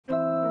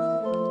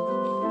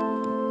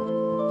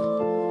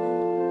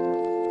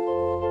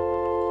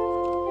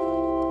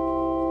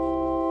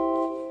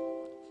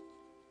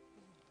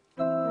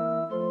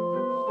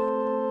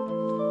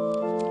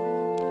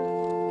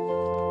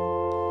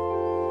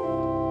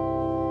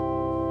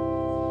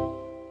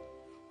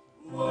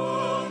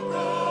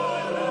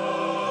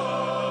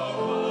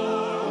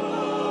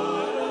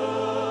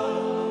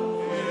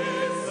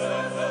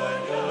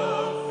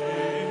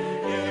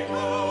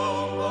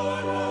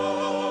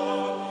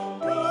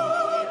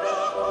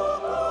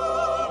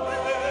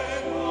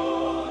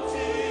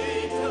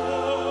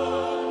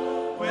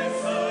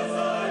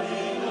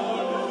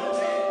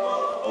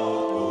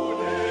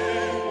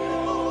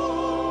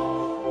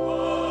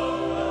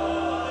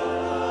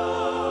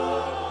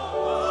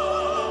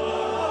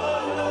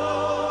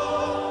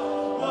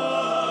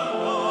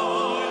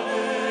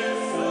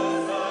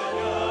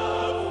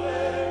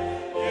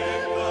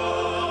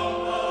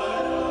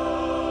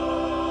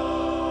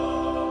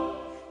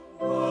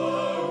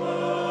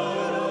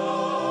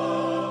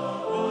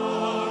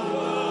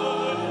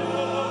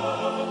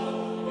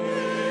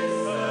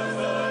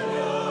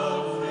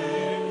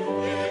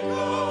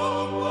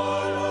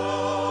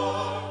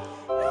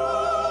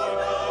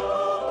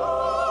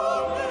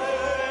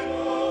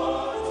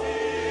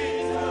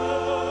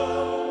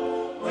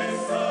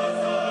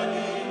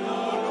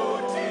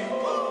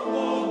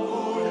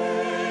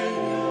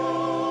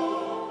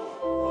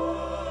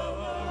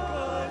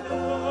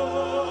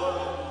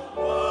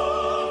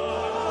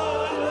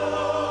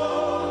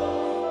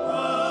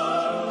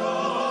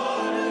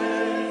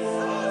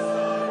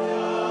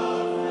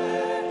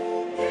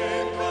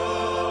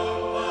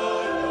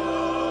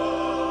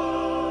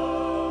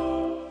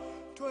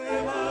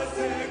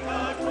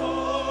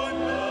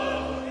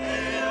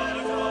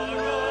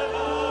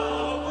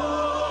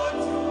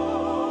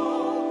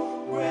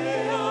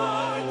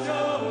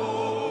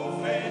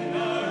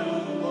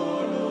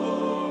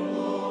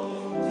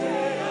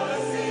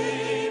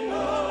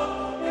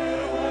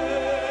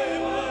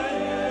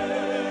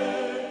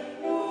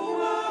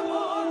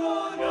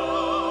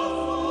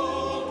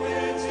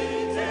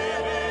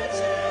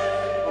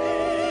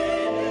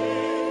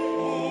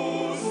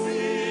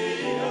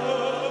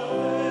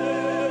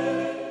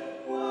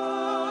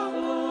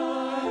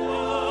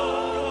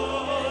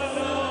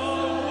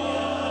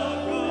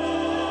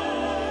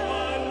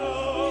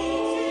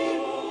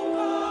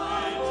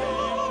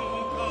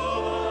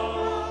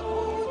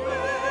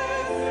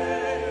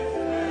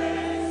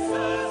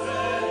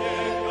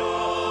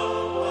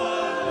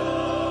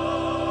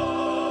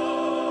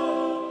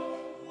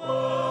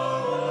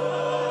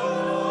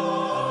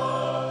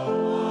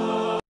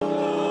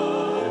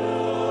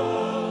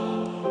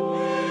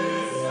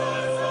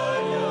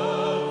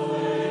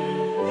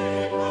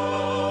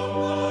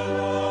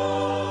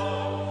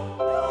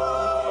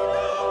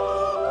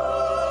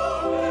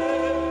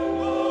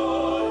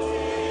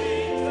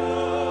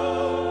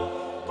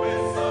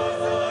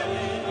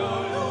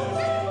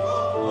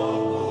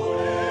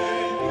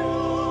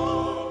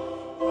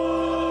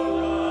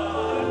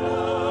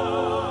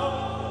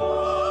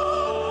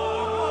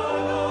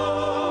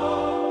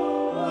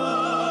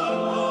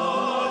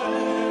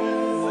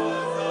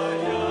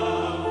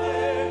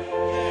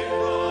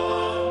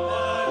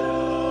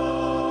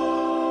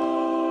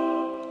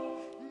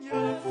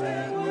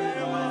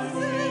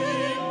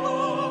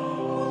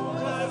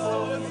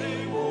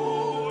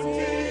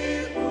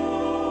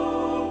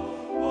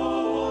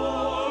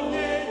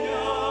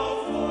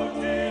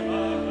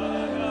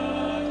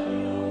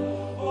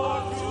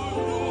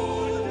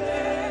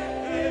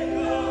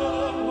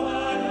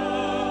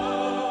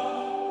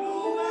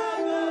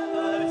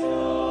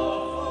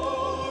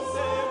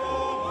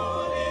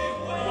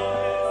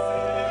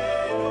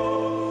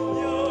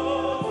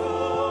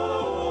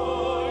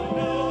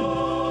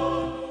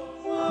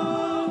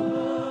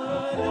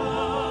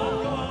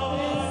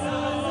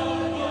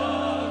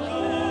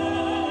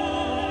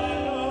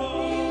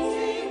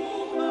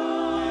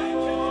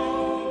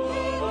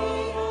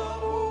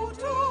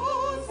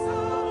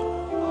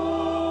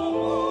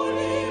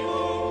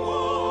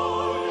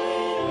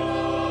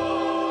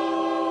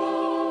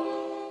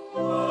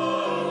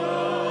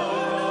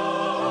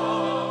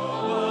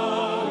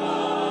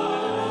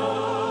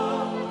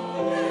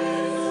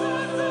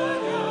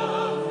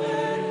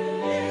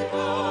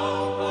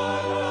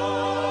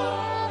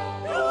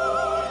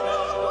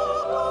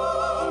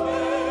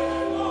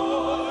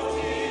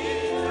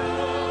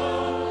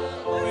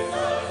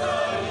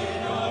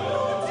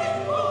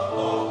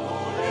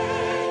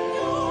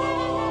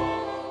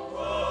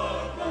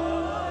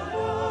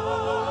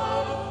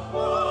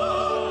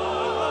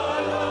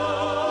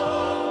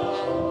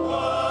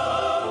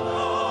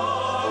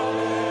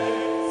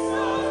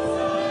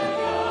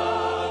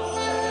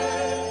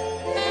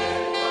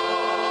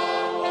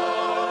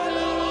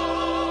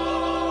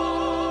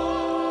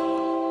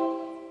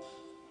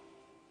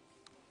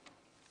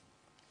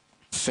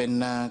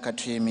Ffenna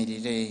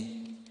katuyimirire.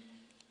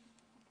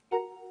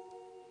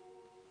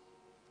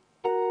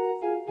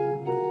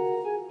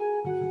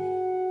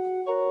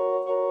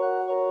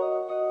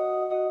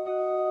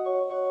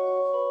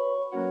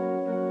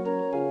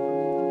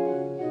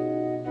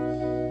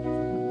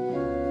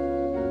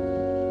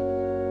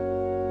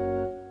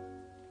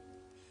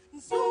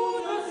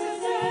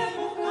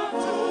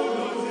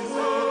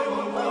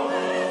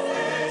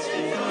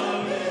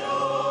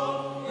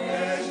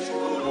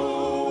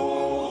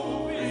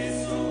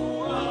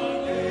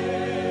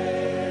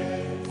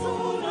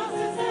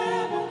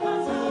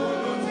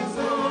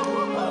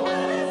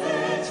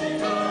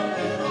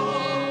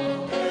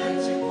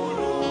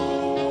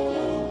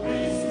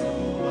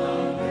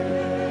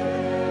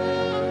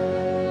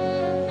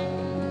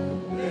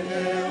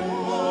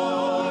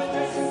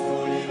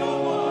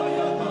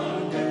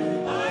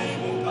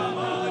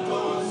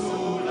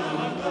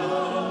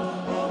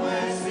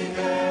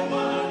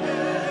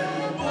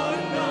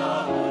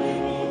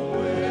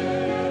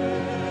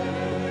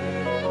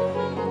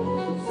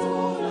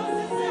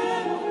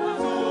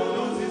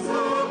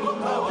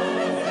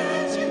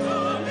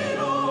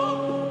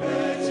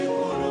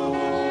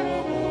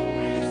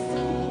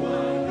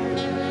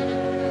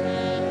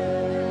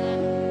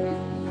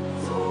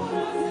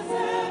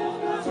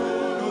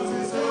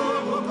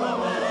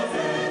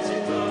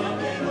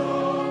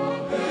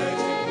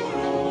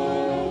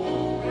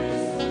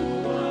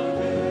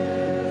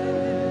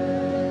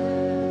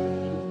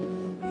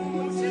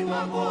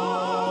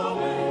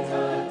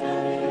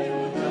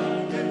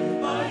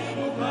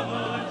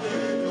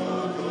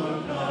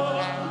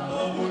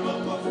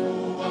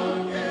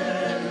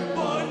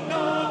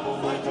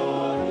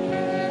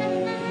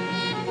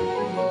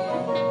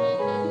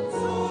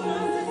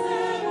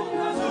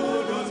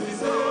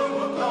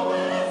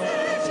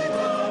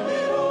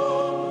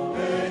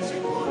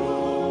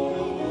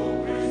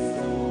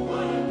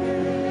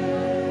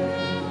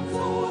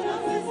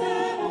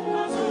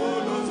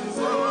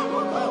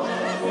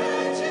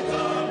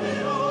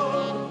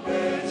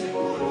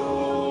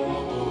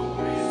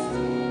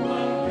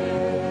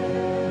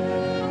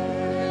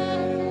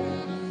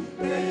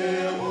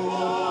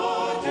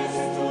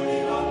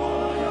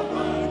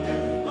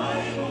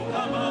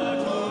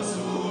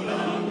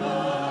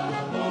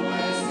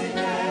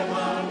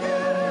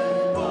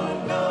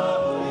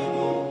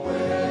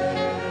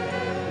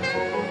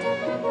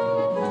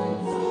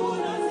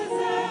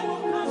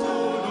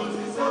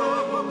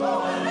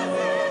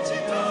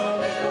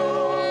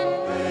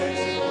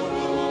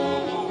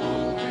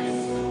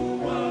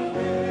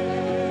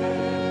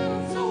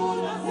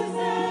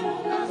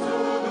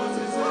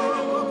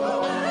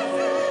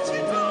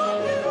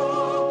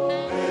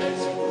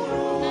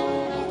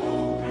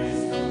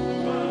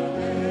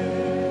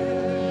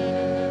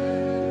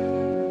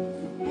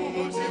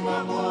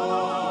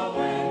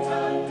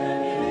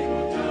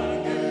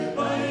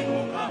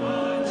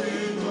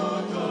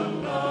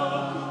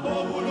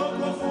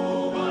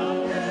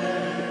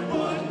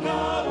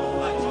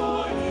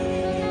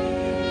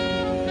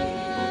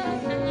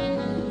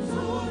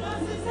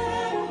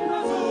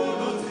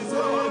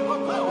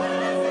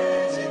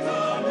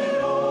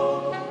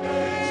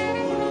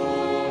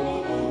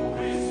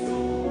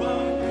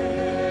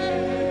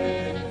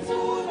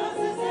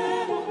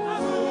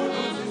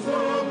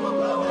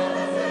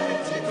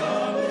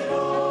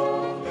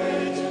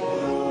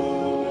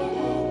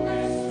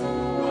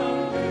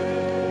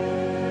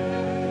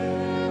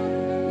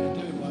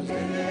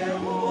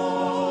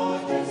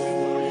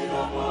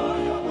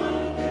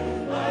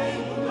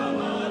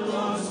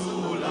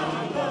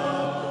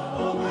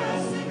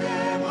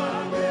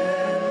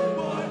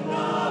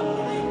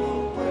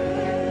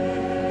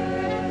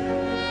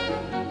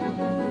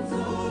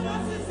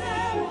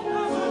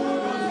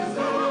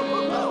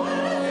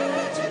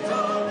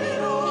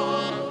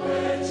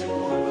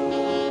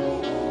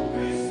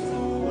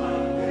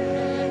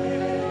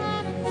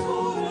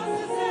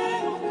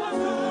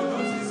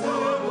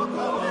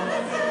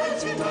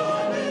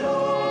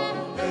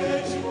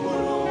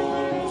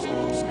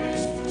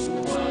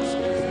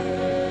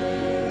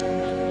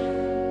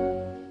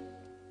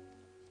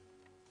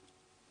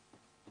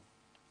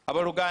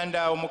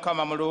 Abaluganda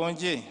omukama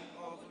mulungi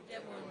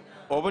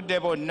obudde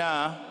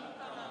bonna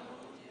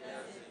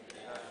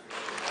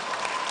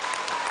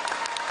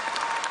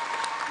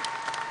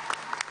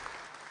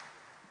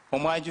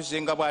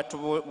omwanjuzi nga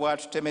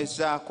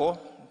bwatutemezaako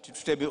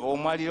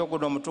omwaliro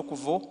guno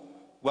omutukuvu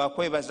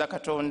gwakwebaza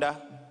Katonda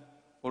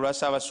olwa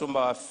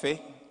Ssaabasumba waffe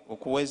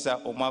okuweza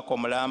omwaka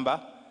omulamba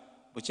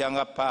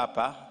bukyanga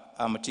Paapa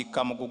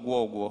amutikka mugugu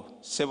ogwo.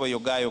 Ssebo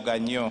yogayoga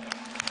nnyo.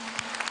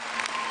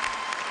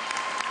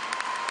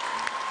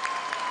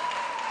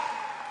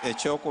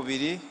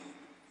 Ekyokubiri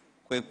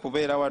kwe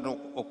kubeera wano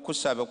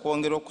okusaba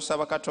okwongera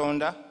okusaba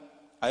Katonda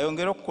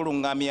ayongera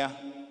okukuluŋŋamya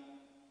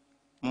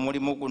mu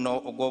mulimu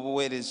guno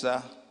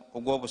ogw'obuweereza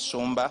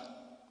ogw'obusumba,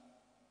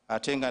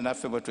 ate nga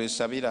naffe bwe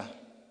twesabira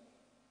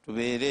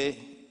tubeere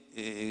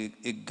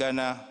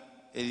eggana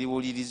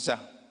eriwuliriza.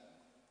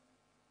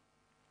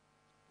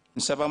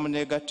 Nsaba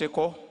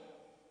muneegatteko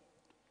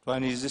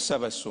Twanirize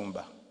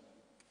Ssaabasumba.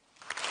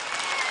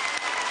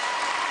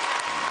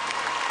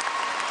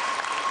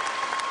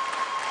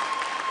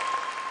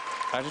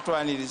 Ate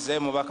twanirize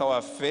mubaka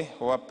waffe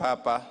owa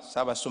Papa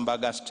Ssaabasumba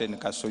Augustine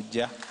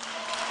Kasujja.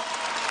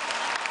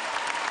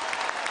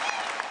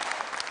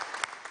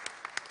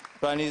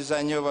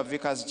 Twaniriza nnyo ba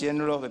Vicars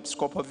General,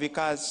 Episcopal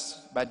Vicars,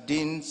 ba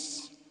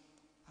Deans,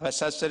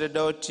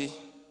 abasacerdoti,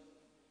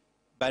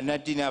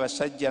 bannaddiini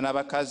abasajja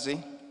n'abakazi,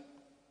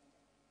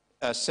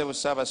 Ssebo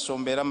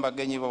Ssaabasumba era mu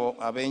bagenyi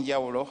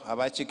ab'enjawulo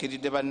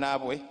abakiikiridde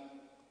bannaabwe.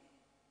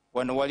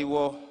 Wano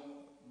waliwo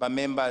ba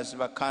members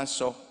ba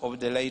Council of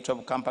the Late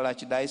of Kampala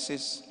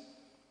Archdiocese,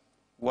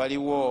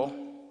 waliwo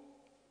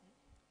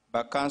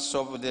ba Council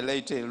of the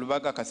Late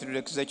Lubaga Cathedral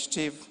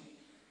Executive,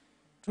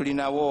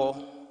 tulinawo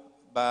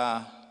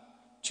ba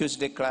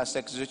Tuesday Class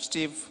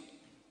Executive,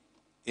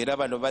 era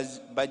bano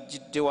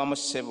bajjidde wamu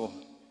Ssebo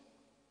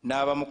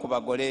n'abamu ku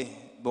bagole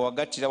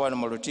bewagattira wano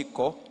mu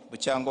Lutikko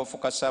bukyanga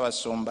ofuka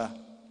Ssaabasumba.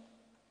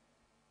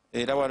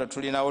 Era wano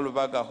tulinawo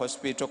Lubaga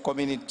Hospital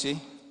Community,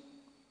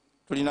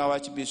 tulinawo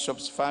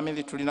Archbishop's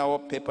Family, tulinawo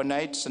People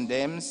Knights and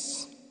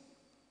Dames,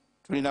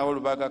 tulinawo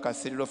Lubaga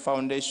Cathedral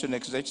Foundation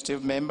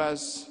Executive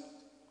Members,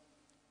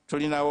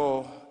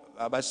 tulinawo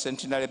aba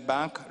Centenary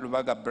Bank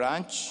Lubaga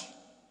Branch,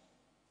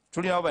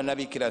 tulinawo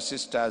bannabikira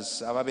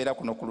sisters ababeera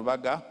kuno ku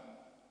Lubaga,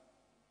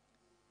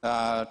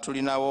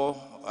 tulinawo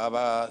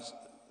aba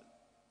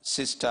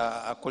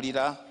sister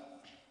akulira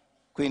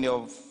Queen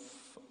of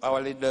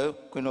Our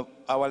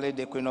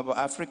Lady, Queen of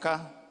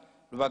Africa,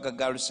 Lubaga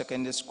Girls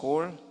Secondary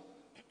School,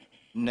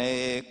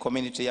 ne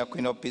community ya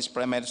Queen of Peace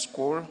Primary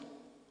School,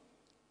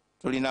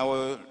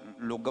 tulinawo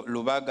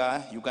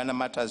Lubaga Uganda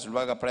Matters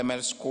Lubaga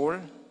Primary School,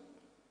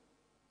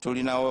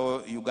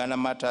 tulinawo Uganda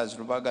Matters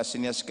Lubaga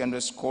Senior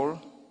Secondary School,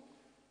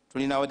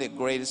 tulinawo the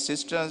Great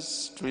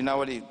Sisters,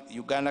 tulinawo the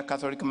Uganda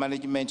Catholic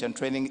Management and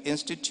Training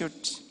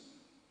Institute,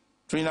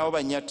 tulinawo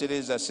Banya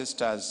Teresa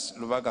Sisters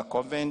Lubaga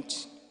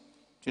Convent,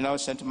 tulinawo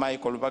St.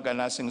 Michael Lubaga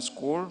Nursing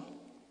School,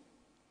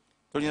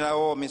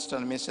 tulinawo Mr.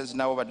 and Mrs.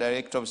 Nawoba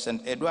Director of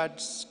St.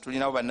 Edward's,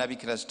 tulinawo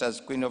Bannabikira Sisters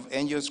Queen of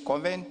Angels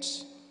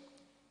Convent,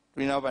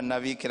 tulinawo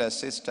Bannabikira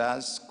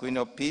Sisters Queen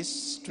of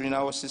Peace,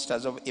 tulinawo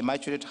Sisters of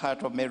Immaculate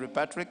Heart of Mary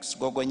Patrick's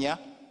Gogonya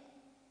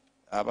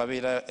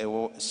ababeera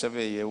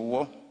Seve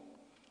ewuwo,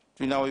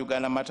 tulinawo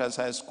Uganda Matters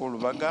High School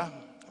Lubaga,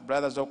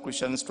 Brothers of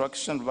Christian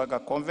Instruction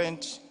Lubaga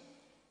Convent,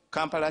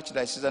 Kampala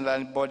Archdiocese and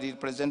Land Body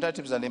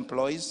representatives and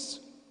employees,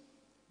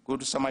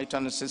 Good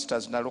Samaritan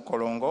Sisters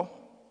Nalukolongo,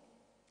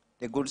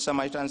 the Good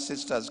Samaritan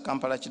Sisters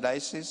Kampala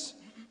Archdiocese,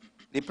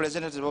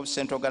 representatives of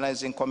Central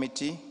Organizing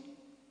Committee,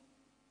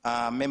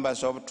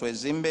 members of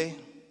Twezimbe,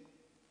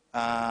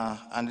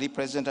 and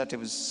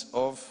representatives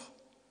of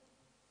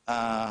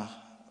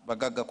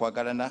Bagaga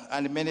Kwagalana,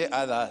 and many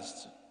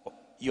others,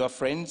 your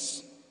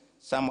friends.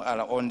 Some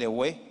are on the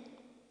way.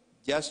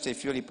 Just a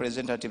few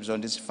representatives on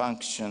this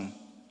function.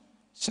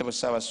 Ssebo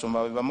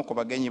Ssaabasumba be bamu ku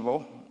bagenyi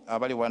bo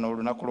abali wano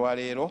olunaku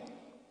lwaleero,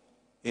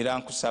 era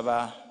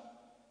nkusaba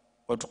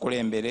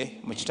otukulembere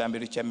mu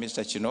kitambiro kya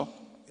misa kino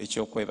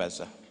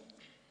ekyokwebaza.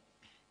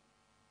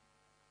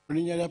 Mu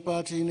linnya lya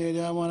Paati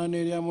n'erya Mwana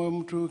n'erya Mwoyo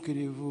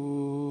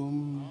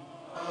Mutuukirivu.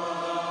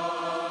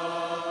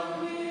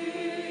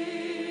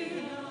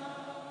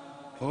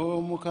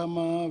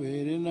 Omukama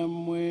abeere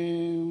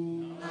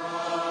nammwe.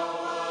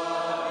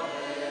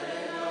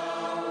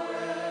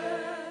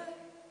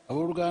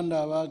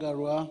 Abooluganda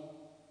abaagalwa,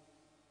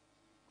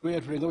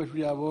 tweyatulenga bwe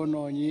tuli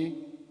aboonoonyi,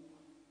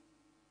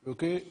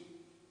 tulyoke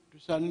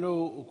tusaanire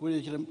okubeera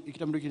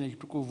ekitambiro kino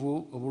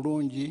ekitukuvu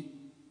obulungi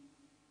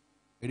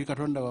eri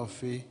Katonda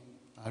waffe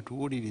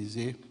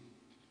atuwulirize.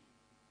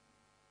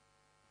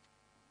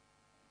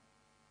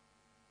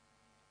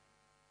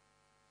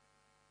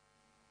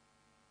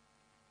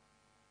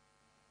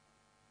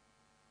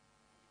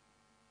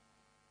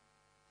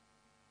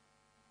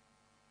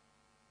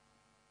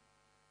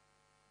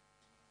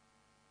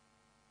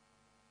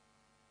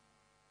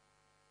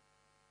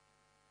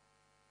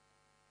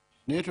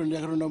 Naye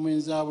tondera Katonda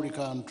mwenza buli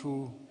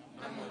kantu,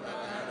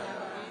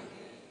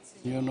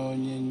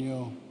 nyonoonye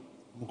nnyo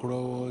mu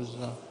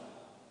kulowooza,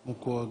 mu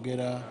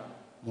kwogera,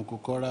 mu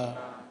kukola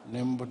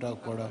ne mu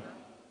butakola.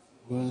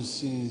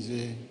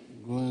 Gunsinze,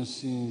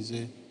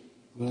 gunsinze,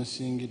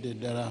 gunsingidde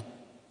ddala.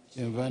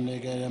 Kyenva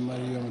neegayirira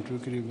Mariya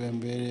omutuukirivu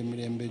embeera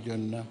emirembe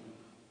gyonna,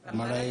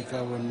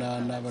 malayika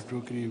bonna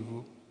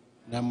n'abatuukirivu,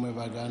 nammwe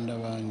baganda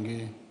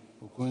bange,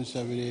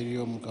 okunsabira eri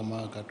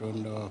Omukama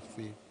Katonda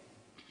waffe.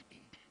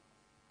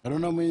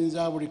 Katonda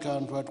muyinza buli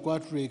kantu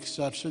atukwatula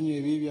ekisa, atusonyiwe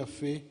ebibi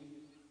byaffe,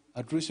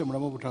 atuuse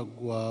mulamu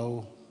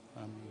obutaggwaawo.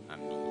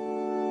 Amen.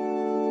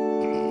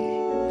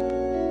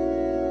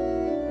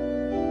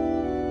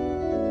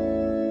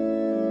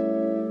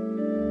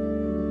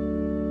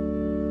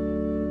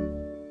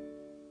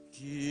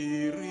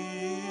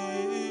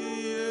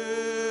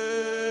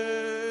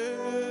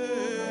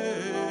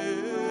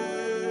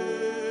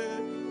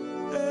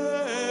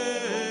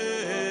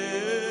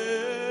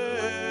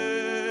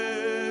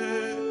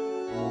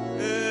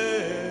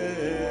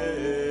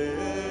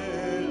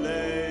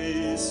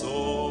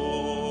 So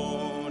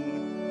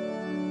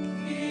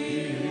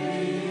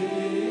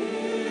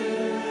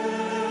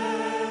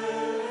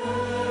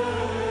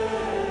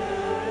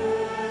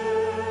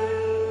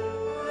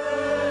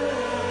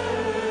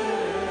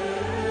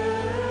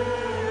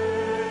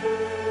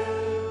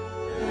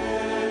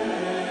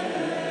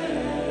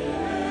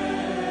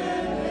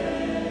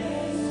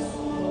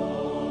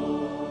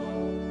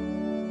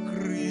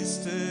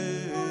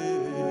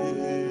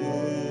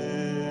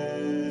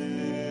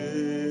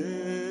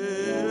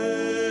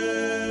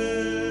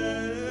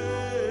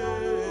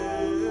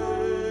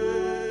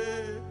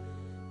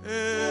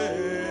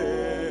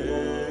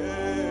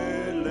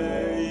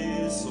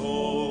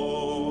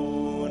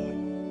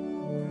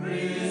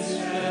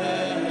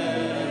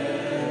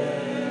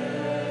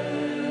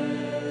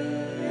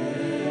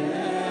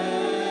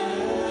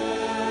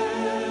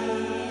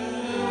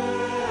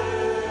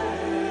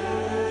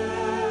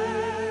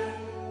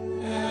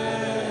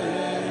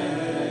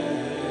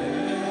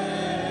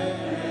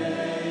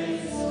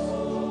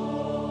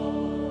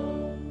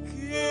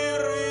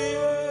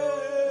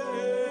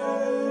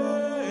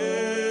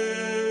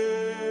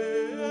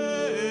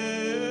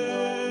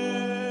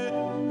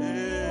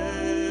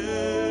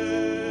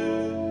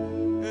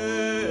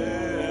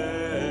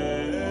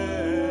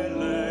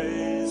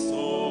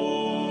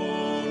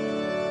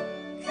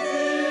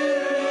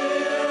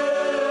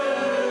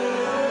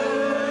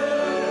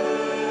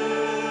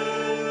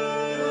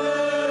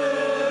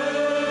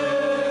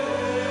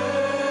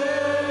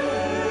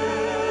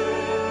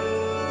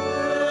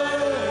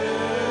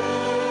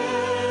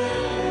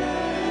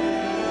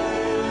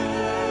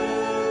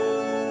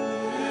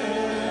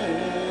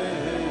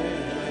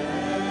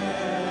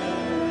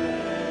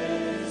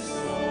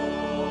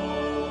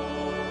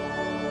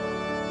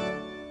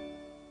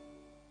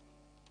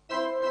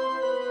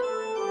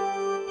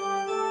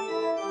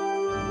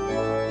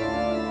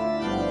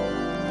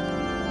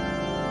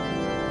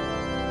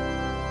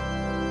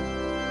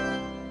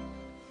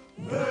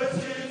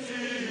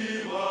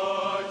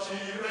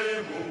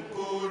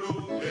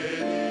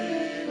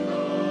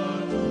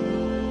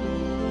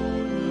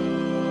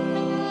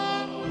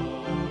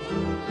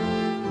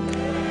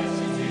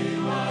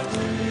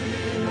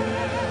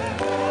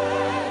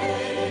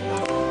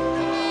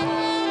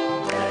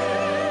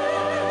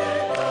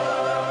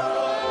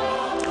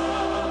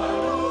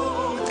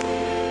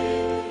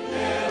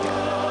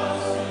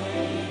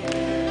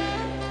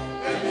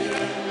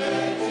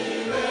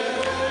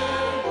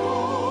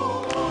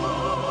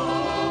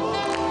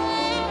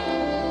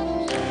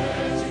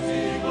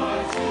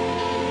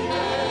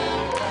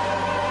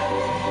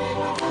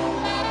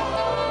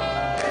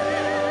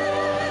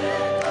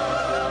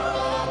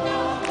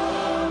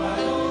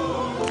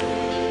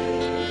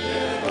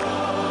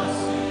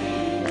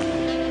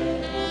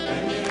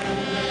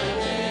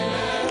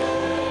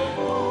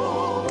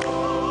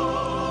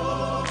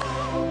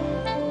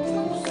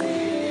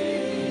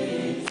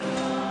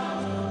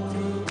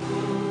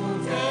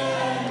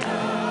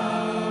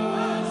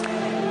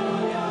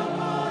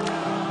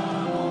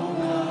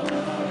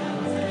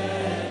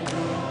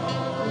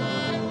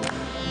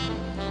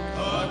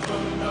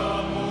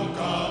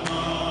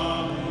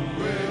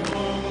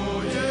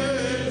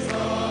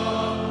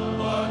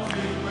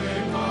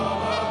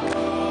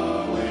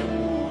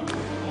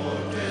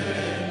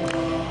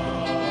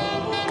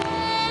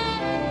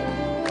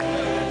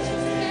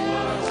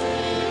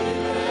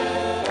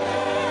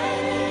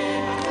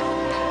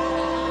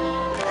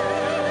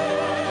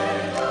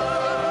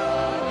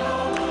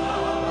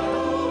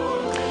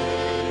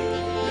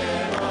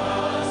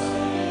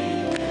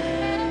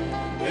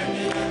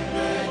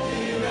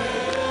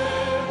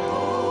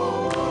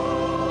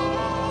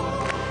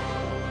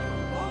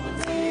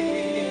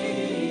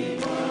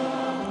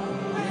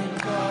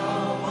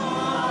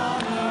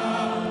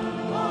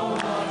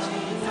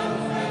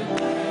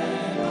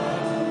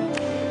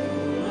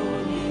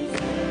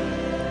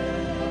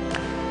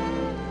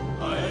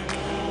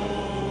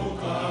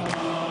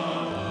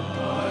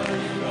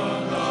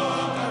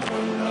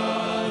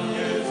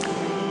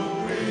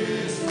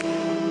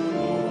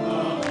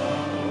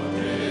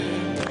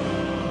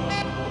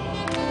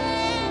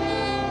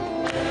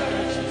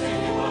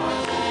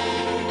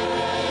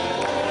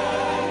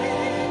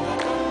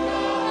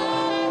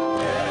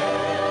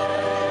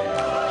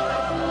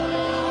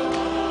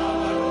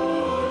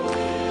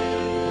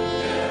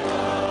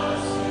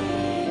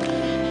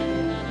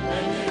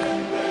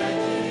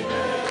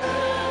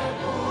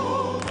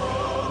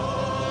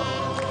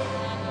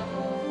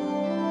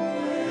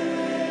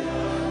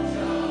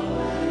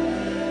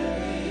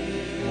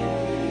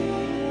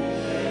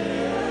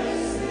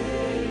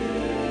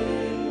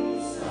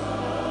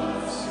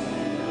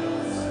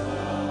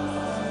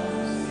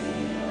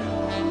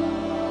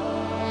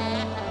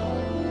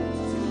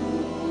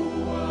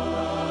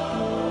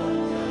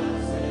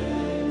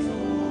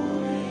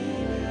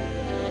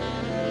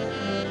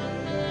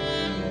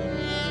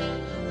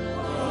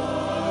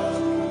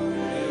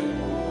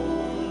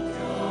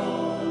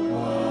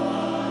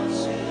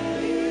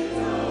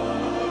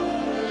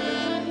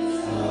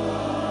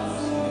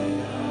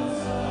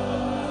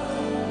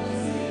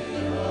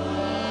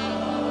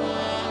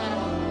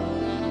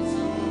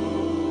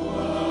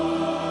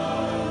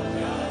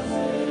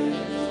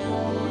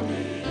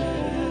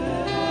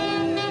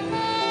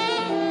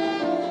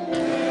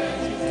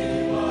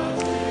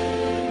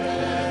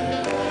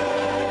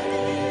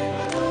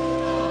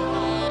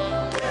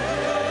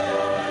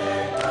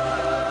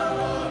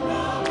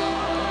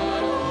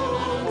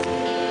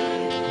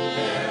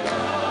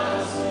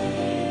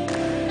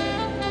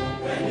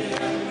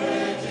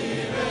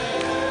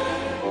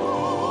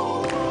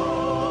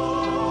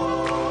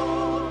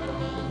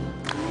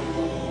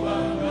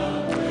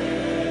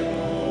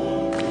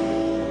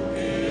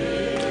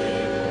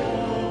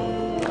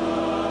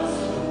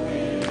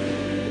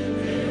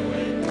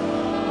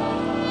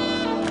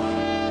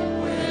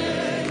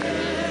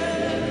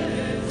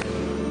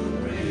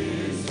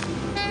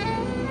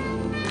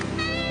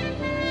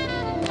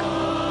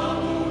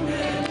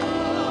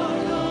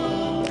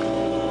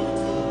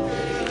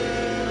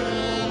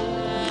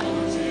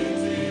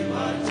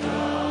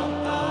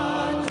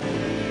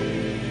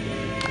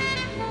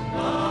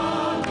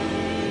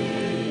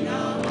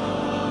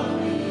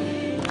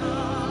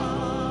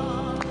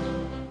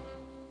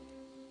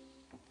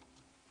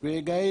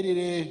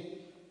Twegayirire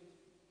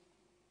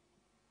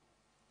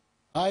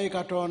Ayi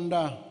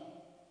Katonda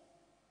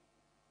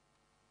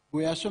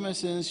gwe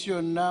yasomesa ensi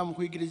yonna mu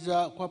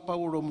kuyigiriza kwa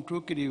Pawulo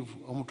omutuukirivu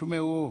omutume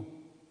wo,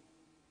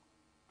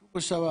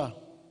 tukusaba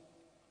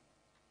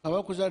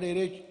abakuza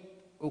leero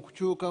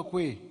okukyuka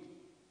kwe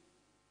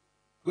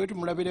twe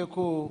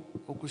tumulabireko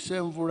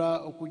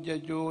okusenvula okujja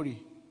gy'oli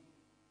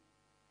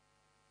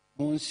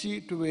mu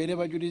nsi tubeere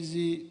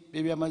bajulizi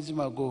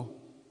b'ebyamazima go.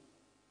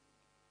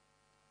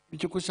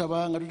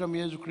 Tukikusaba nga tutamu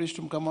Yesu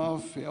Kristo Mukama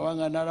waffe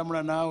awanga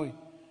n'alamula naawe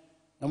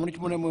na muli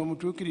kimu ne mwoyo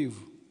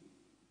mutuukirivu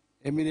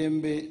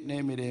emirembe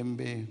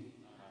n'emirembe.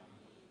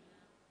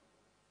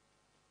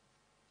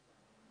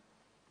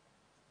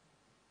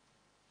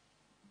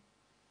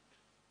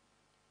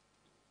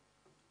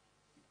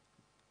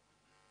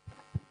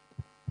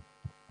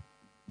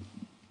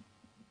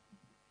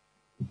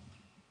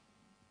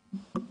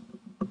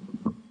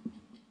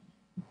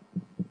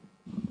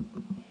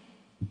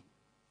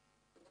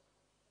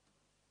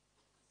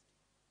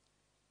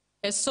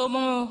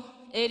 Essomo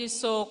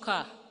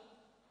erisooka.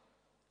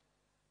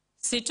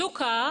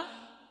 Situka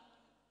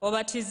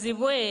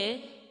obatizibwe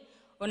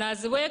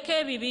onaazibweko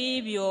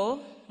ebibi byo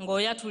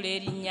ng'oyatula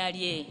erinnya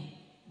lye.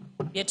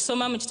 Bye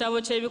tusoma mu kitabo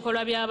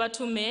ky'ebikolwa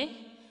by'abatume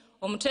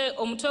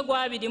omutwe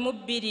gwa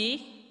 22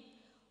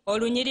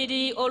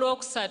 olunyiriri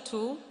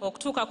olwokusatu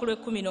okutuuka ku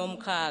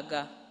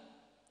lw'16.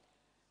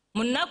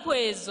 Mu nnaku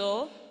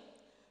ezo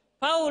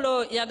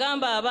Pawulo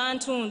yagamba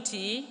abantu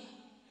nti,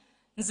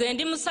 nze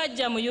ndi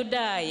musajja mu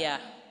Yudaaya,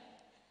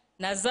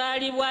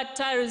 nazaalibwa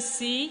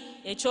Tarusi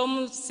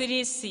eky'omu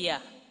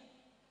Sirisiya,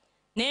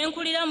 ne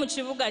nkulira mu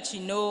kibuga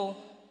kino.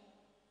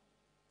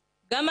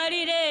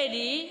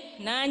 Gamalireeri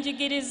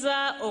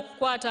n'anjigiriza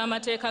okukwata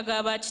amateeka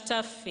ga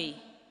bakitaffe,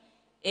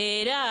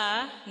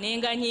 era ne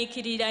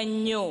nganyiikirira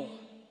nnyo,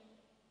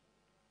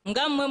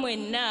 nga mmwe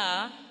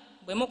mwenna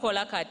bwe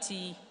mukola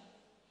kati.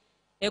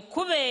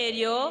 Ekkubo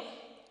eryo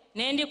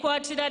ne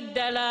ndikwatira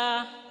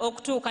ddala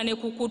okutuuka ne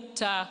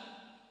kukutta,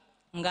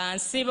 nga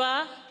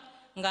nsiba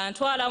nga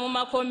ntwala mu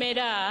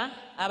makomera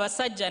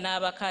abasajja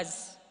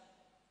n'abakazi.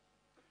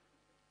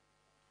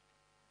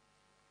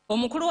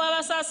 Omukulu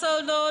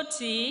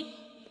w'abasaserdoti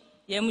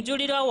ye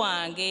mujulirwa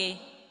wange,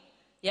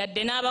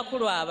 yadde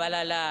n'abakulu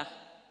abalala.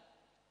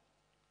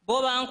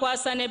 Bo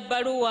bankwasa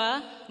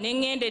n'ebbaluwa ne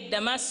ŋŋenda e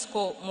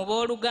Damasiko mu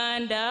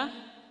booluganda,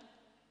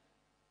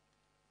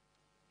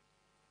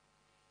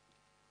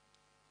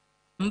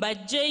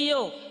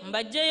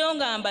 mbajjeyo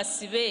nga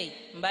mbasibe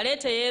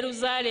mbaleete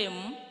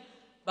Yeruzaalemu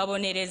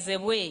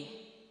babonerezebwe.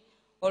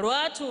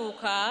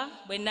 Olwatuuka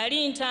bwe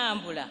nali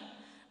ntambula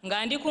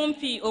nga ndi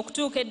kumpi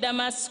okutuuka e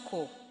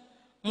Damasiko,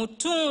 mu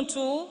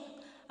ttuntu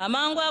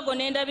amangu ago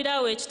ne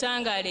ndabirawo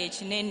ekitangaala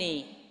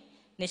ekinene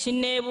ne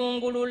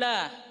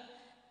kinneebungulula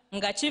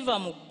nga kiva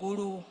mu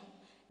ggulu.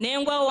 Ne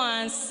ngwa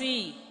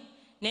wansi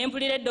ne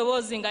mpulira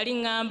eddoboozi nga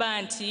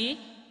liŋŋamba nti,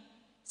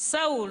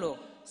 Sawulo,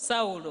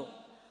 Sawulo,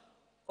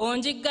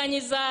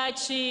 onjigganyiza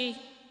ki?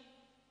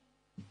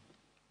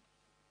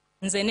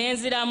 Nze ne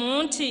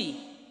nziramu nti,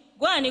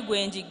 gwani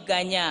gwe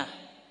njigganya?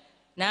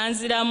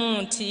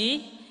 Nanziramu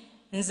nti,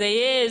 nze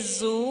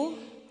Yesu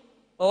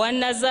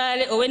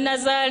ow'e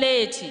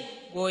Nazaaleeti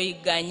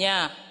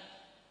gw'oyigganya.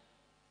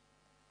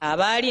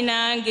 Abaali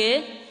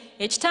nange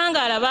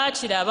ekitangaala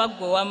baakiraba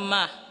ggwe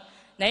wamma,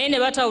 naye ne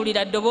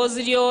batawulira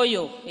ddoboozi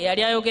ly'oyo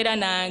eyali ayogera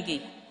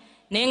nange.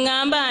 Ne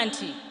ŋŋamba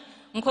nti,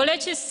 nkole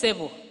ki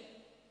ssebo?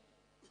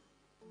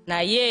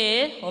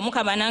 Naye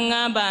Omukama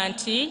n'aŋŋamba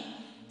nti,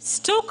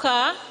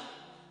 situka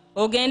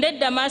ogende e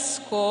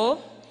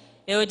Damasiko,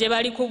 eyo gye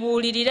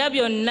balikubuulirira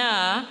byonna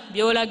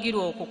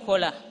by'olagirwa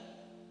okukola.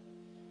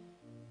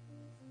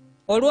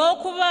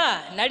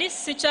 Olw'okuba nali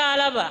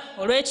sikyalaba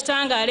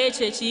olw'ekitangaala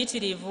ekyo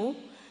ekiyitirivu,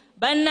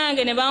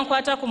 bannange ne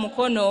bankwata ku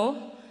mukono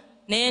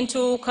ne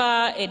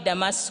ntuuka e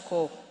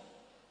Damasiko.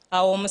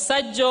 Awo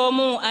omusajja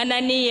omu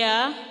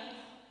Ananiya,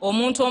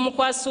 omuntu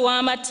omukwasi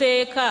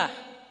w'amateeka,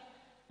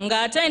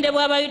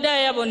 ng'atendebwa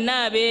Abayudaaya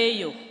bonna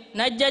abeeyo,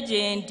 n'ajja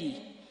gye ndi.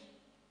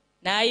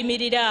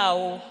 N'ayimirira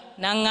awo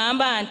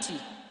n'aŋŋamba nti,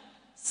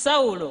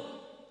 Sawulo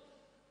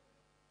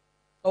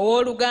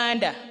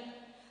owooluganda,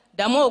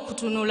 ddamu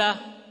okutunula.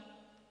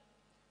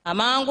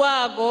 Amangu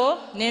ago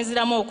ne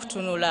nziramu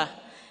okutunula,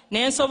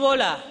 ne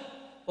nsobola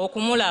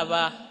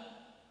okumulaba.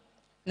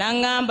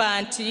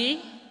 N'aŋŋamba nti,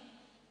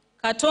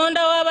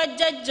 Katonda wa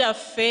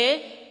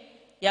bajjajjaffe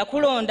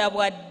yakulonda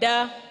bwa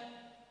dda.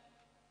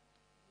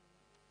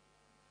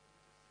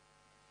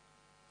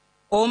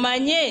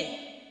 Omanye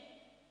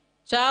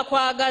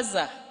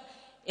kyakwagaza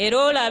era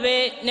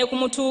olabe ne ku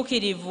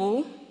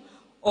mutuukirivu,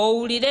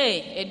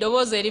 owulire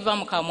eddoboozi eriva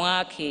mu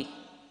kamwa ke.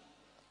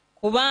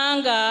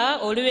 Kubanga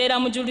olibeera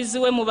mujulizi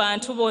we mu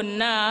bantu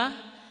bonna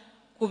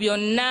ku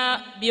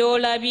byonna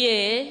by'olabye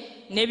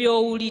ne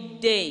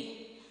by'owulidde.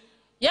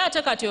 Ye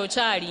ate kati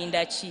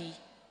okyalinda ki?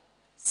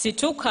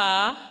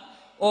 Situka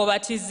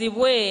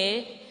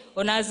obatizibwe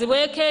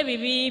onaazibweko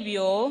ebibi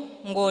byo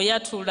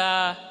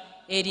ng'oyatula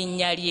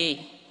erinnya lye.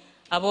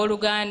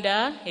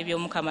 Abooluganda, ebyo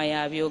Mukama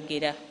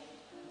y'abyogera.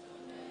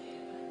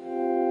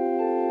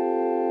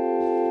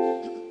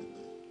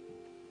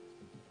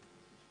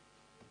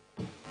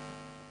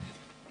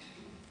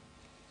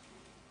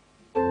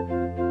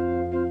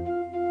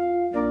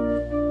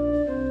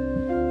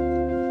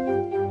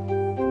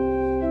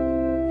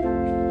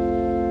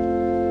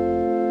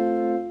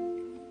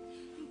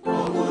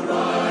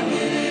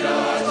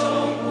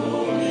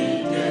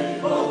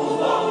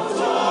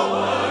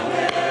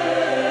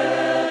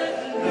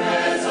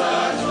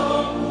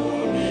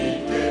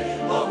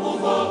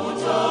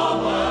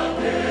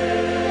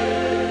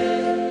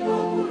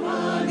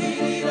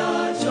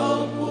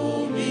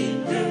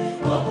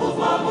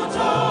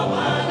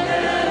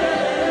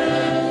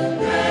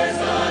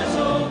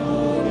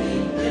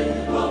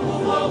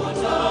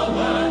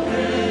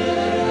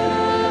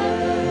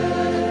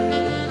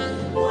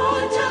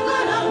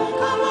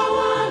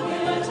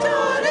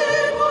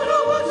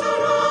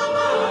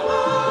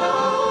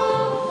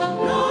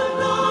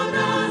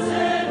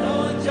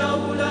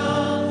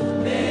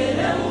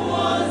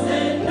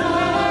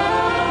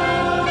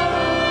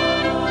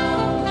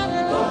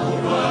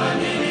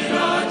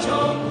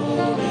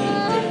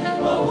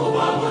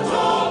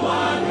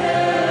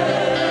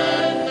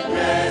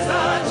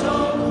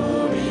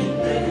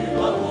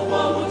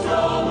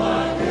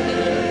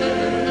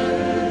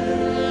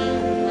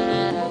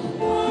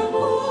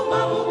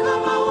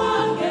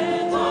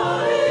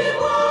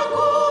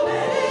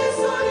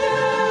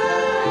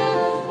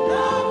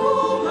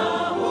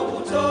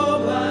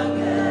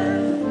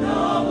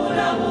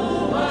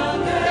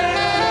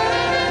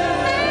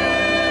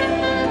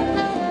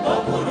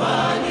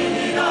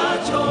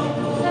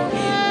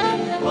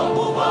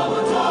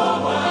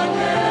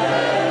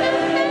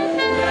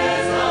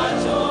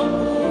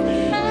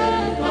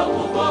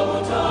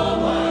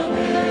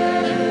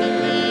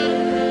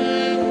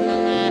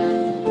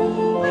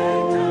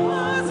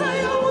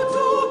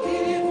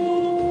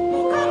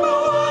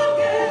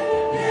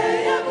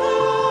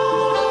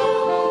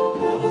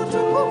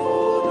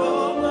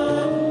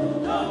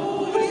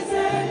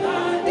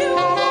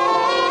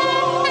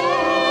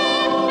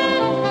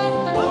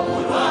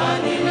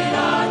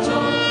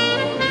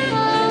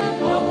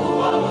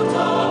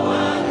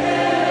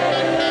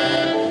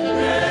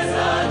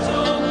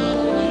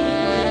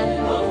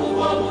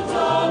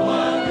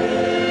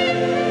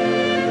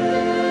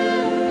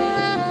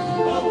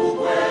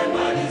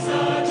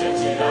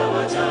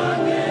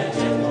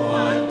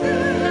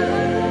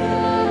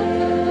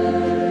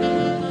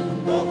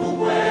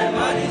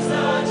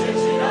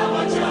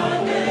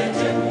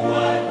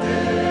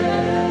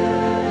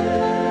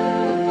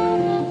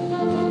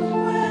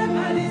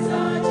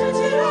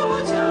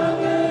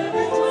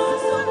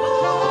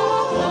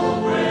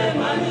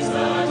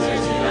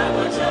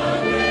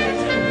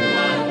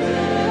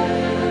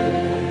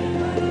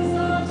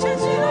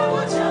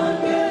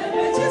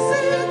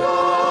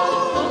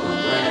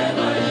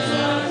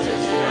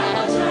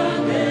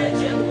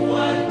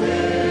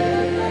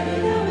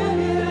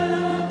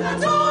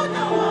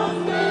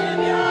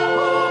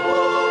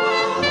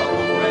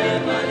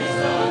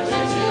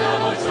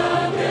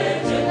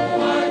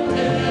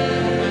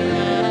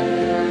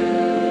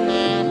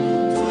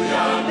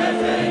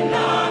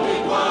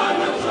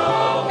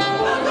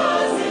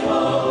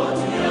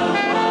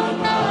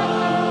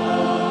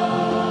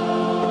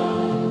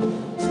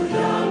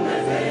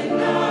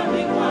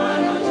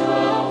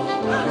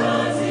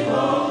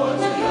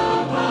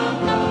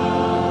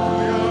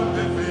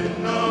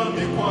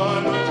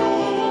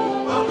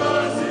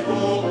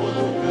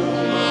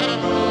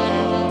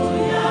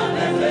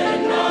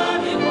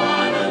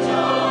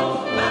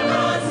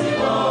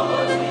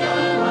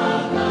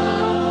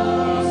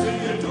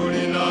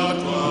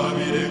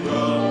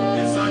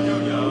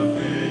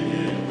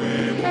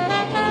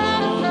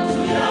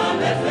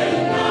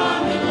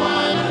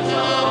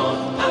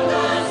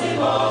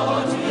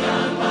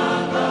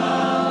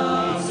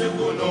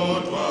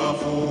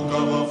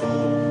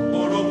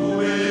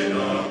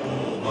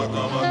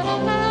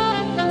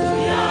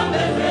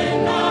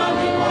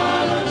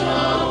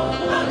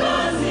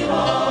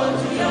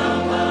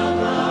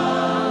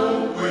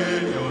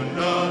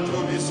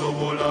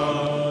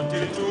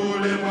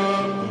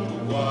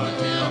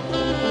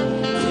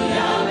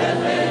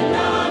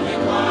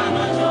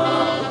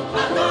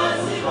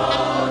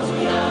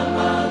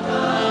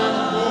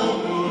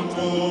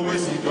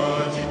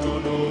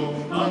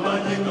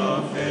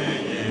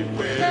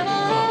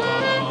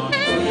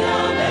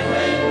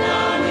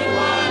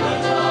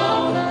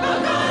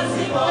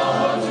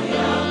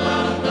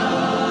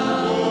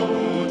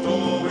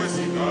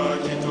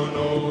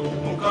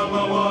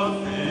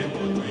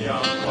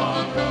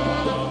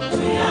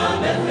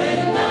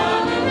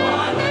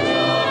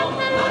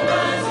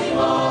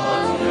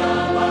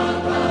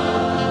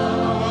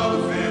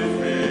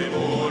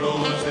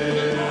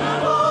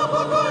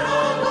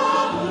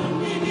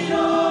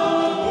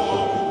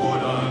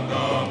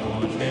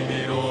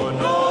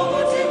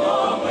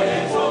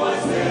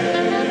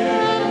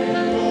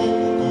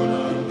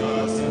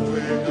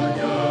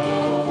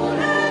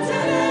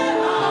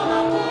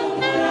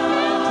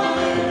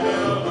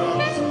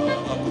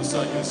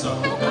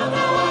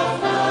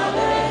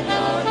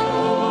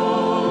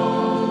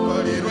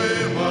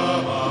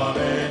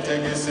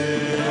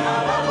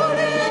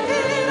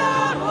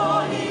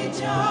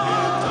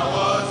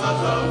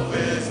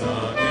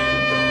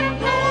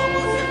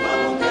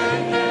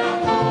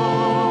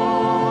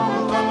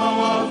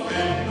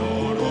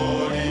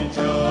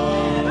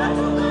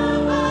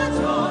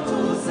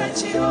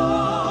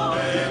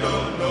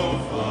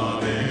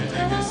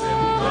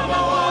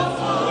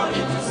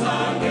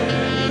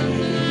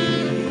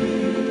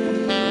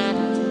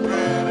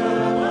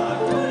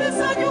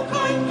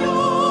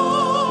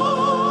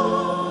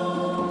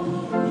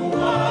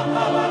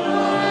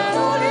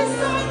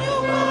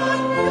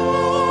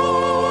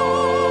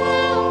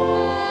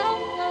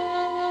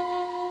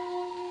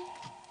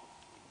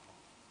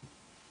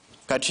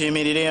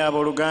 Katuyimirire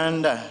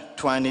abooluganda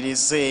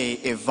twanirize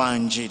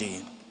evanjiri.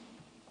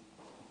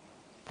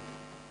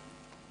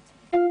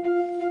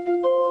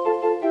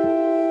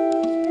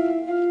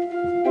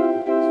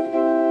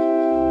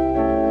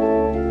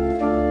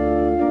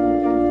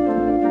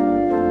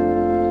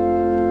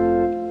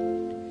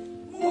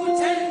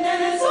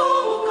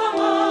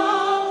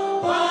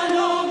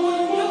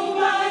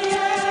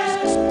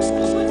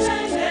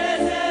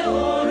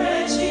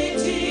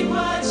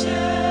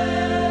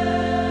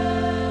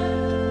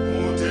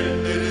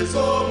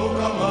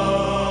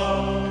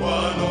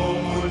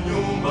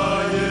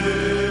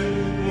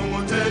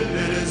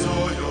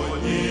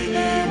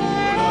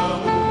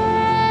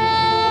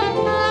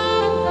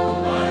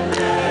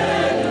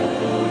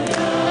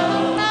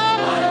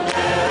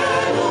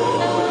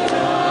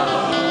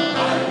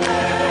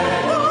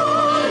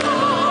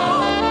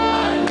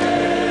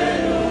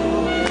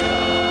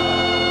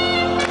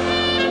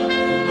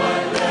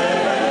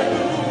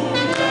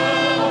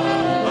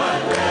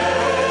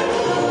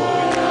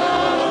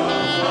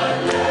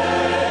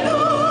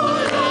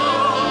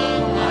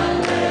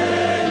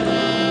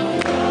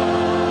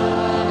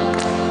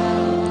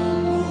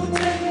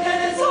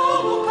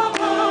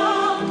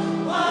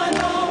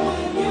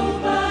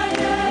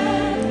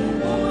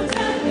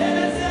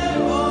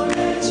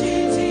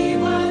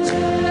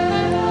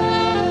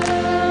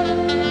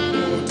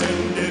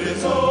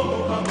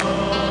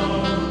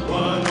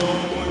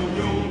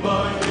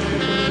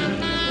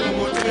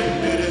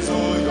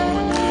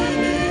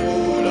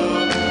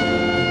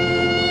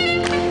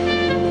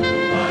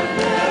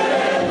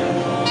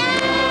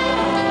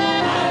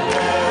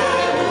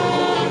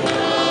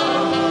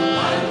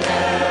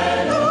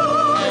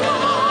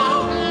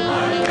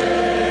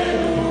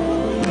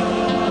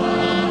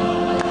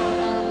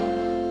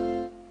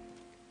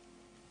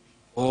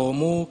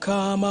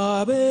 Omukama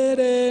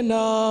abeere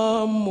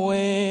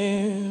nammwe.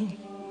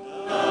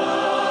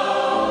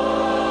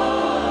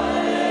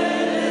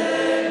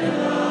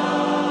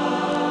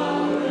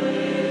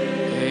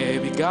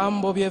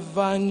 Ebigambo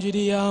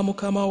by'evvanjiri ya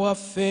Mukama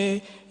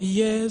waffe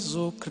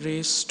Yesu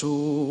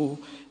Kristo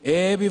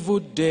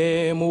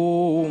ebivudde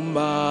mu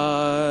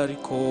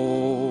Mariko.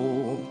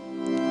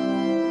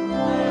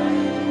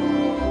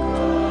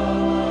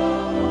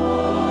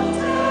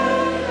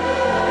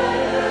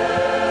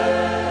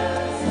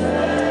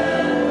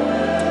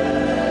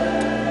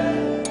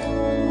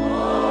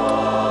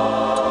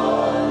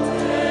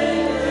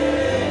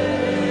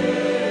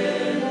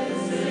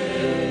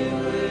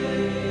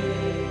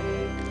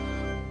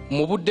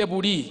 Mu budde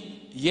buli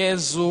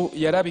Yesu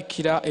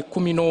yarabikira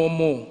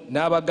 11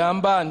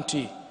 n'abagamba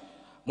nti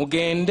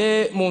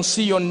mugende mu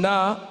nsi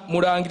yonna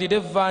mulangirire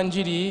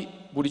evvanjiri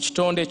buli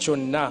kitonde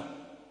kyonna.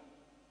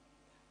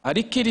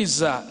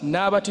 Alikkiriza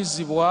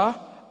n'abatizibwa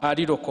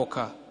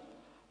alirokoka,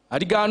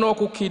 aligaana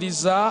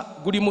okukkiriza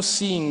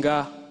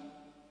gulimusinga.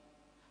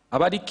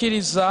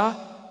 Abalikkiriza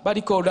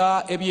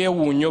balikola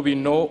ebyewuunyo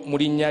bino mu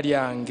linnya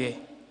lyange: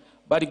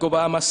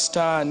 baligoba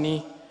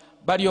amasitaani,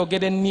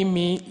 balyogera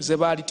ennimi ze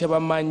baali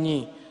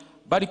tebamanyi,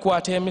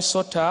 balikwata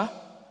emisota,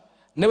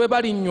 ne bwe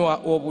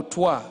balinywa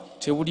obutwa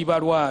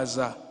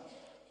tebulibalwaza,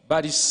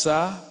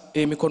 balissa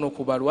emikono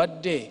ku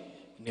balwadde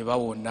ne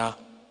bawona.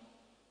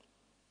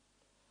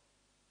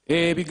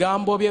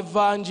 Ebigambo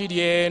by'evvanjiri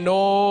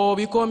eno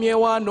bikomye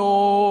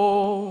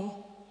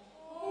wano.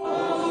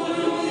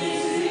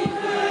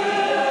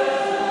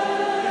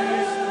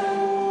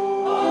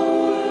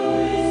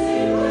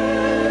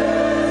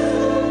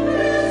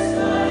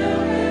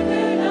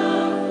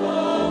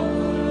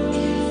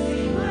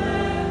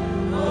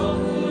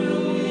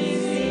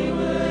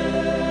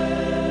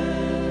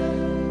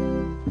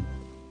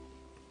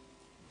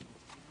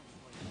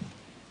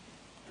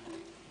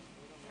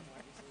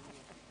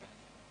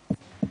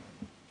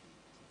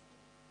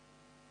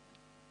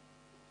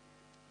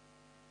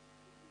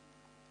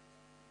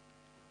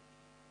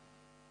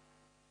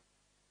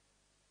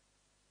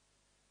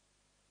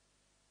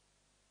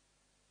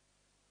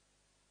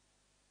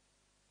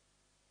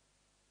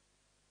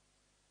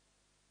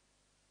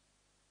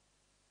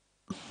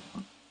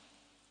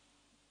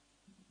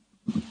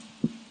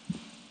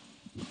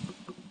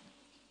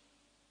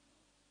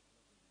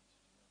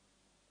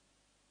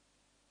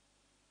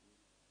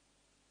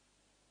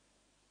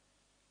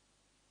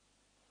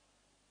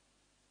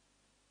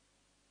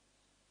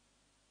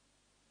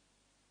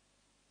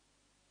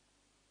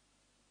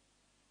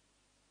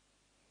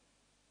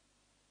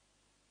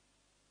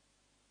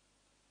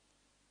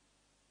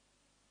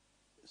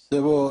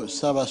 Sebo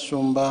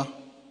Sabasumba,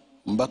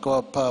 Mbaka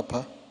wa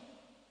Papa,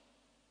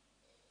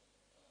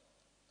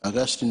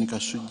 Augustine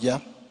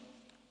Kasujja,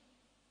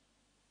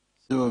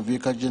 Sebo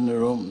Vicar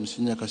General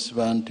Msinya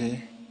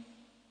Kasibante,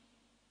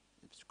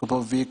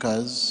 Episcopal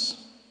Vicars,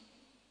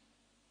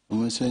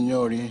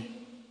 Monsignori,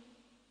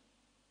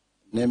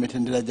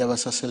 n'emitendera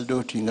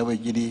gy'abasaserdoti nga bwe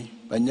giri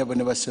bannyabo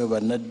ne basebo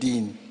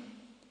bannaddiini,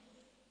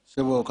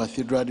 Sebo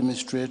Cathedral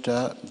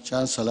Administrator,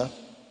 Chancellor.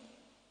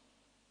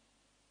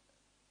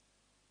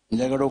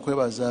 Njagala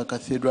okwebaza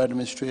Cathedral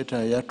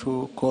Administrator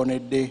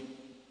yatukoonedde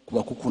ku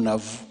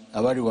bakukunavu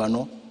abali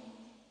wano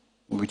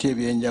mu biti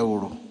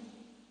ebyenjawulo,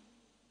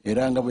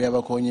 era nga bwe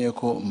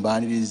yabakoonyeeko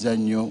mbaaniriza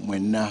nnyo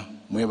mwenna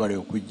mwebale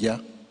okujja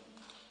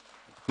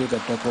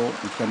twegattako mu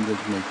kitambiro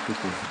kino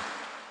ekitukuvu.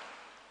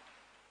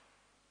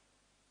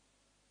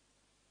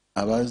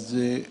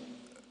 Abazze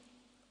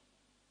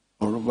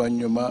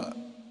oluvannyuma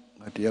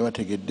nga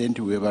teyabategedde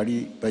nti we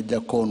bali bajja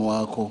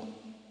kukoonwako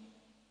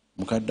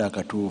mu kadde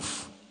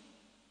akatuufu,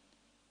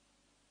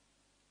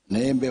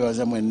 naye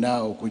mbeebaza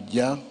mwenna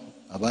okujja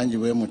abangi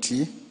bwe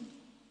muti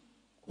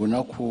ku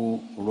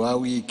lunaku lwa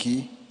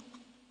wiiki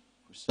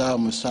ku ssaawa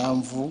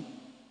 7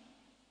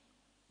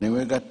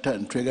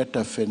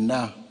 netwegatta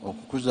ffenna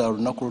okukuza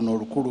olunaku luno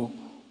olukulu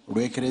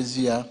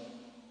olw'ekereziya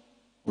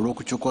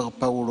olw'okukyukwa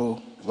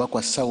Pawulo oba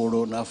kwa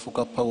Sawulo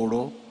n'afuuka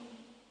Pawulo,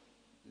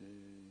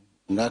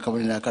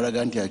 ng'akabonero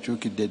akalaga nti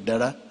akyukidde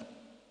ddala,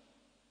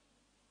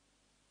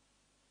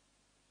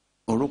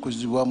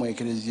 olw'okuzibwamu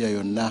ekereziya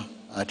yonna,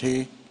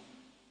 ate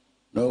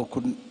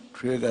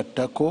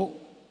n'okutwegattako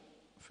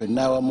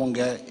ffenna awamu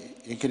nga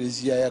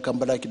ekereziya ya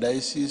Kampala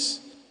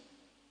Archdiocese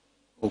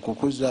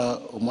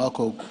okukuza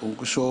omwaka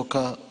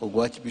ogusooka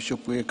ogwa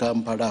Archbishop w'e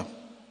Kampala.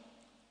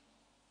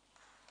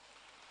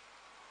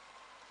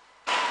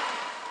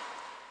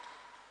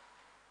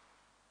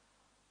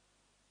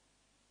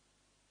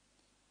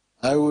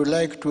 I would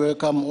like to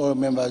welcome all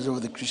members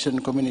of the Christian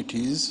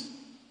communities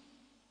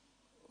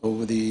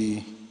of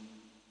the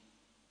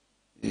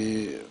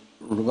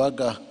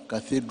Rubaga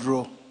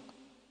Cathedral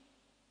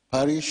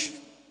Parish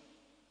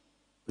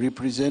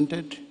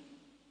represented,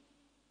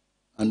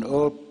 and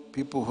all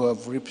people who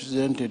have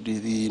represented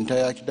the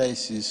entire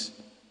Archdiocese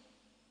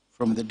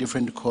from the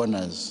different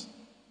corners.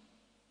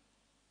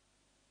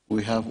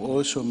 We have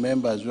also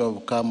members who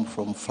have come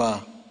from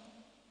far,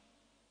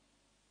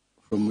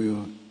 from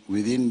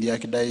within the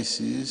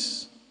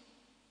Archdiocese,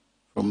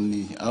 from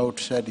the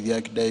outside the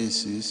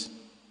Archdiocese,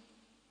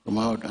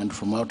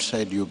 from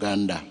outside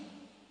Uganda.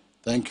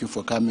 Thank you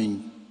for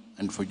coming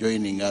and for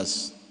joining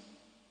us.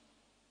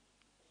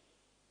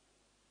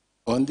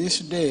 On this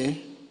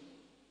day,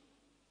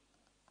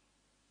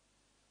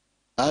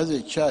 as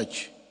a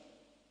church,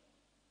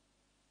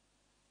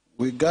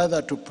 we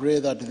gather to pray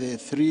that the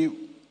three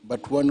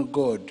but one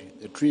God,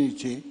 the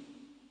Trinity,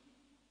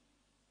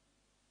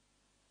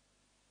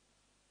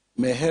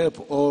 may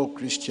help all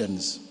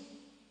Christians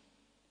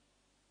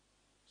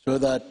so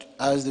that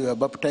as they were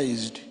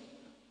baptized,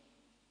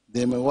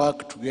 they may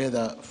work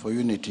together for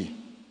unity.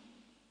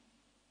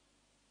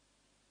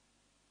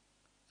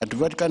 At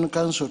Vatican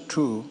Council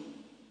II,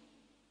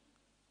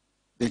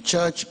 the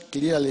Church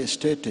clearly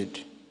stated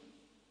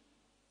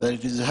that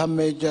it is her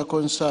major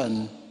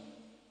concern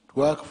to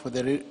work for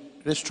the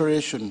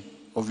restoration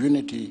of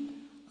unity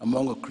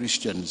among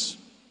Christians.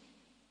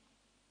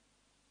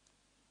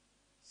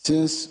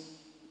 Since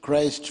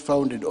Christ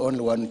founded only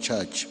one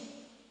church,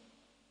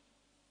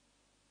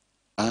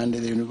 and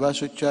the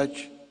Universal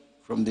Church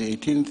from the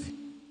 18th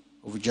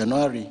of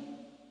January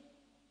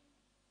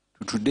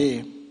to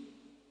today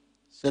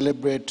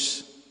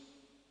celebrates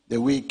the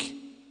week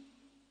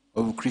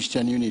of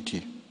Christian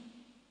unity.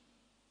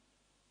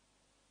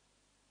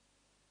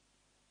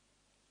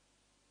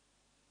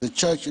 The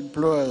Church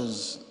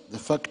deplores the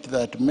fact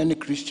that many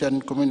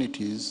Christian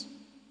communities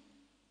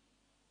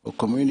or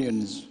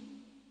communions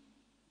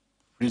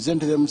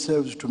present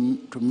themselves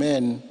to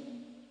men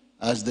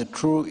as the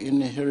true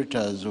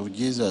inheritors of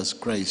Jesus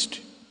Christ,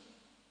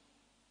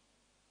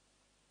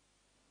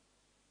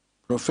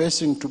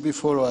 professing to be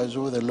followers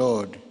of the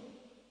Lord,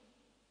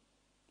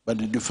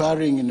 but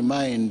differing in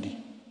mind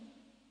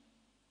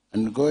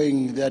and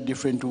going their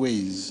different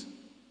ways,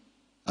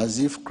 as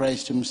if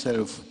Christ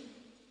himself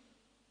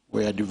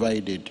were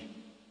divided.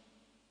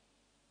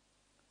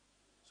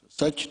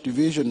 Such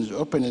divisions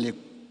openly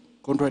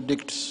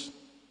contradicts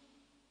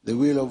the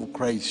will of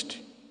Christ,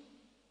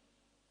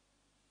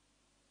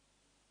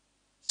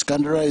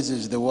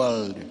 scandalizes the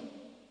world,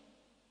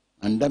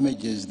 and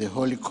damages the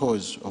holy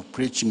cause of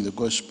preaching the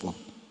gospel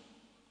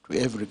to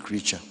every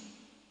creature.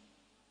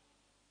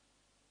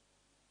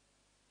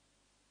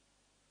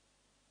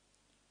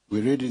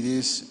 We read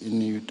this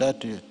in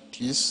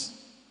Eutatis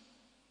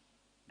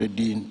de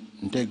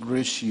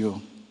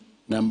Integratio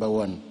number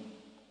 1.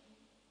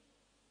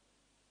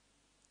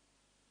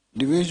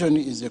 Division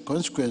is a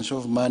consequence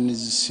of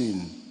man's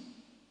sin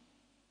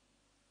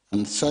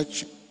and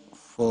search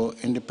for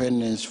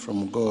independence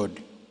from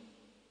God.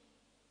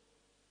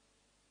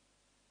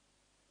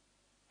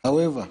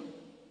 However,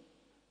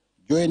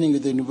 joining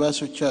with the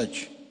Universal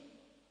Church,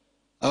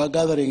 our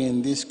gathering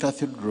in this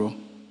cathedral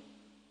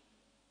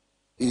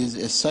is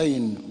a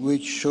sign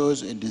which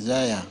shows a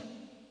desire,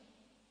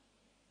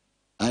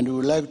 and we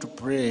would like to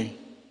pray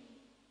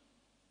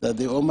that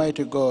the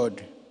Almighty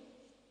God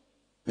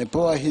may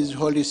pour His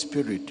Holy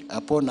Spirit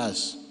upon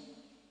us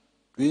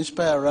to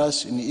inspire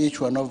us in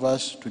each one of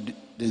us to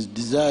this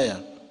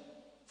desire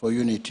for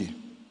unity.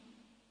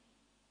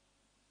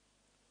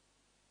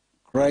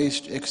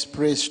 Christ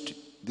expressed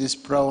this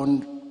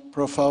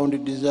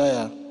profound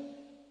desire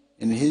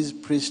in His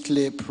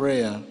priestly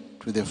prayer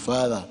to the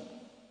Father,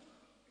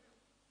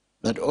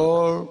 that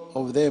all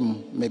of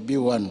them may be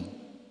one,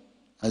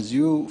 as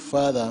you,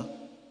 Father,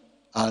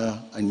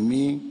 are in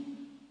me,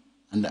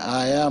 and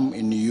I am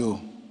in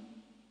you.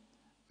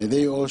 May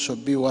they also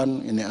be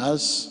one in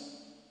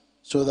us,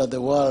 so that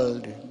the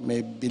world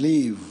may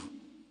believe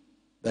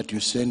that you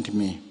sent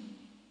me,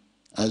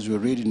 as we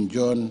read in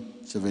John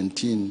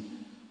 17,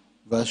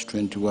 verse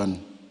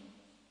 21.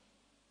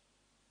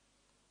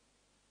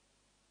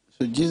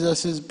 So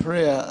Jesus'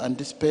 prayer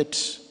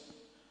anticipates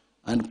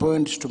and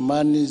points to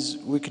man's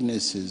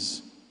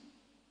weaknesses,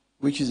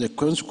 which is a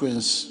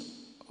consequence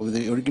of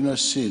the original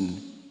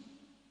sin.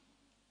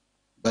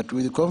 But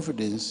with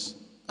confidence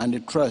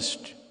and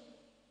trust,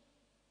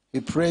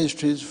 he prays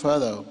to his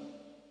Father,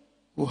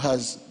 who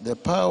has the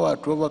power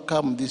to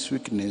overcome this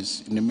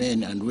weakness in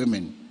men and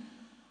women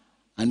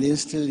and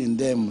instill in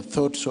them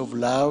thoughts of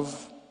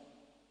love,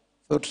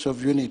 thoughts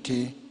of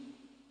unity,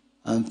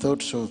 and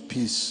thoughts of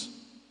peace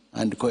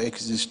and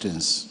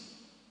coexistence.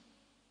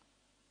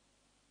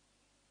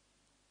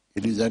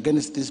 It is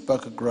against this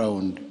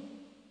background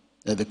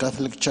that the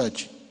Catholic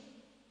Church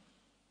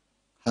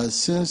has,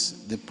 since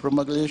the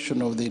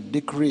promulgation of the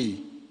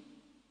decree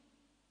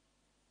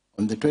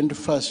on the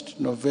 21st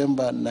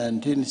November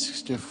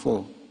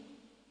 1964,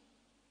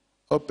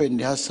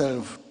 opened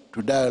herself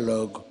to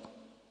dialogue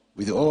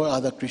with all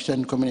other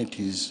Christian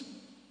communities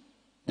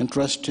and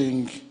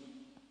trusting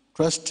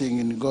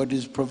in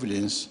God's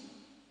providence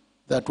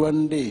that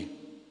one day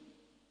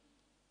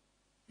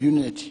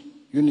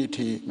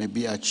unity may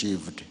be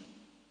achieved.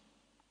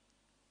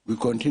 We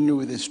continue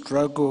with the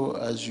struggle,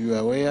 as you are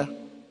aware.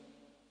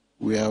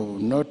 We are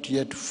not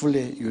yet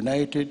fully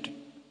united,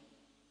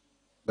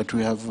 but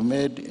we have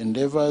made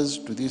endeavors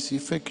to this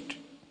effect.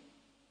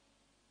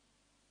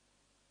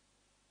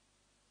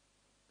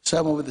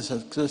 Some of the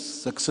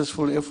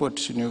successful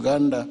efforts in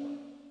Uganda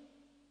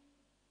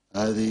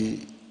are the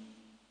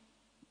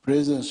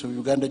presence of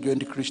Uganda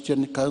Joint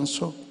Christian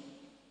Council,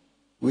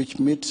 which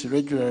meets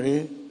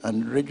regularly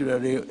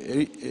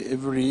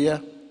every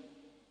year,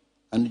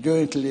 and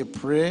jointly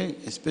pray,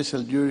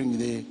 especially during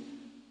the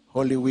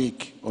Holy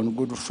Week on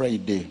Good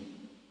Friday.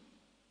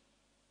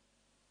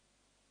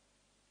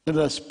 Let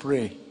us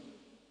pray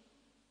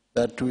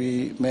that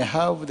we may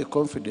have the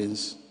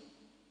confidence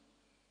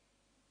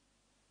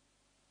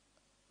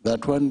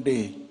that one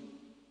day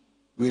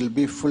we'll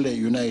be fully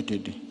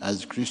united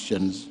as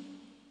Christians,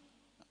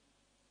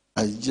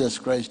 as Jesus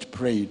Christ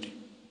prayed,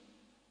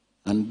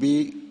 and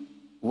be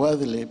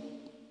worthily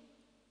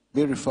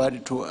be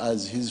referred to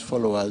as his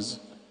followers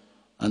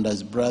and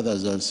as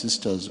brothers and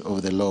sisters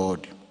of the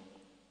Lord.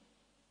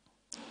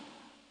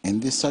 In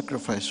this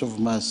sacrifice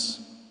of Mass,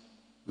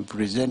 we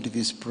present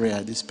this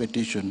prayer, this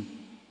petition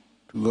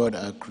to God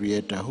our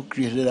Creator, who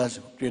created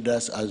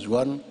us as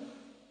one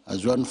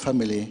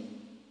family,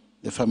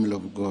 the family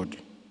of God.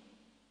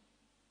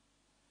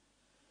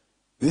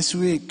 This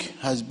week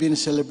has been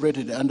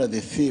celebrated under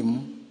the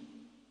theme,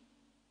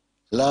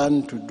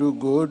 Learn to do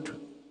good,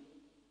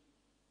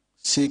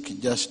 seek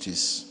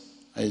justice,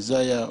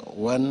 Isaiah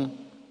 1,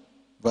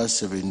 verse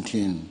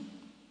 17.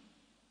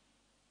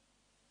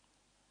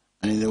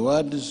 And in the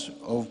words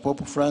of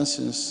Pope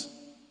Francis,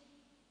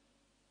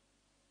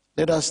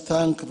 let us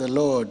thank the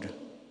Lord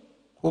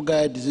who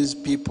guides his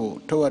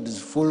people towards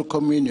full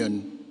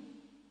communion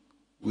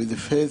with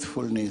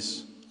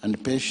faithfulness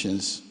and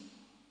patience.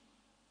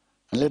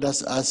 And let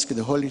us ask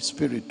the Holy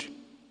Spirit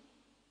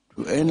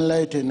to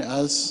enlighten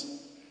us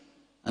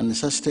and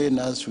sustain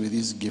us with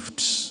his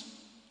gifts.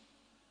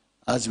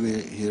 As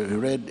he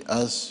read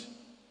us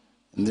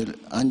in the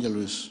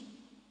Angelus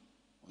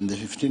on the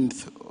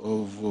 15th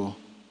of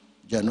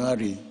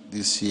January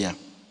this year.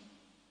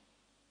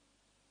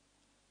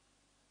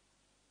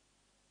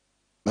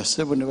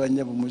 Basebo ne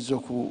banyabo muzo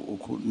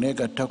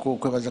okunegattako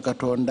okwebaza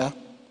Katonda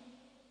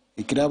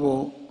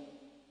ekirabo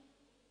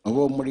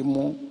oba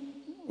omulimu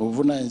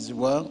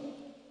obuvunaanyizibwa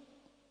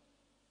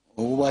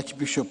obwa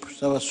Archbishop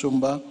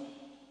Ssaabasumba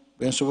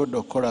bwensobodde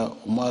okukola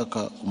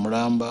omwaka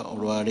omulamba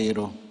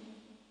olwaleero.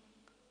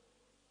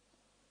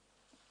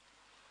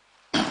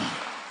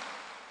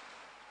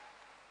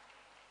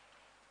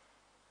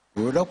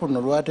 Olunaku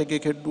luno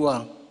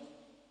lwategekeddwa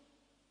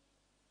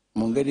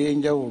mu ngeri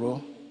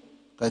y'enjawulo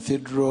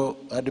Cathedral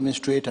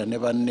Administrator ne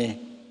banne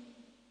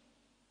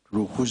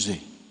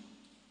tulukuze.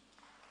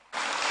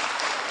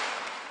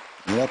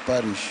 Era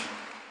parish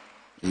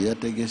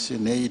eyategese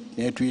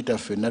netuyita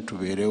ffenna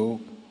tubeerewo,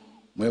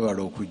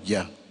 mwebala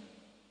okujja.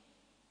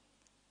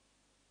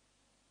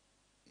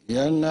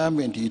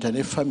 yaŋŋambye nti yita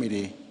ne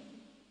famire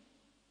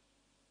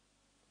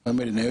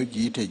nayo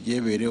giyite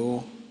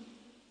gyebeerewo,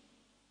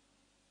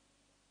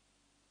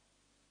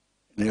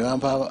 ne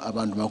bampa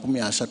abantu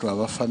 30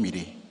 aba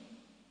famire.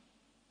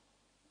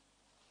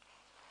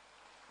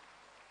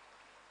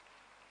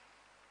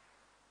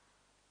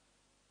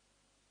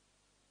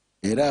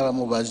 Era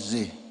abamu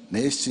bazze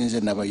naye sinze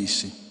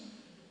nabayise,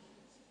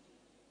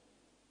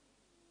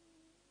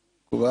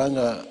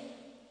 kubanga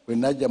bwe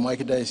najja mu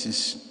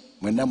Archdiocese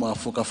mwenna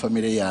mwafuuka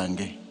famire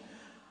yange.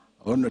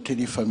 Ono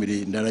teri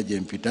famire ndala gye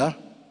mpita,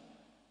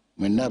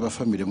 mwenna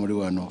abafamire muli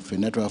wano,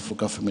 ffenna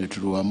twafuuka famire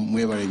tuli wamu.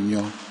 Mwebale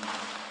nnyo,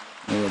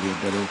 mwebale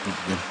ddala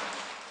okujja.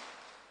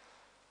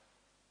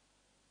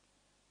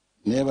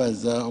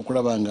 Neebaza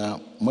okulaba nga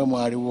mwe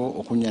mwaliwo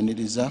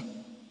okunyaniriza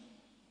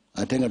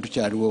ate nga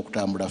tukyaliwo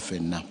okutambula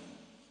ffenna.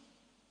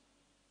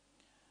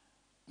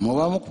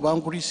 Mubamu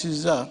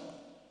kubankulisiza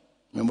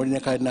mwe muli ne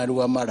Kalinaali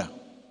Wamala,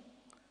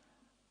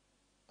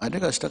 ate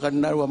kasita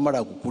Kalinaali Wamala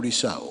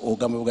akukulisa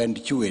ogamba buga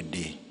nti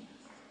kiwedde,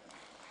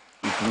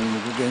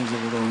 gugenze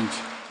bulungi.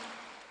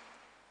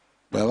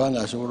 Bw'aba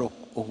nga asobola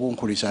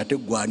okunkulisa ate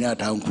gwani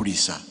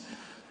atankulisa.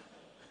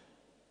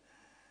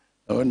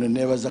 Ono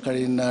neebaza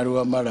Kalinaali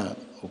Wamala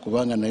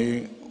okubanga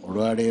naye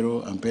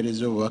olwaleero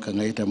ampeereza obubaka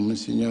ng'ayita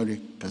Monsignori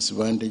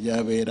Kasibante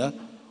gy'abeera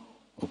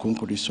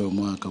okunkulisa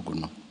omwaka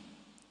guno.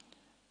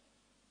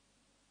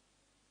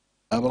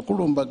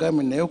 Abakulu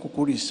mbagambye naye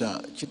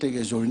okukulisa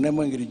kitegeeza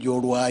olinamu engeri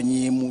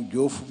gy'olwanyeemu,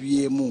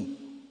 gy'ofubyemu,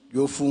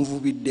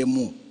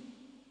 gy'ofunvubiddemu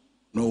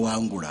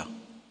n'owangula.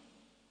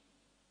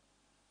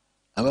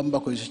 Abamu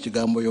bakozesa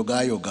ekigambo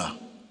yogayoga,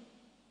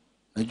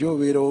 najyo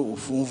obeera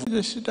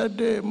ofunvu.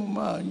 Sitadde mu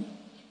maanyi.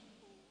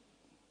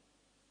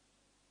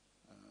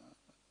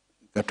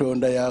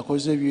 Katonda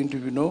yakoze ebintu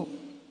bino,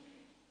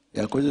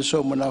 yakozesa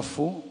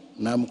omunafu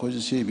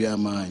n'amukozesa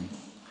eby'amaanyi,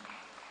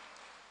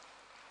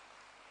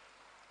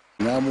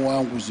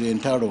 n'amuwanguza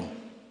entalo,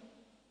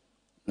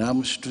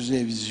 n'amusituza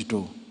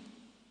ebizito,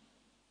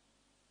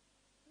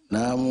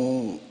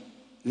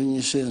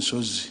 n'amulinyisa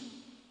ensozi,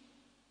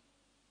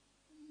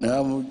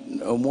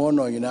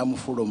 omwonoonyi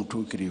n'amufuula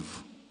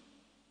omutuukirivu,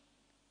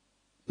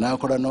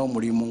 n'akola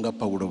n'omulimu nga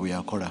Pawulo bwe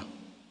yakola.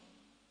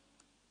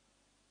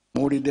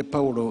 Muwulidde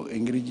Pawulo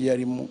engeri gye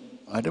yalimu,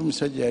 ate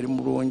musajja yali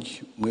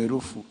mulungi,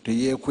 mwerufu,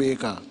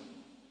 teyeekweka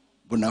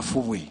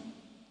bunafu bwe.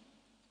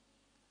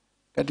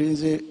 Kati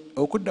nze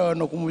okudda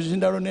wano ku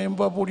muzindalo ne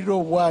mbabuulira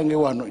obwange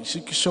wano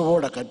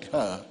sikisobola, kati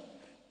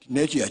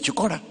n'ekyo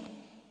yakikola.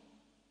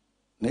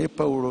 Naye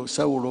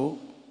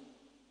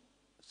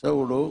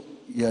Sawulo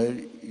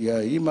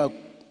yayima,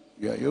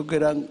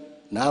 yayogera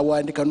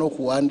n'awandiika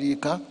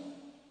n'okuwandiika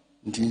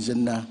nti nze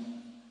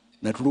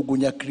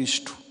natulugunya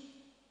Kristo,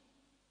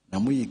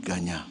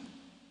 namuyigganya,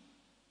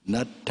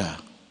 natta,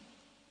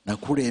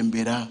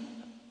 nakulembera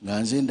nga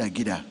nze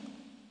ndagira,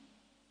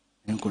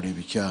 nenkola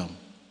ebikyamu.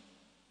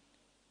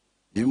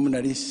 Ebimu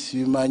nali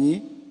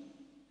sibimanyi,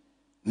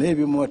 naye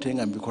ebimu ate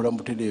nga mbikola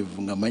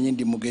mutereevu nga manyi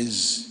ndi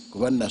mugezi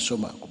kuba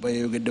nasoma, kuba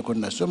yeyogeddeko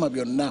nasoma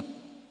byonna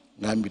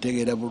nga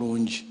mbitegeera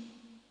bulungi,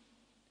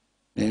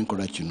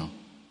 nenkola kino.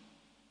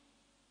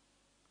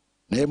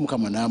 Naye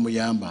Mukama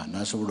n'amuyamba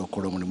n'asobola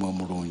okukola omulimu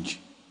omulungi.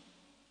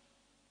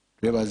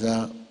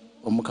 Twebaza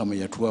Omukama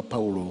yatuwa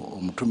Pawulo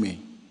omutume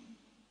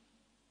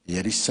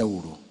eyali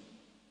Sawulo.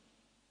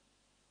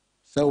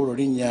 Sawulo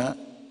linnya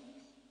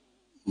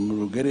mu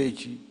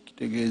Lugereki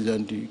kitegeeza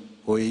nti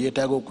oyo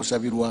yeetaaga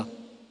okusabirwa,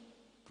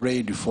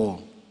 prayed for.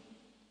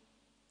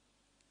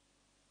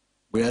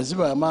 Bwe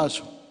yaziba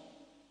amaaso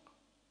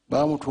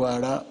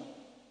baamutwala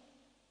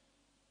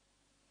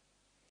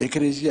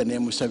ekereziya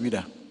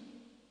n'emusabira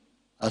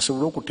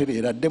asobole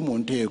okutereera adde mu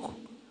nteeko,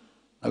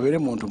 abeere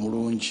muntu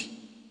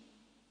mulungi.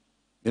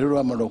 Era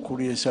olwamala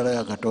okuwulira essaala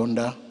ya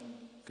Katonda,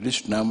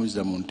 Kristo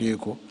n'amuzza mu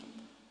nteeko,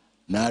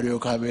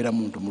 n'alyoka abeera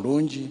muntu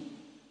mulungi,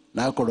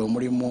 n'akola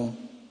omulimu.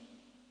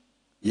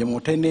 Ye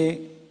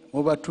mutene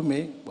mu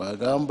batume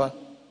bw'agamba,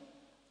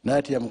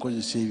 n'ati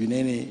yamukozesa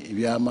ebinene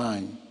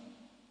eby'amaanyi.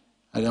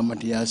 Agamba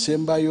nti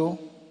yasembayo,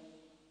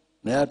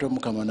 naye ate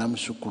Omukama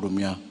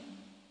n'amusukkulumya.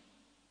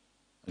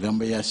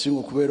 Agamba yasinga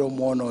okubeera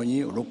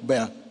omwonoonyi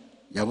olw'okuba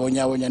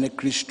yabonyaabonya ne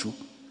Kristo,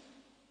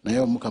 naye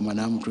Omukama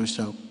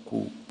n'amutuusa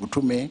ku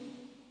butume,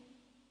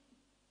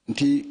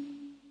 nti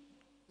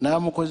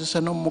n'amukozesa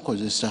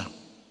n'omumukozesa.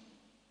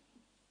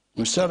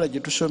 Mu ssaala gye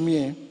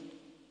tusomye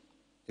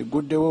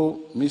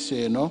eguddewo misa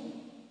eno,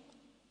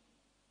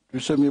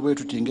 tusomye bwe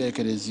tuti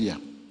ng'ekereziya.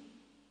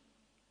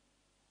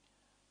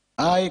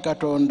 Ayi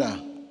Katonda,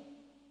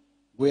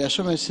 gwe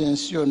yasomesa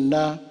ensi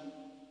yonna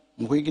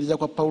mu kuyigiriza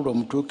kwa Pawulo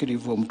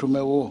omutuukirivu omutume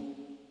wo,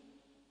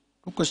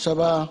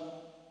 tukusaba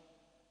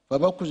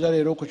babakuza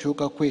leero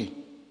okukyuka kwe,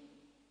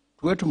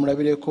 tuwe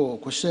tumulabireko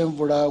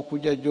okusenvula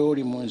okujja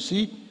gy'oli mu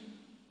nsi,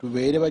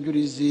 tubeere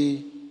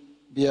bajulizi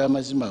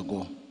by'amazima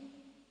go.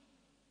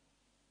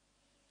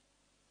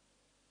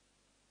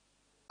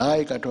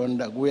 Ayi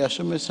Katonda, gwe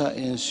yasomesa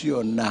ensi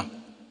yonna,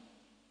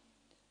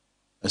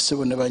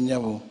 bassebo ne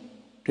bannyabo,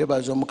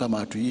 twebaza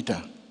Omukama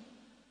atuyita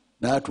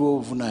n'atuwa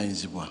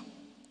obuvunaanyizibwa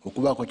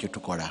okubaako kye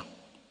tukola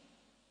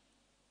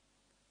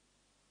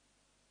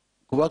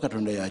kuba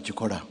Katonda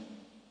yakikola.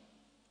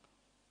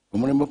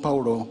 Omulimu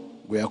Pawulo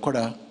gwe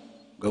yakola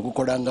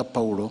gwagukola nga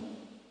Pawulo,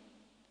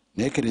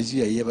 naye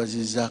Ekereziya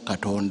yeebazizza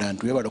Katonda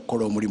nti webala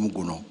okukola omulimu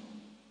guno.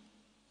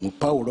 Mu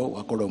Pawulo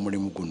wakola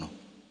omulimu guno.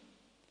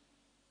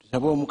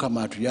 Tusabe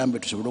Omukama atuyambe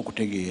tusobole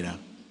okutegeera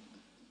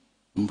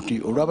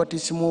nti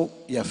olw'abatisimu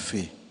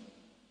yaffe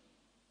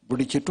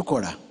buli kye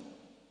tukola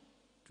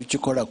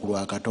tukikola ku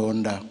lwa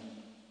Katonda,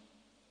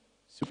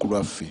 si ku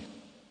lwaffe.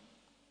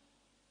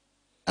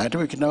 Ate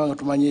bwe kinaba nga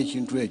tumanye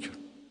ekintu ekyo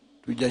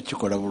tujja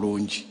kukikola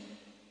bulungi.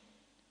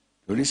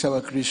 Olisa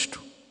Abakristu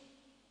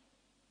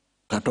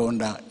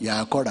Katonda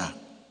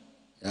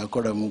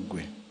yakola mu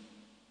ggwe.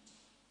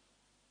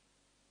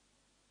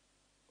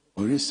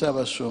 Olisa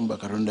Abasumba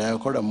Katonda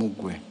yakola mu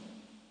ggwe.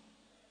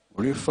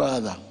 Oli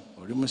father,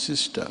 oli mu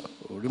sister,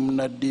 oli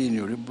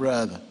munaddiini, oli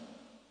brother,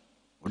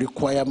 oli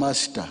choir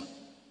master,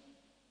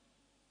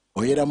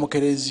 oyera mu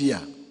Kereziya,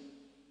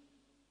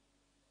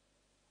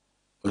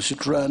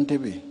 ositula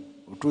ntebe,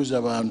 otuuza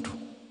abantu,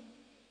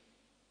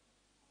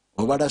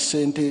 obala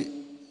ssente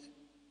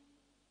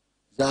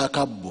za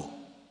kabbo,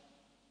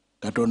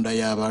 Katonda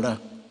yabala.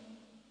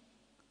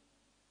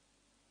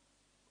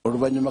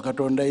 Oluvannyuma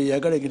Katonda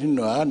yeyagala nti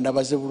nno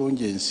nabaze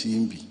bulungi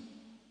ensimbi,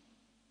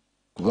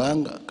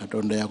 kubanga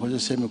Katonda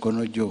yakozesa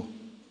emikono gyo.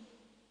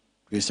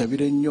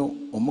 Twesabire nnyo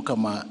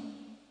Omukama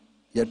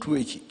yatuwa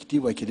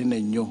ekitiibwa kinene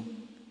nnyo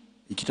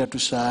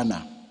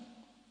ekitatusaana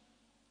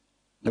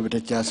na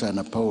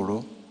bitakyasaana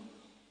Pawulo,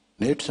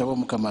 naye tusaba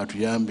Omukama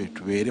atuyambe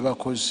tubeere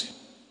bakozi,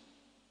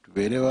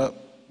 tubeere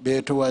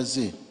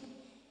beetowaze,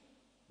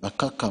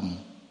 bakakkamu,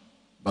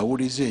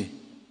 bawulize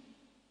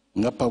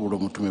nga Pawulo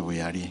omutume bwe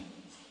yali.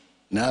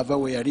 N'ava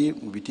we yali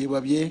mu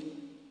bitiibwa bye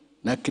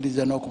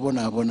n'akkiriza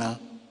n'okubonaabona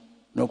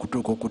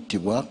n'okutuuka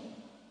okuttibwa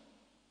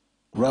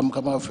ku lwa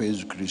Mukama waffe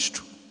Yesu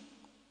Kristo.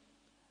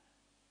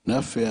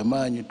 Naffe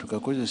amaanyi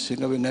tugakozese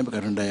nga bwe ngambye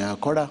Katonda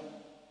yakola,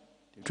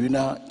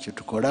 tetulina kye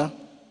tukola,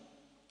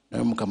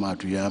 naye Mukama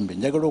atuyambe.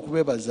 Njagala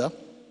okubeebaza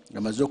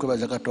nga maze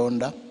okwebaza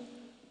Katonda,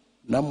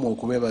 nammwe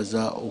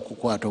okubeebaza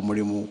okukwata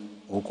omulimu,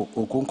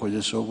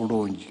 okunkozesa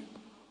obulungi,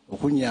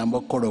 okunyamba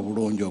okukola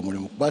obulungi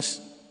omulimu, kuba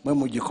mwe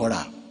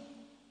mugikola,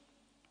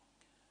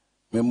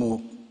 mwe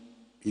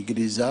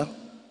muyigiriza,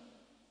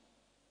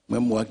 mwe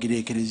muwagira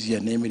Ekereziya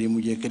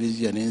n'emirimu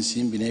gy'Ekereziya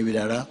n'ensimbi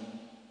n'ebirala.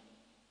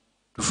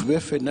 Tufube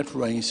ffenna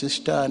tulwanyise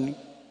Sitaani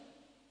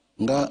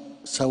nga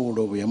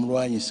Sawulo bwe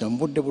yamulwanyisa mu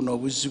budde buno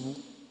obuzibu,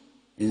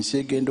 ensi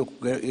egenda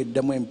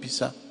eddamu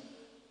empisa.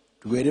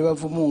 Tubeere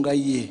bavumu nga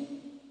ye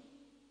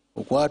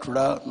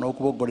okwatula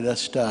n'okubogolera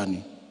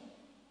Sitaani,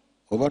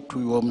 oba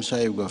tuyiwa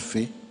omusaayi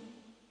gwaffe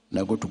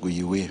nagwo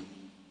tuguyiwe.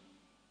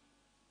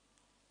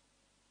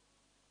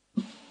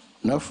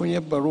 Nafunye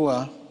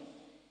ebbaluwa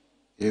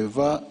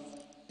eva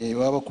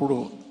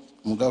ew'abakulu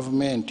mu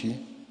gavumenti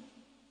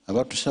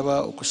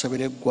abatusaba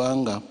okusabira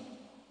eggwanga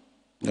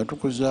nga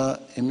tukuza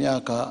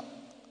emyaka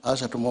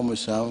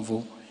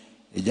 37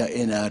 egya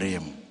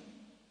NRM.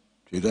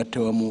 Twegatte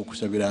wamu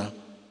okusabira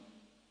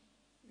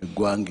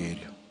eggwanga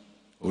eryo.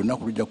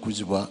 Olunaku lujja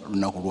kukuzibwa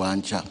lunaku lwa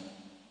nkya.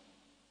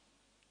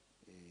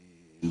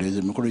 Ndowooza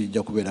emikolo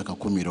gijja kubeera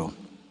kakumiro.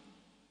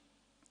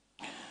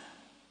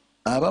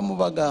 Abamu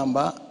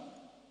bagamba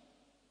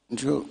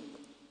nti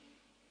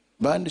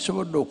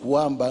bandisobodde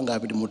okuwamba nga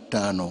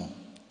 25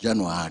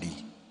 January.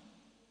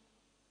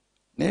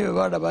 Naye bwe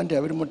balaba nti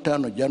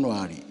 25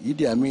 January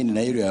Idi Amin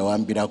naye lwe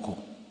yawambirako,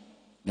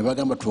 ne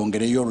bagamba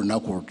twongereyo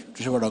olunaku,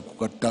 tusobola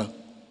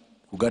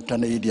kugatta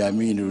ne Idi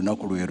Amin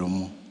lunaku lwe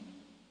lumu.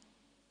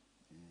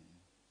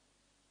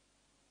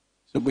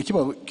 So bwe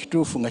kiba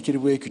kituufu nga kiri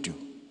bwe kityo,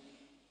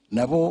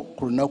 nabo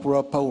ku lunaku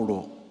lwa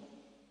Pawulo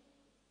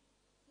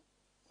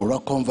olwa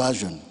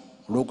conversion,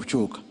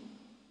 olw'okukyuka,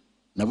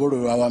 nabo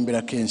lwe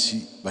bawambirako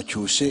ensi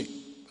bakyuse,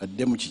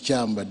 badde mu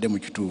kikyamu, badde mu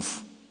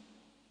kituufu.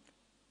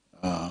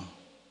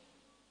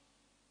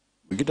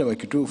 Bwe kitaba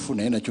kituufu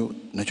naye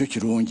nakyo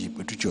kirungi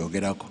bwe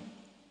tukyogerako.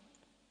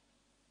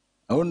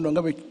 Awo nno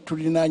nga bwe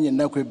tulinaanye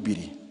ennaku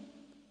ebbiri,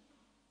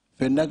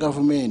 ffenna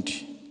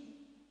gavumenti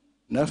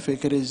naffe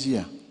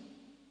Ekereziya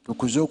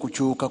tukuze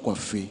okukyuka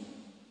kwaffe,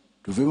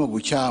 tuve mu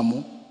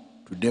bukyamu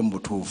tudde mu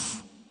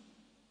butuufu.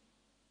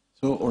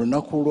 So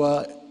olunaku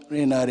lwa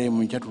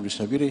NRM nkya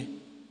tulusabire,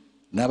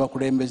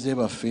 n'abakulembeze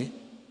baffe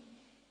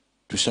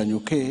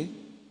tusanyuke,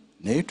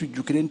 naye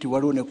tujjukire nti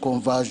waliwo ne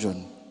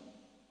conversion,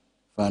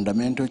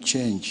 fundamental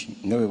change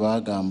nga bwe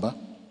bagamba.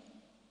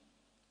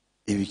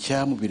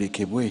 Ebikyamu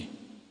birekebwe,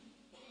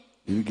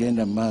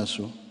 ebigenda mu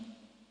maaso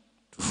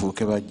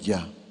tufuuke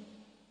bajja,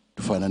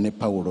 tufaanane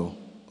Pawulo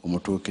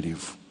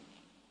omutuukirivu.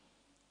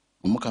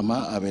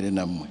 Omukama abeere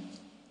nammwe.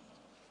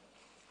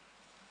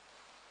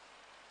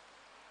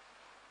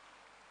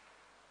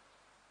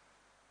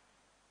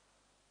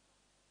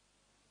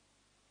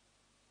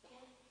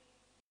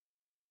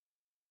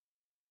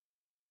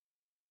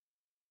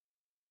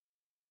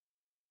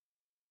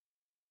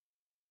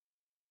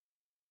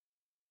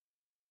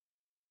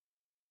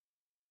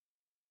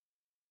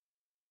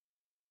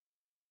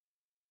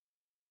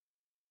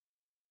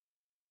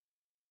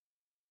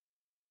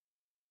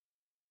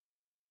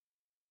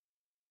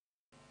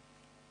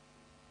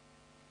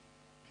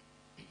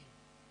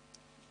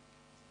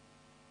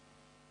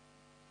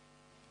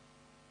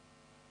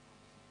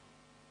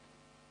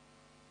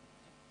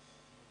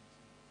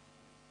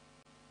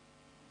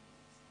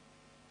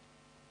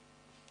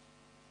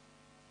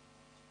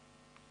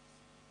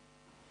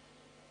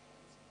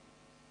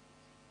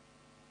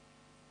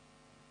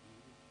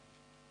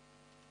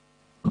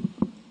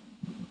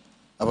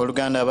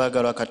 Abooluganda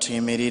abaagalwa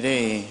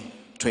katuyimirire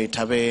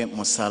twetabe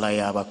mu ssaala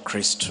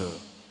y'Abakristo.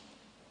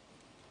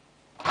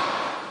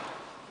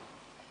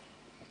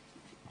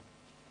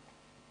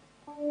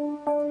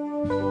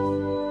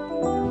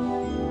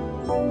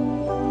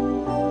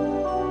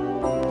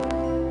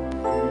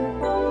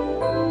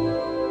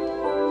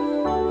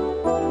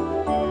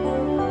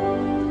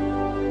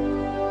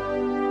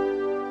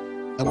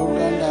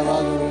 Abooluganda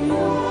abaagalwa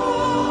ennyo,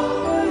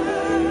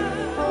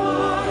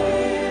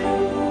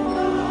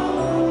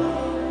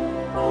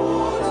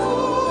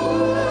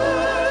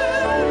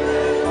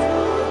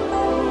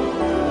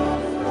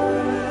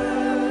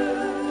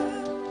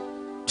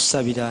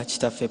 tusabira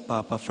kitaffe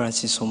Papa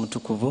Francis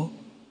omutukuvu,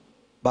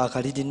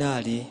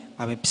 bakalidinaali,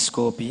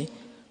 abepisikoopi,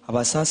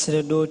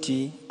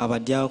 abasaaseredooti,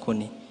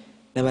 abadyankoni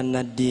ne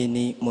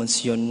bannaddiini mu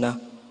nsi yonna,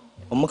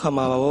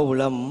 Omukama abawe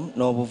obulamu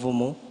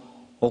n'obuvumu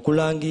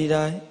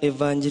okulangirira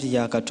evanjiri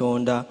ya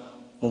Katonda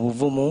mu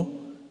buvumu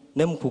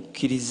ne mu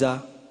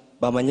kukkiriza,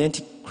 bamanye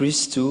nti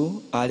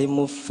Kristu ali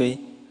mu ffe,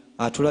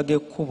 atulaga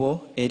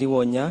ekkubo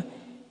eriwonya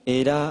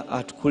era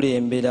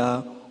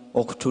atukulembera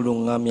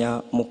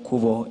okutuluŋŋamya mu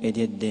kkubo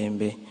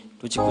ery'eddembe.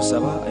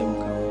 Tukikusaba Ayi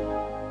Mukama.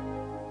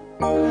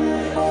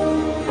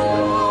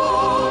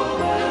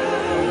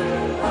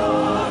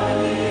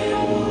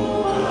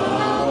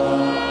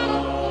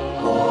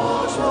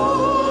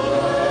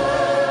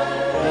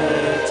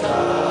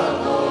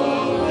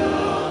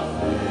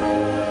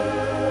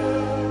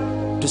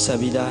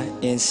 Tusabira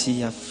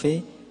ensi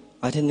yaffe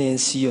ate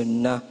n'ensi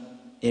yonna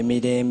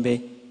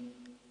emirembe.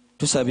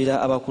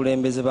 Tusabira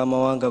abakulembeze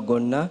b'amawanga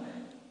gonna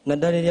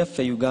naddala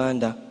eryaffe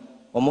Uganda,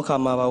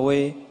 Omukama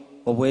abawe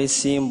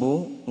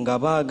obwesimbu nga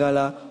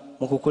baagala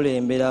mu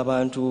kukulembera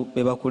abantu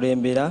be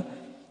bakulembera,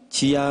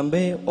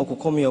 kiyambe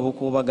okukomya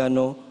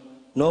obukuubagano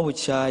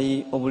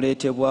n'obukyayi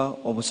obuleetebwa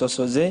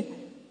obusosoze,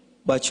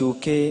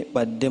 bakyuke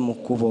badde mu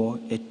kkubo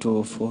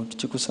ettuufu.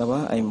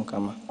 Tukikusaba Ayi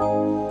Mukama.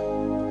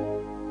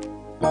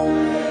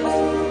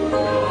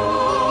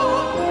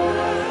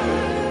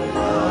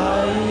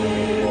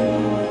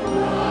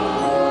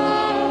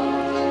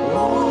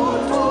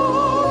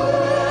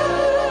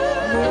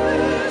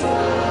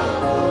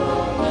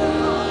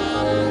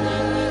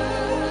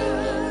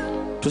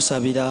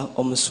 Tusabira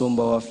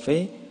omusumba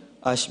waffe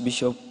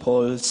Archbishop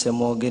Paul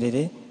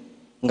Ssemogerere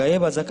nga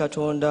yeebaza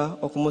Katonda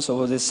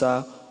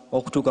okumusobozesa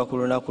okutuuka ku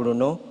lunaku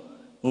luno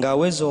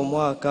ng'aweza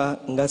omwaka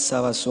nga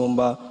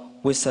Ssaabasumba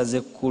w'essaza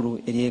ekkulu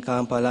ery'e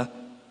Kampala.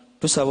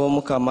 Tusaba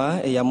Omukama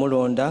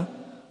eyamulonda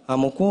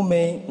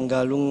amukuume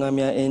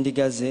ng'aluŋŋamya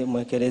endiga ze mu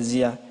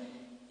Ekereziya,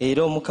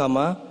 era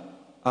Omukama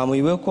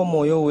amuyiweko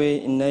omwoyo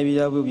we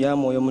n'ebirabo bya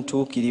Mwoyo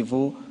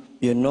Mutuukirivu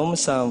byonna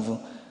omusanvu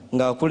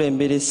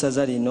ng'akulembera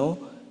essaza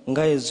lino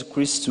nga Yesu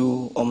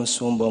Kristu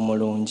omusumba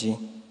omulungi.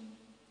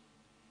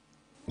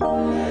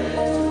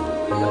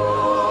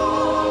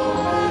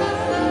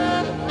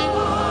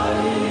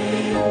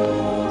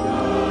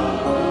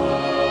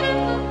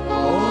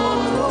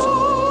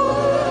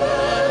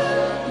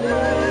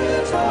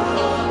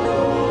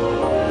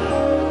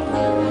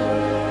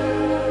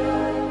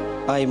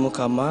 Ayi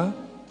Mukama,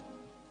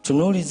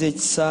 tunuuliza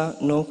ekisa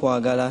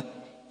n'okwagala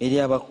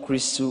eri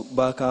Abakristu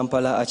ba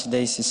Kampala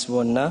Archdiocese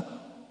bonna,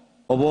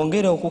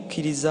 obongere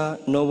okukkiriza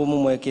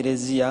n'obumu mu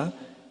Ekereziya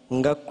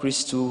nga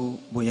Kristu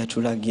bwe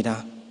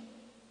yatulagira.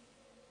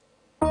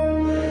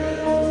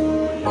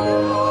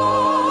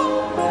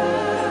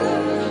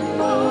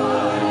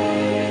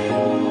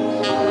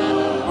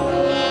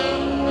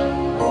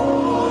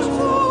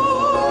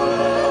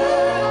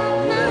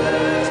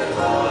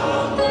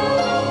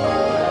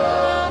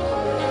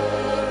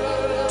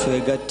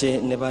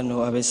 Twegatte ne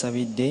bano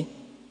abeesabidde: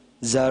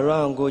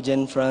 Zarwango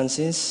Jane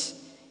Francis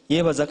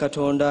yeebaza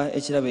Katonda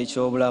ekirabo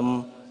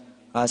eky'obulamu,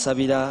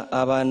 asabira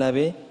abaana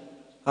be,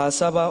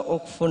 asaba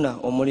okufuna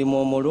omulimu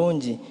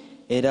omulungi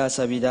era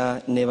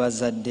asabira ne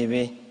bazadde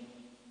be.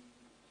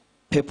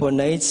 People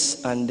Knights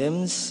and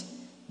Dames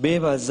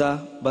beebaza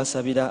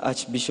basabira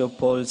Archbishop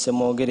Paul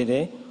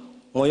Ssemogerere,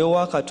 Mwoyo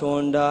wa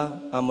Katonda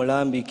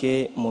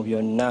amulambike mu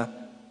byonna.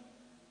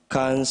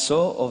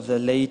 Council of the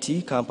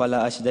Laity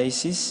Kampala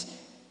Archdiocese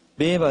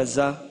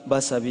beebaza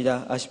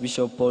basabira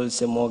Archbishop Paul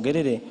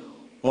Ssemogerere,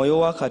 Mwoyo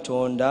wa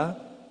Katonda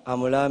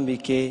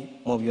amulambike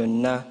mu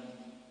byonna.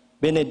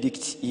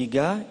 Benedict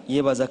Iga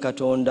yeebaza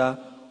Katonda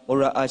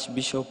olwa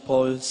Archbishop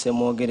Paul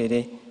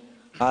Ssemogerere,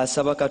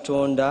 asaba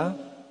Katonda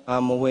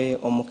amuwe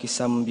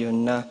omukisa mu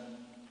byonna.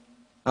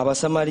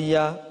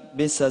 Abasamaliya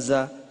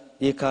b'essaza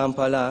y'e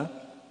Kampala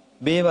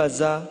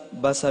beebaza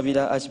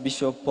basabira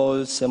Archbishop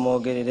Paul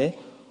Ssemogerere,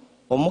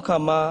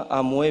 Omukama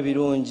amuwe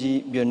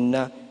ebirungi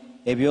byonna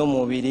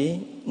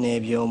eby'omubiri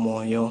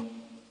n'eby'omwoyo.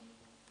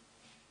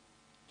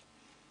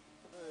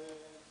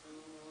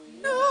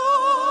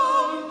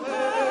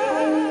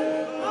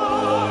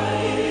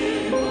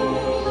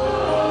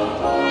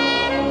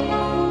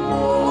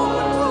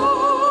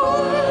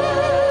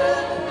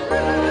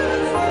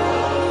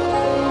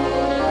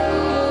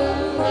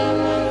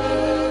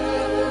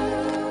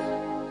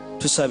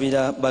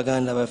 Tusabira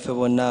baganda baffe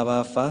bonna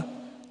abaafa,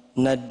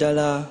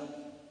 naddala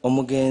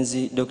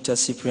omugenzi Dr.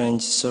 Cyprian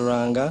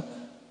Kisoranga,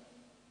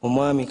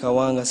 omwami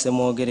Kawanga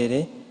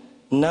Ssemogerere,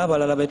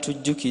 n'abalala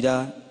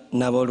betujjukira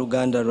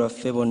n'abooluganda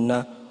lwaffe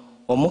bonna,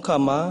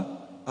 Omukama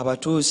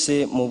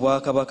abatuuse mu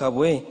bwakabaka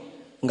bwe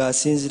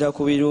ng'asinziira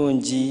ku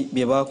birungi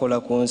bye baakola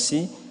ku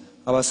nsi,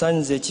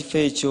 abasaaniza ekifo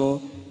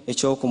ekyo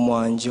eky'oku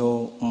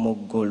mwanjo mu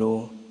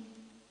ggulu.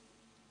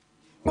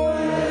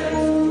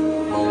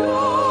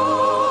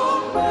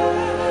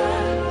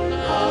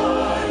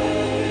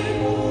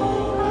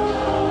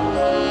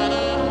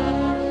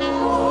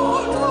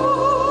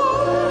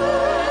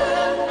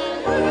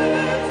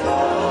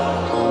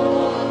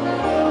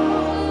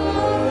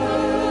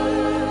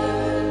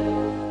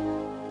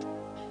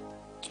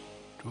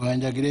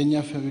 Tuwanjagire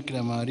nnyaffe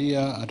Bikira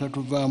Maria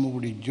atatuvaamu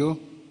bulijjo,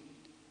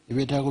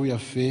 ebyetaago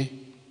byaffe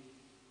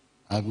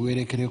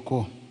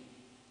abiwerekereko.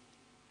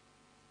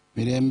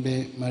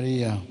 Mirembe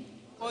Maria,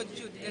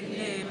 ojjudde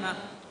enneema,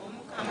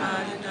 Omukama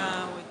ali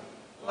naawe,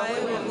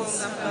 waweebwa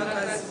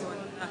abakazi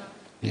bonna,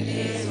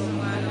 Yesu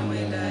omwana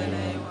w'eddaala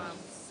naye wa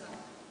musa.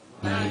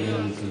 Maria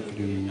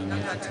omutuukirivu na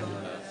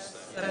Katonda,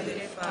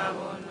 tusabire ffe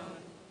aboonoonyi,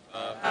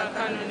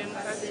 kaakano ne mu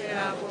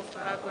kaseera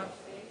ak'okufa kwaffe.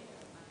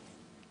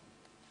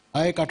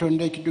 Ayi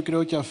Katonda,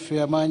 ekiddukiro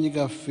kyaffe, amaanyi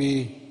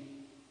gaffe,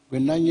 gwe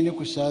nannyini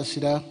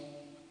kusaasira,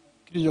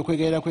 kkiriza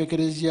okwegaira ku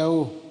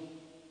Ekereziyawo,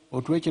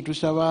 otuwe kye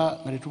tusaba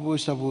nga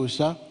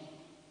tetubuusabuusa,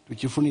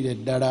 tukifunire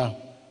ddala.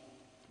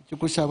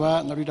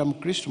 Tukikusaba nga tuyita mu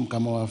Kristo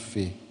Mukama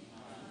waffe.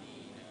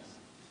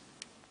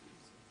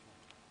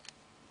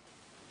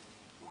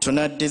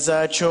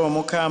 Tunaddiza kyo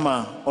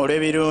Mukama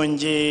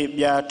olw'ebirungi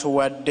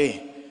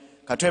by'atuwadde.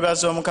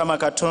 Katwebaza Omukama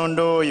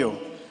Katonda oyo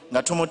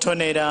nga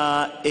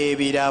tumutonera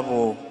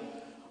ebirabo.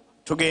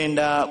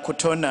 Tugenda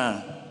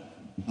kutona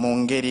mu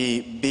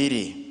ngeri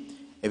bbiri.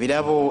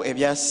 Ebirabo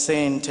ebya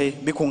ssente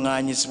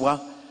bikuŋŋaanyizibwa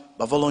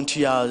ba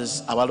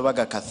volunteers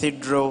abalubaga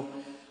Cathedral,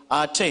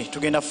 ate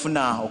tugenda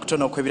funa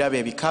okutona okw'ebirabo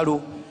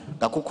ebikalu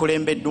nga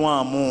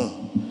kukulembeddwamu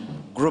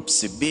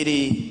groups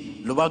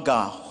bbiri,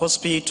 Lubaga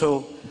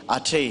Hospital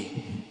ate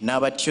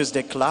n'aba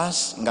Tuesday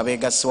class nga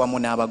beegasse wamu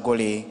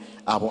n'abagole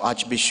abo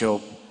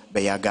Archbishop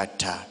be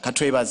yagatta.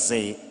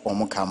 Katwebaze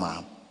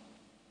Omukama.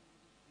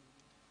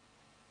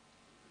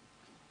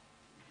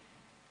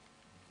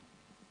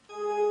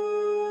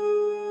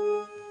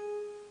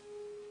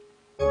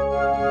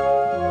 Thank you.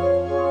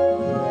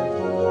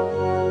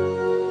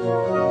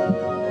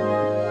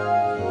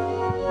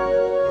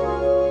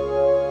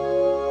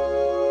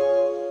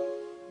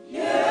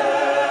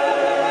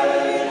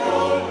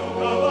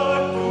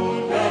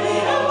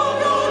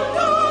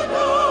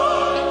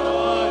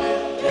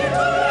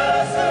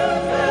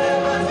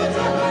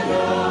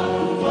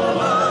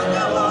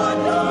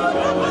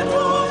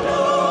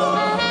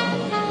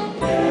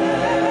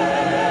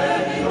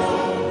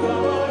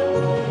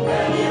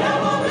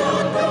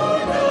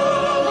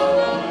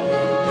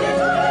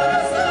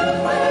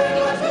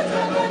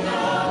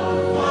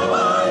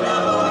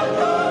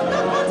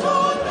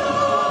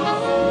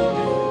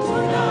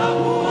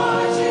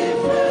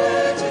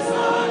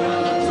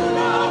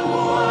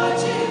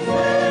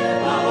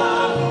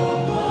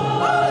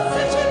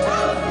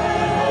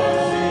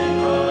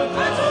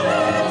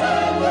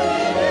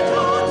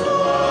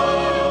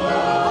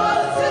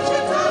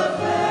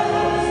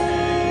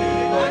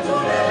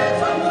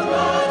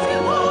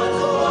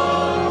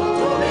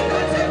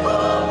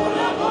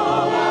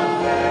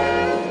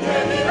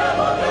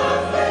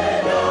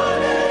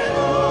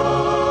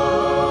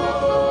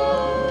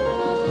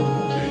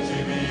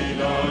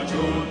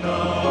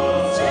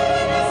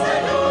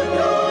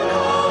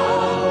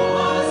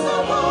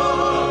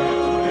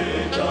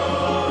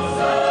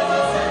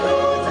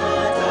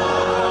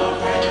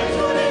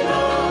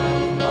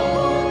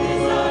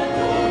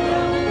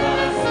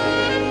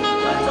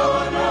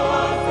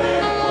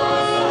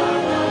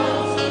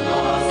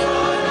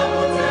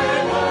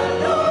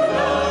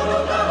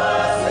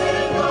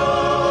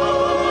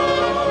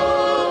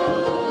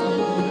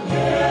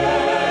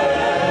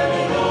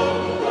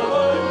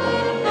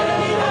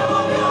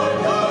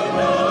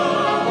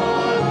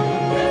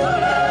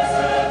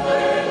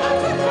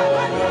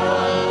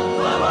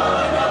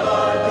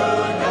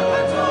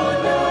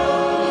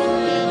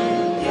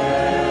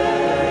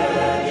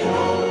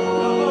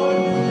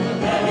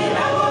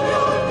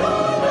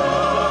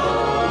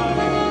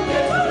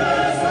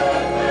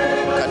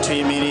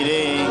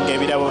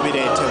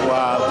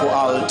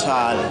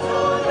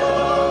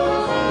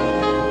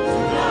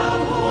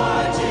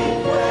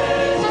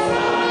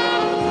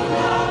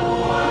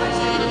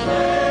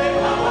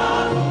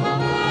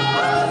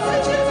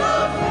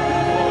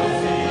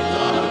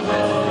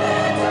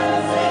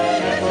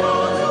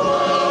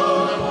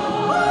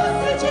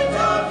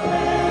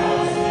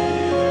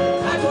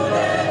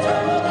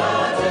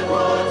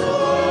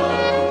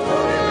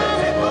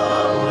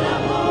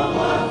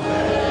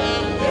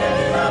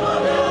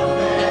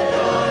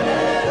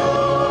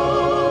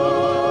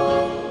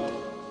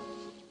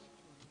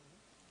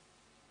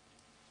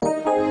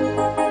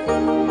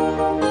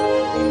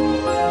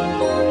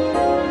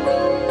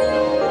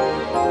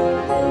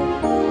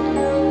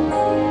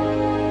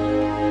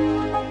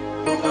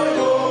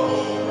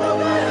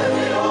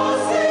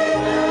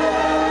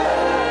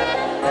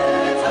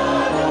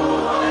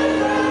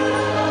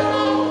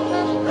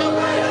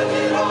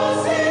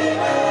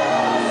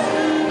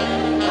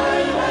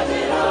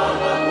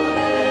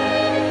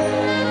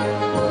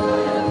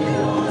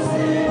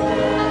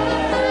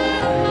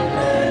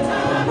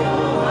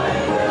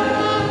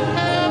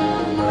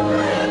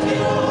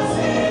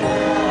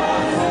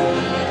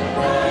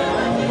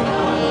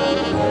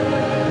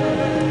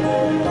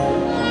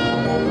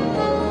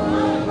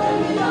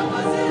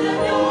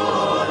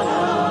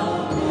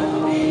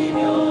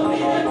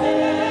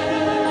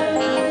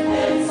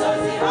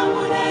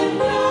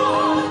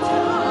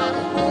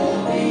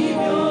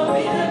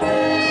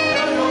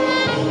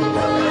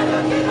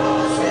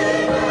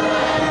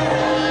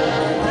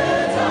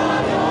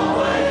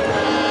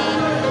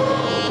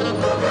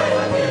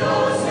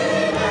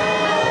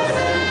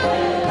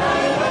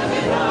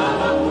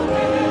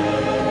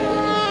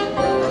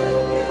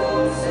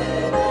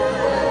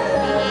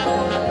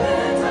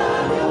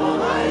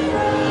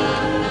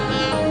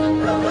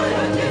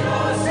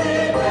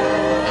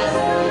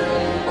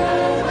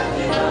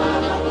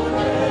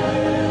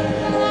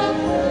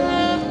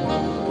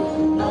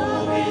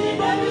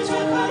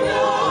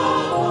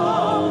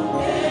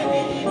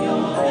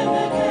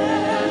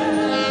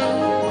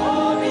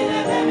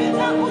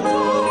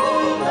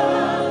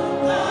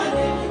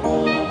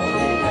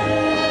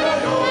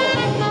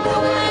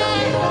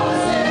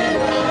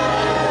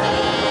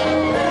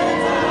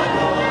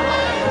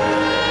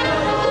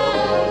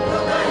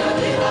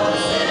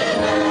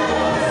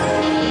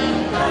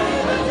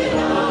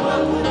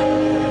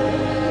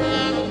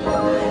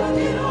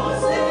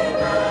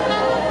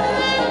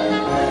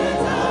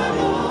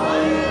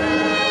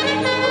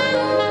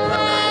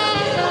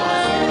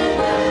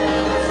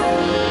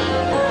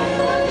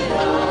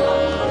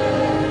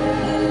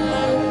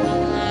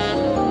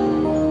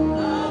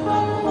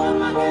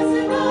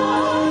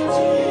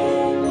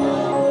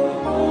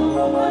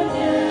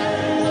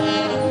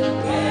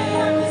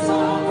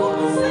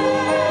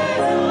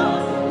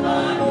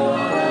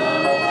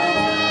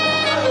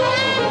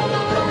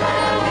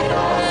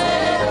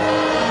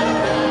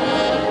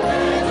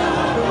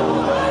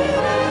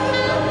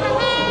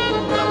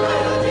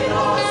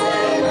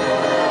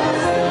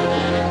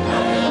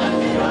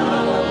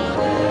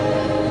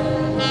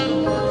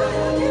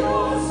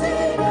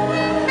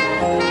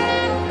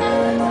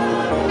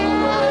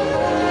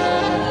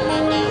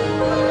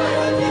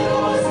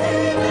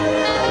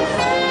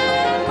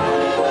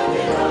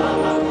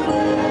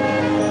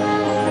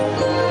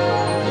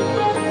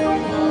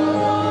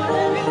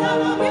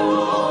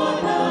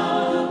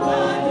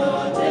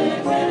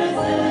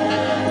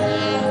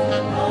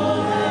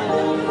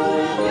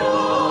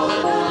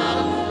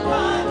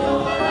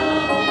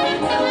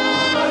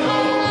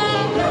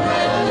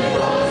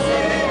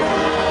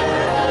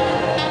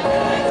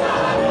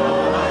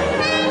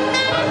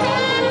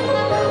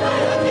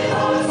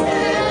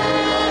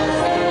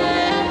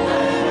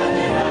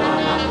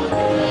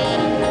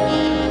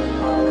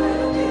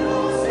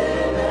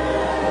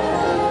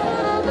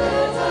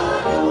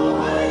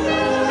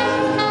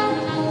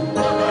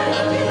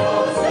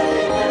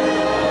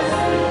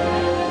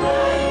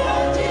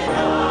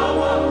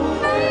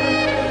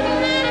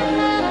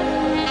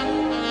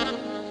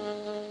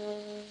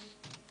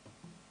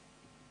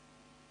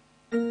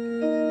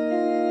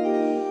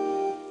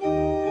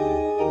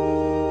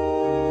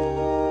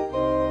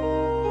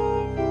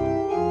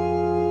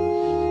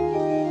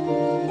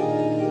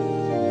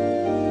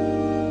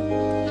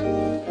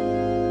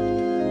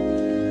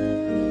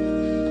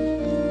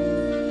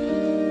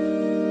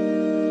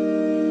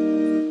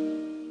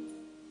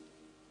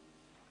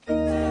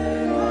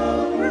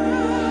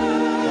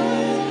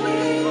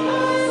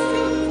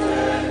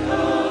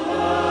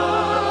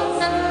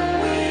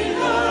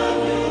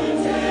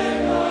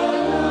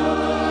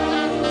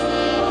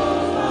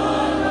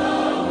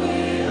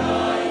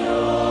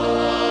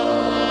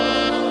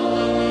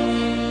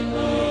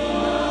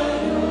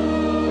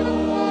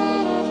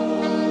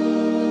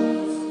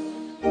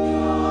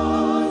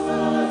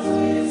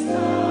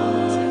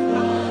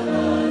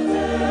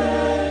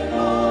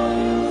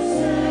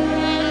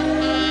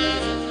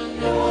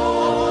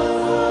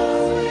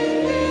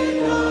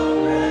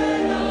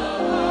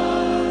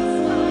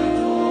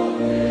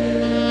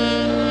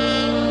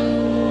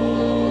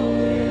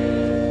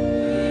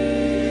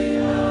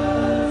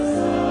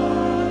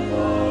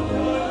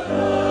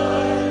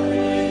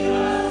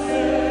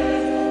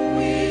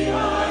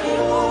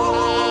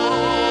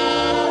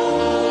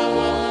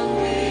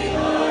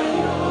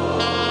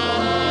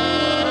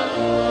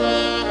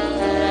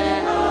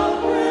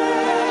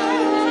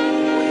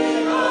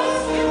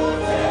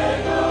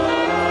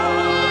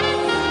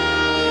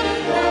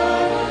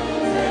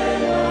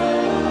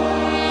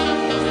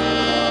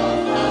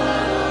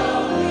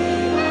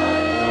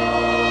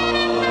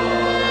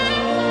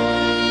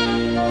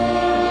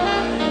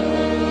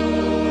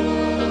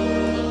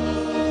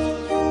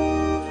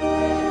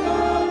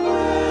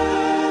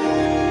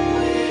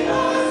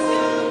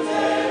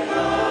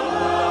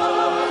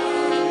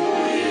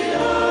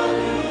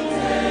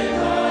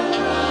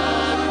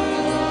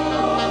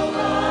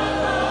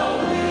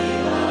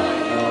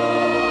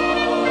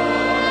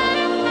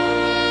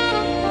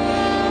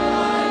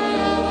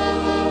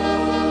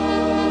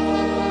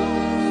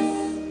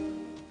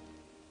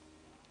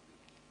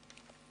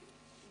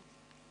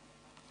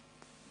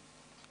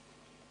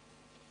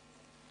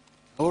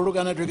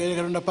 abooluganda twegere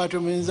Katonda paati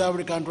omuyinza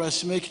buli kantu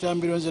asime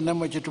ekitambiro nze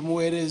nammwe kye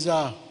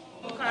tumuweereza.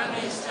 Mukama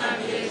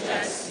ekitambiro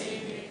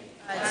ekyasiime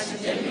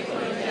akijja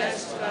emikono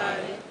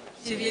gyakitwale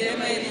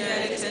kiviiremu erinnya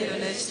ly'ekitendo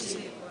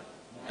n'ekitiibwa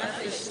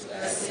naffe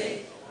kitugase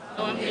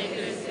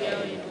awamutendereza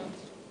yawe.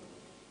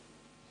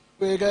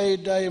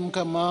 Twegayidde Ayi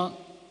Mukama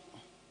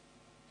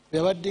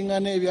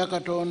yabaddiŋŋana ebya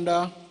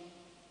Katonda,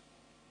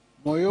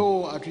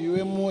 Mwoyo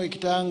atuyiwemu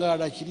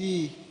ekitangaala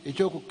kiri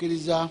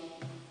eky'okukkiriza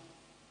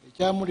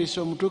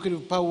ekyamulisa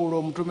omutuukirivu Pawulo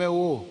omutume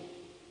wo,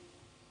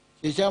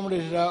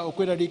 kyekyamuleetera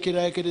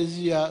okweraliikirira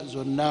Ekereziya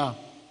zonna.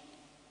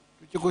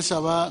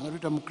 Tukikusaba nga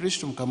tuta mu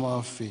Kristo Mukama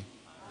waffe.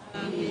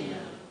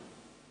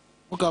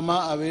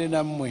 Mukama abeere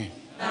nammwe,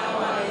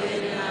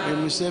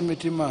 emuse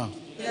emitima,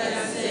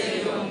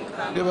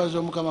 twebaza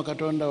Omukama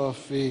Katonda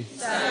waffe.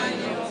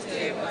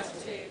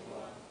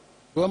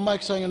 Tuwamma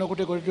ekisa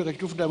n'okuteeka olituuka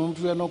kituufu ddala mu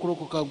mutuula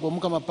n'okulokoka gwe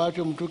Omukama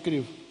paati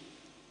omutuukirivu,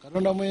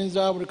 Katonda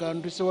muyinza buli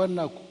kantu tusewa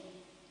nnaku,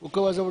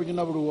 okwebaza buli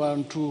na buli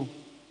wantu.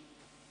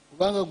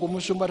 Kubanga gwe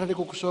omusumba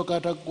ataliko kusooka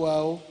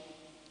ataggwaawo,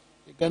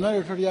 eggana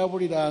lyo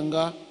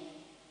tolyabuliranga,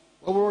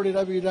 wabula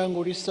olirabirira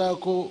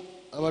ng'olissaako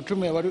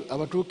abatume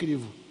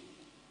abatuukirivu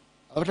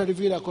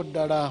abataliviirako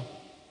ddala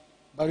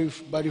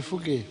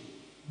balifuge,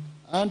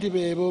 anti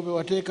beebo be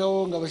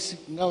wateekawo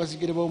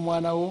ng'abasigire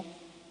b'omwana wo,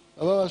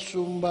 baba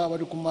basumba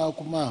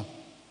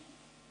balikumaakuma.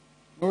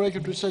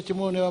 N'olwekyo tussa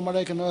kimu ne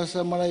bamalayika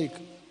n'abassamalayika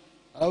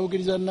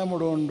abawugiriza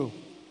Namulondo,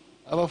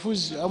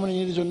 abafuzi awamu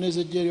n'ennyiriri zonna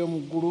ez'eggye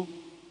ery'omu ggulu,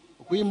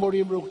 okuyimba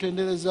oluyimba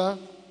lw'okutendereza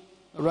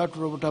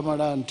olwatula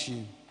obutamala nti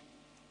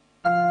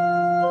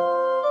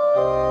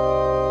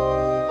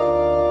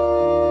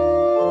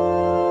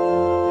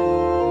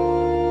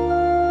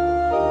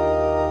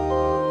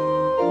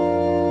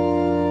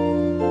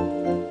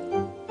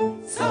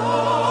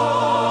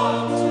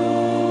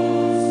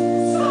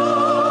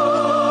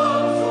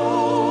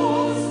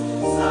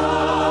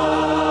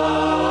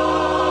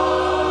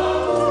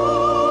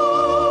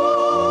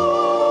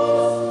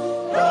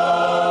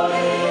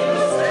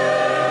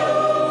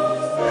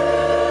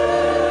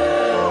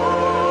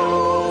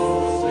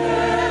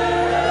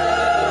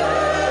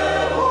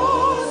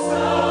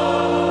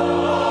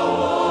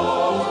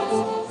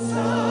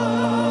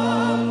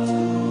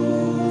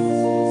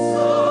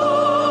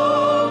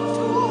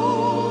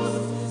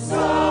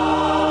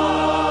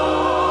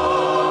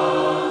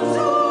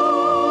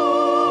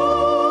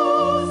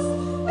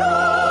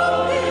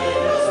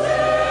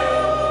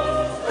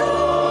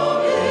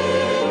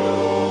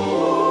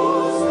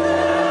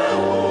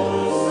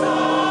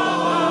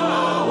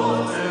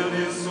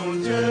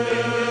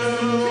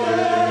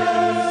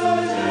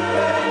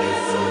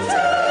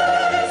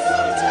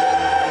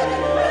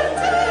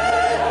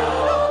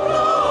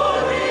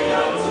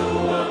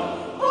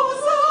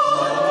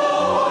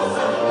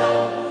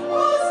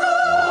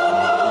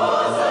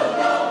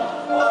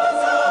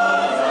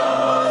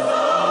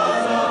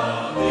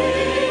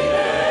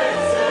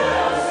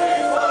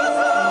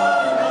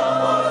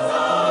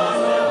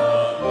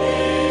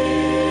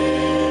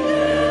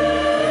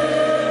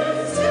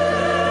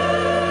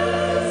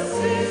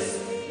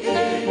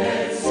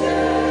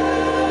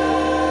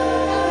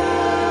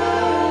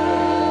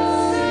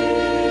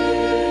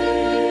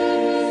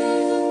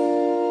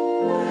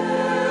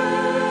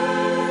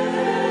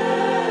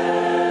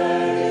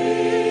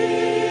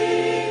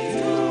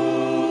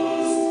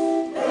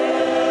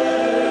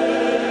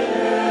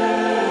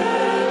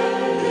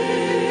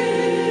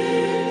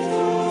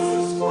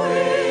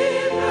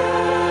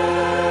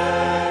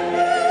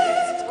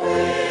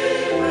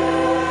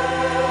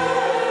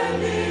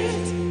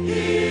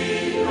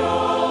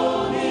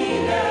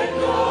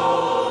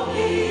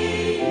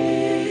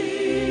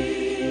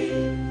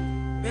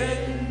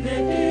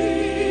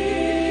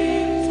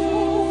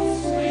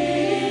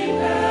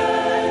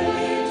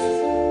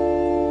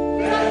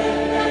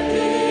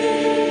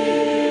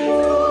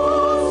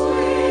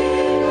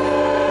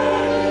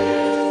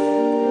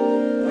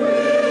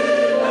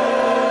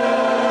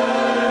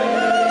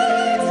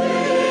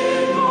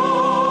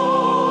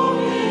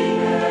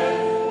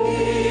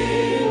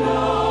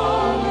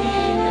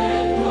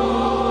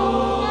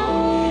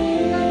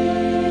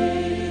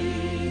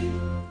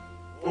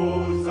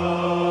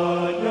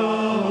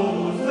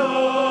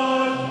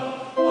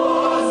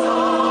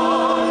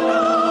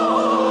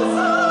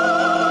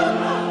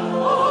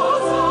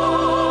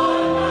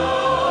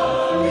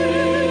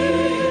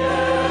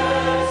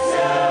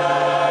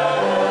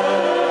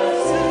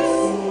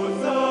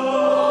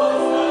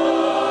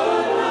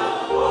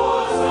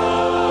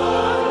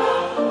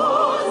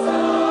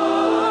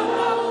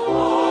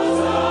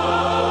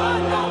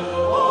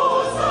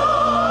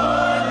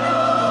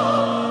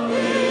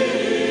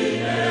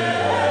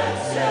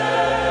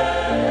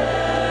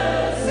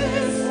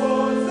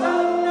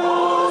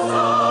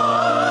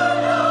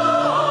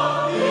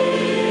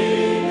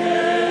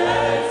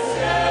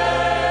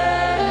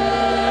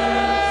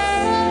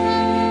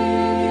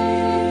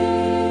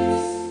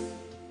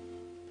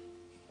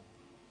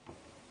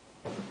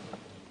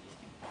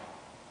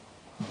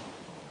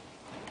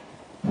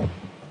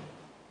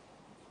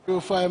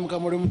Tufaayo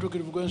Mukama oli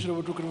mutuukirivu gw'ensula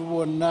obutuukirivu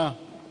bwonna.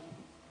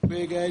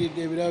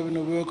 Twegayiridde ebirabo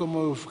bino biweko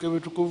mu bifuke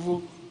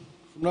bitukuvu.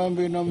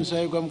 Tufunombi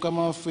n'omusaayi gwa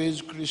Mukama waffe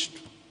Yesu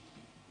Kristo.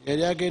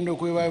 Yali agenda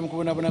okwebaayo mu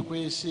kubonaabona kwe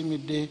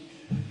yeesiimidde,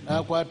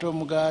 n'akwata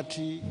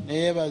omugaati ne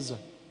yeebaza,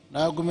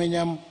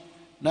 n'agumenyamu,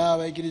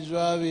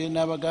 n'abayigirizwa be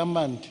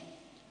n'abagamba nti,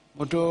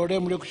 mutoole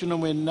mulye ku kino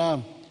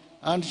mwenna,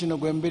 anti kino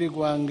gwe mubiri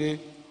gwange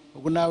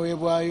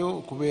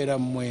ogunaaweebwayo okubeera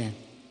mmwe.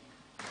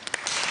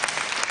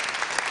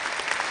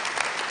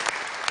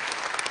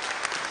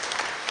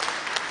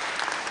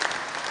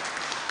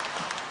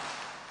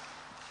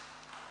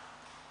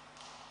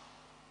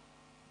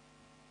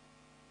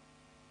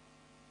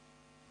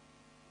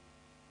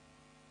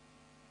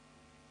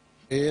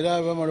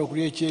 Era bamala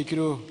okulya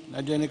ekyekiro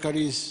n'ajja ne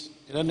kaliisi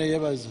era ne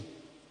yeebaza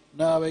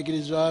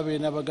n'abayigirizwa be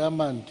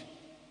n'abagamba nti,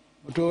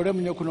 mutoole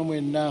munywe kuno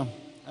mwenna,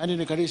 anti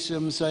ne kaliisi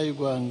omusaayi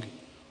gwange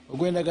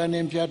ogw'endagaano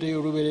empyata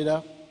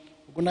ey'olubeerera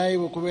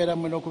ogunaayibwa okubeera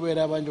mmwe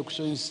n'okubeera abangi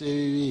okusonyesa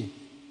ebibi.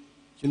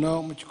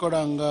 Kino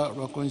mukikolanga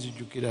lwa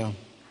kunzijjukira.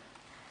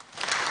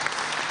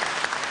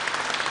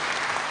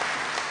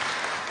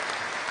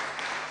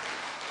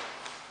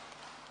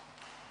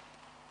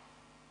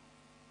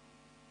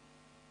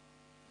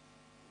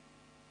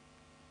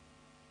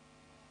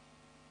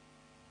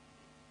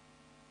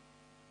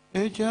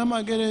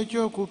 Ekyamagero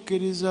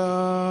ekyokukkiriza.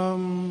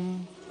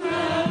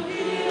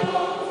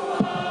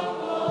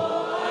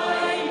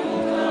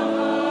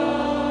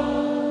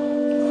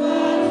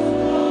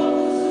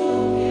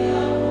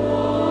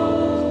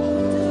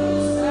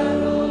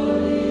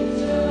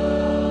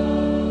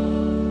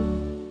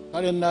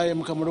 Kale naye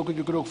Mukama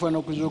olw'okujjukira okufa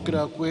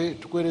n'okuzuukira kwe,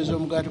 tukuweereza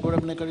omugaati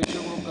gw'olamu ne kaliisi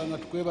ogulumuka nga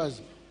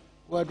tukwebaza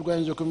kuba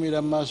tuganyizza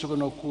okuyimirira mu maaso go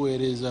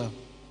n'okukuweereza.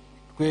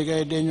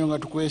 Tukwegayidde nnyo nga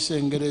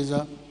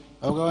tukwesengereza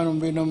abagabana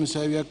omubiri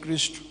n'omusaayi bya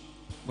Kristo,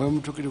 mwoyo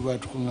mutuukirivu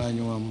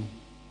atukuŋŋaanye wamu.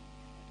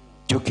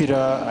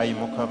 Jjukira ayi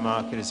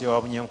Mukama Kiriziya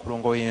wa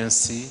Bunyenkulungo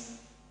y'ensi,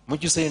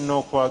 mujjuze nnyo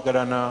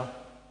okwagalana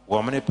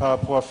wamu ne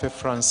Paapa waffe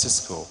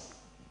Francisco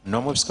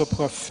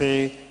n'Omwepiskopi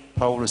waffe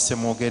Pawulo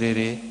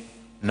Ssemogerere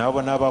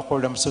n'abo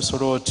n'abakolera mu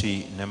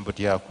Sosolooti ne mu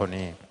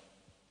Budyakoni.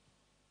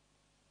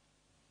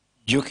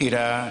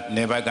 Jjukira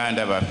ne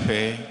baganda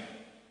baffe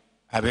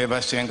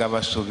abeebasenga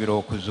basuubira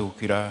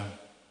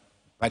okuzuukira,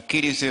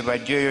 bakkirize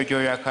bajjeeyo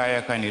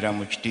gy'oyakaayakanira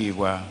mu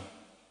kitiibwa.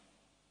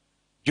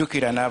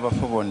 Jjukira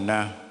n'abafu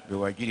bonna be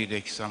wagirira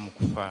ekisa mu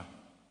kufa.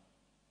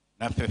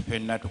 Naffe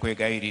ffenna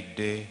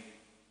tukwegayiridde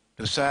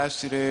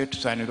tusaasire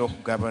tusaanire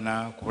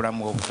okugabana ku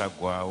bulamu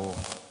obutaggwaawo,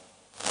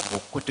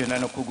 okukutena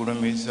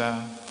n'okugulumiza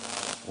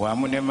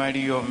wamu ne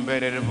Mariya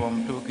omubeererivu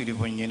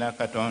omutuukirivu nnyina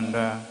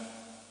Katonda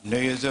ne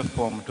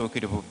Yozefu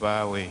omutuukirivu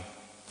bbaawe,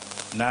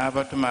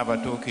 n'abatume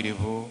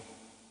abatuukirivu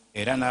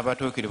era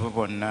n'abatuukirivu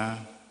bonna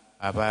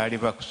abaali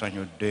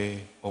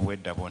bakusanyudde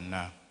obwedda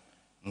bwonna,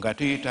 nga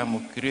tuyita mu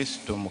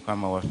Kristo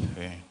Mukama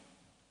waffe.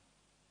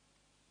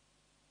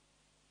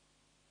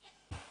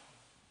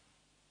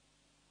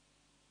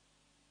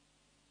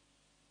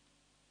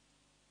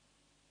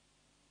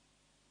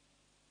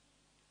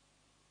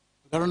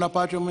 Katonda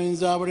paati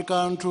omuyinza buli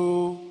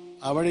kantu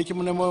abali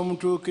ekimu ne mwoyo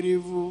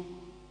mutuukirivu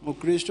mu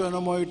Kristo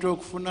n'omwoyo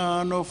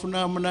okufuna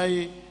n'ofunaamu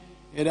naye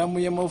era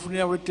muye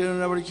mwofunira buli ttendo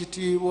na buli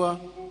kitiibwa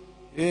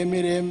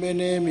emirembe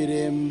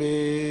n'emirembe.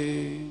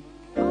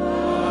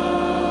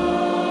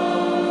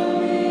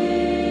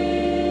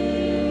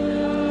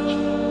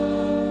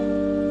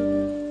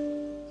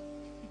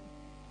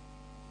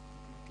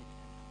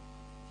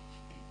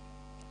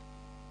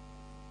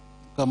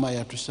 Mukama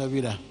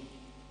yatusabira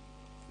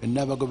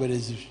ffenna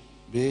abagoberezi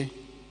be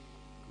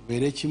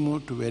tubeere kimu,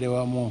 tubeere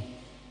wamu,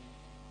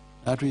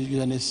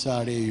 n'atuyigiriza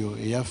n'essaala eyo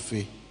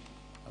eyaffe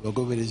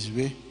abagoberezi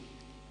be,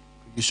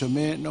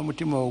 tugisome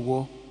n'omutima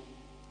ogwo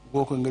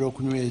ogw'okwongera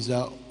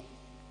okunyweza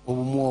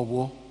obumu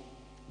obwo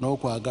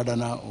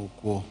n'okwagalana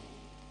okwo.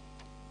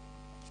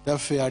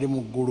 Kitaffe ali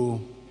mu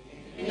ggulu,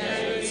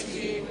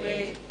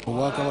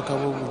 obwakabaka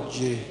bwo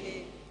bujje,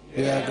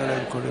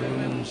 byayagala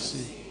bikolebwe mu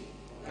nsi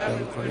nga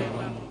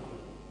bikolebwa mu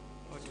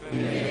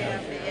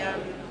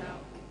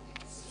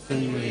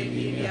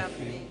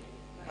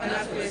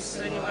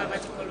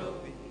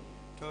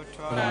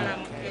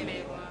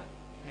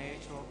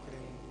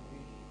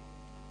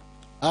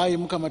Ayi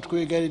Mukama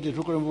tukwegayiridde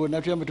tukole mu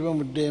bonna, tuyambe tube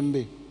mu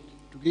ddembe,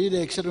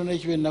 tugirire ekisa kyonna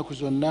ekiba ennaku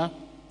zonna,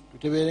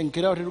 tutebeere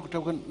nkerawo teri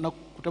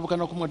kutabuka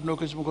n'okumwe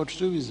tunokezi Mukama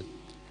tusuubiza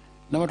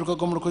n'amatuka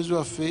g'omulokozi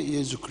waffe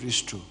Yesu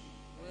Kristo.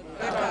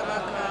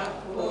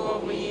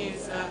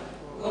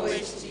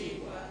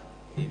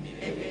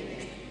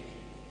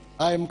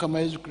 Ayi Mukama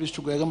Yesu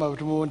Kristo gwe yagamba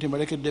abatume bo nti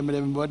mbalekedde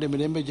emirembe mbawadde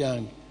emirembe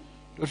gyange,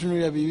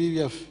 totunuulira bibi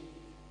byaffe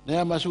naye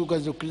amaaso go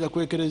gazze okukkiriza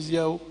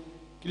kwekereziyawo,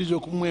 kkiriza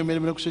okumuwa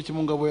emirembe n'okusa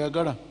ekimu nga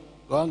bw'oyagala,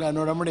 gawanga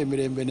n'olamula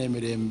emirembe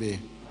n'emirembe.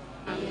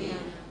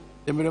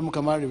 Emirembe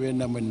Mukama libeere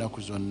nammwe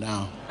ennaku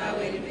zonna.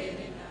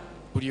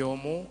 Buli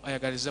omu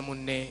ayagalize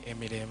munne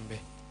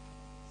emirembe.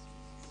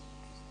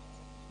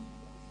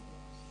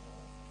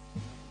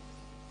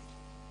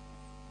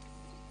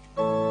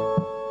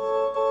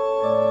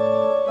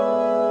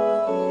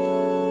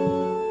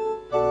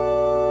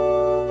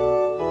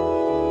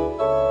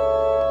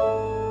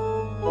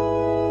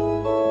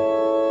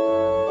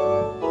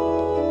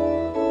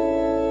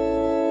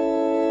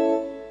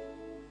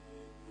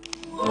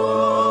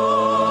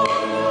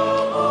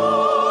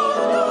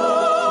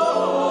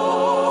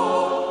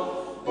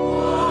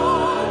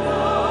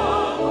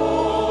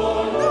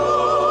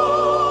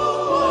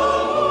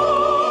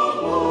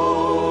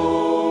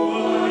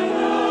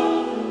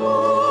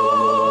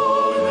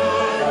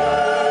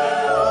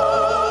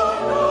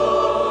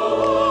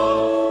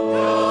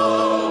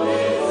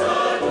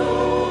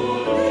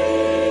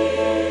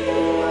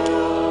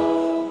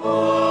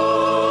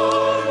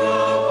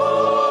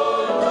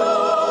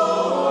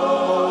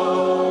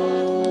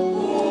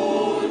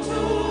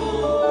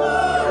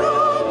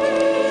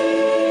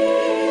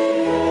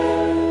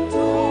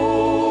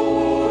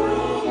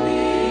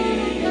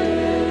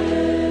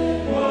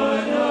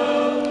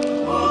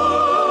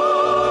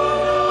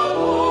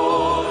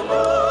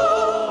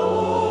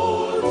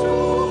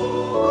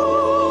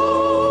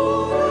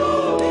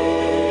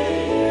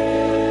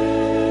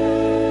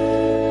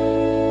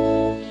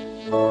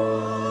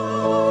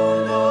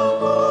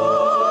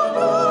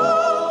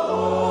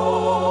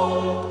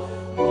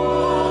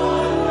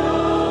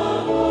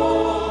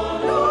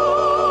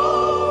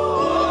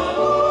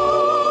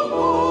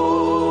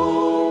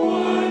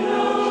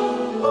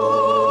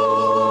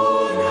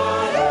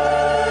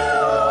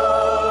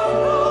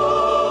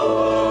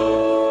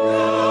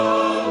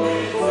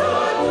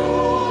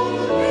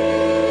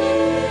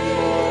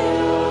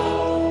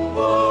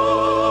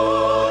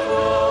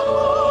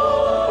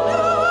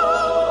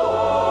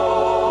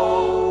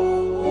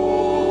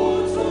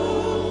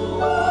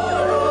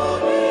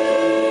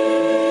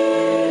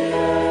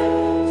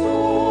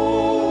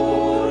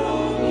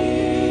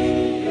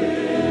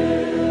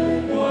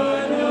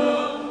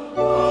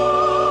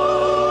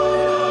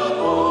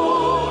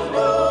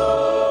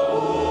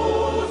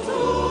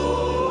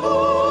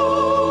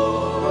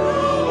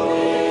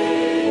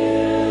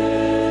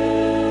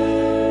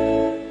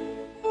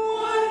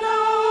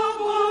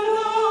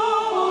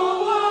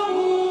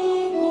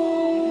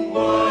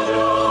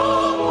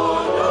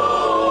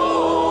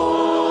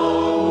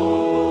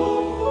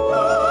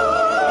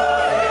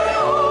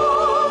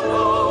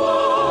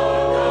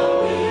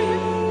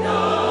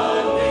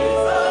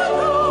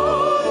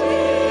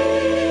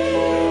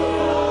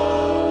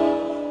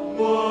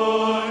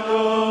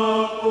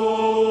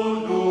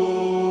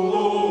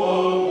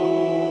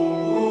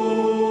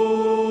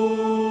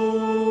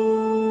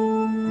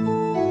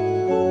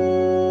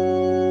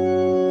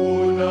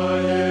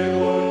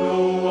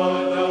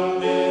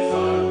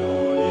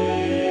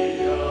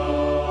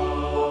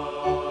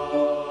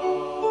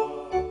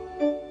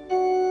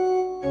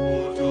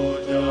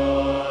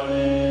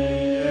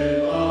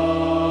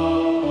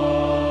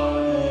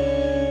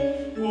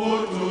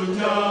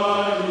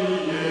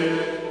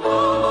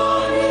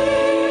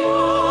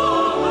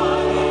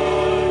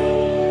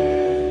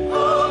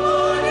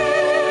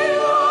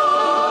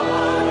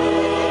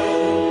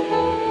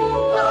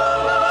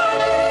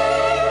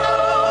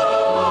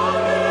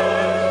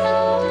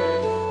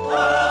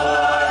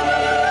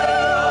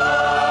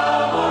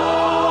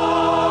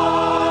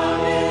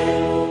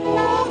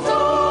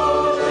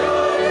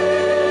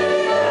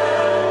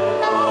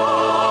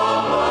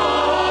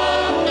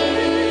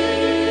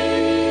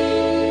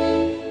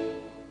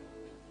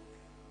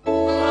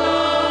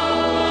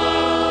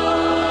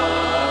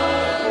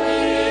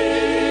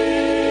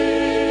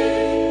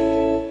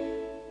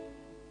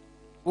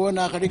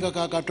 bona akaliga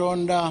ka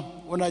katonda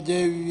bona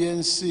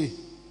gyebyensi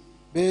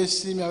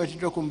beesiimye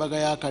abatidde ku mbaga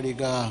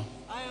y'akaliga.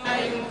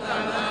 Ayi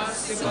Mukama,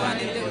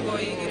 sisaanidde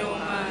kuyingira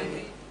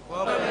omange,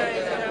 wabula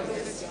ddala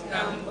kozesa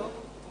ekigambo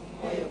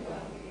omwoyo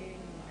gwange.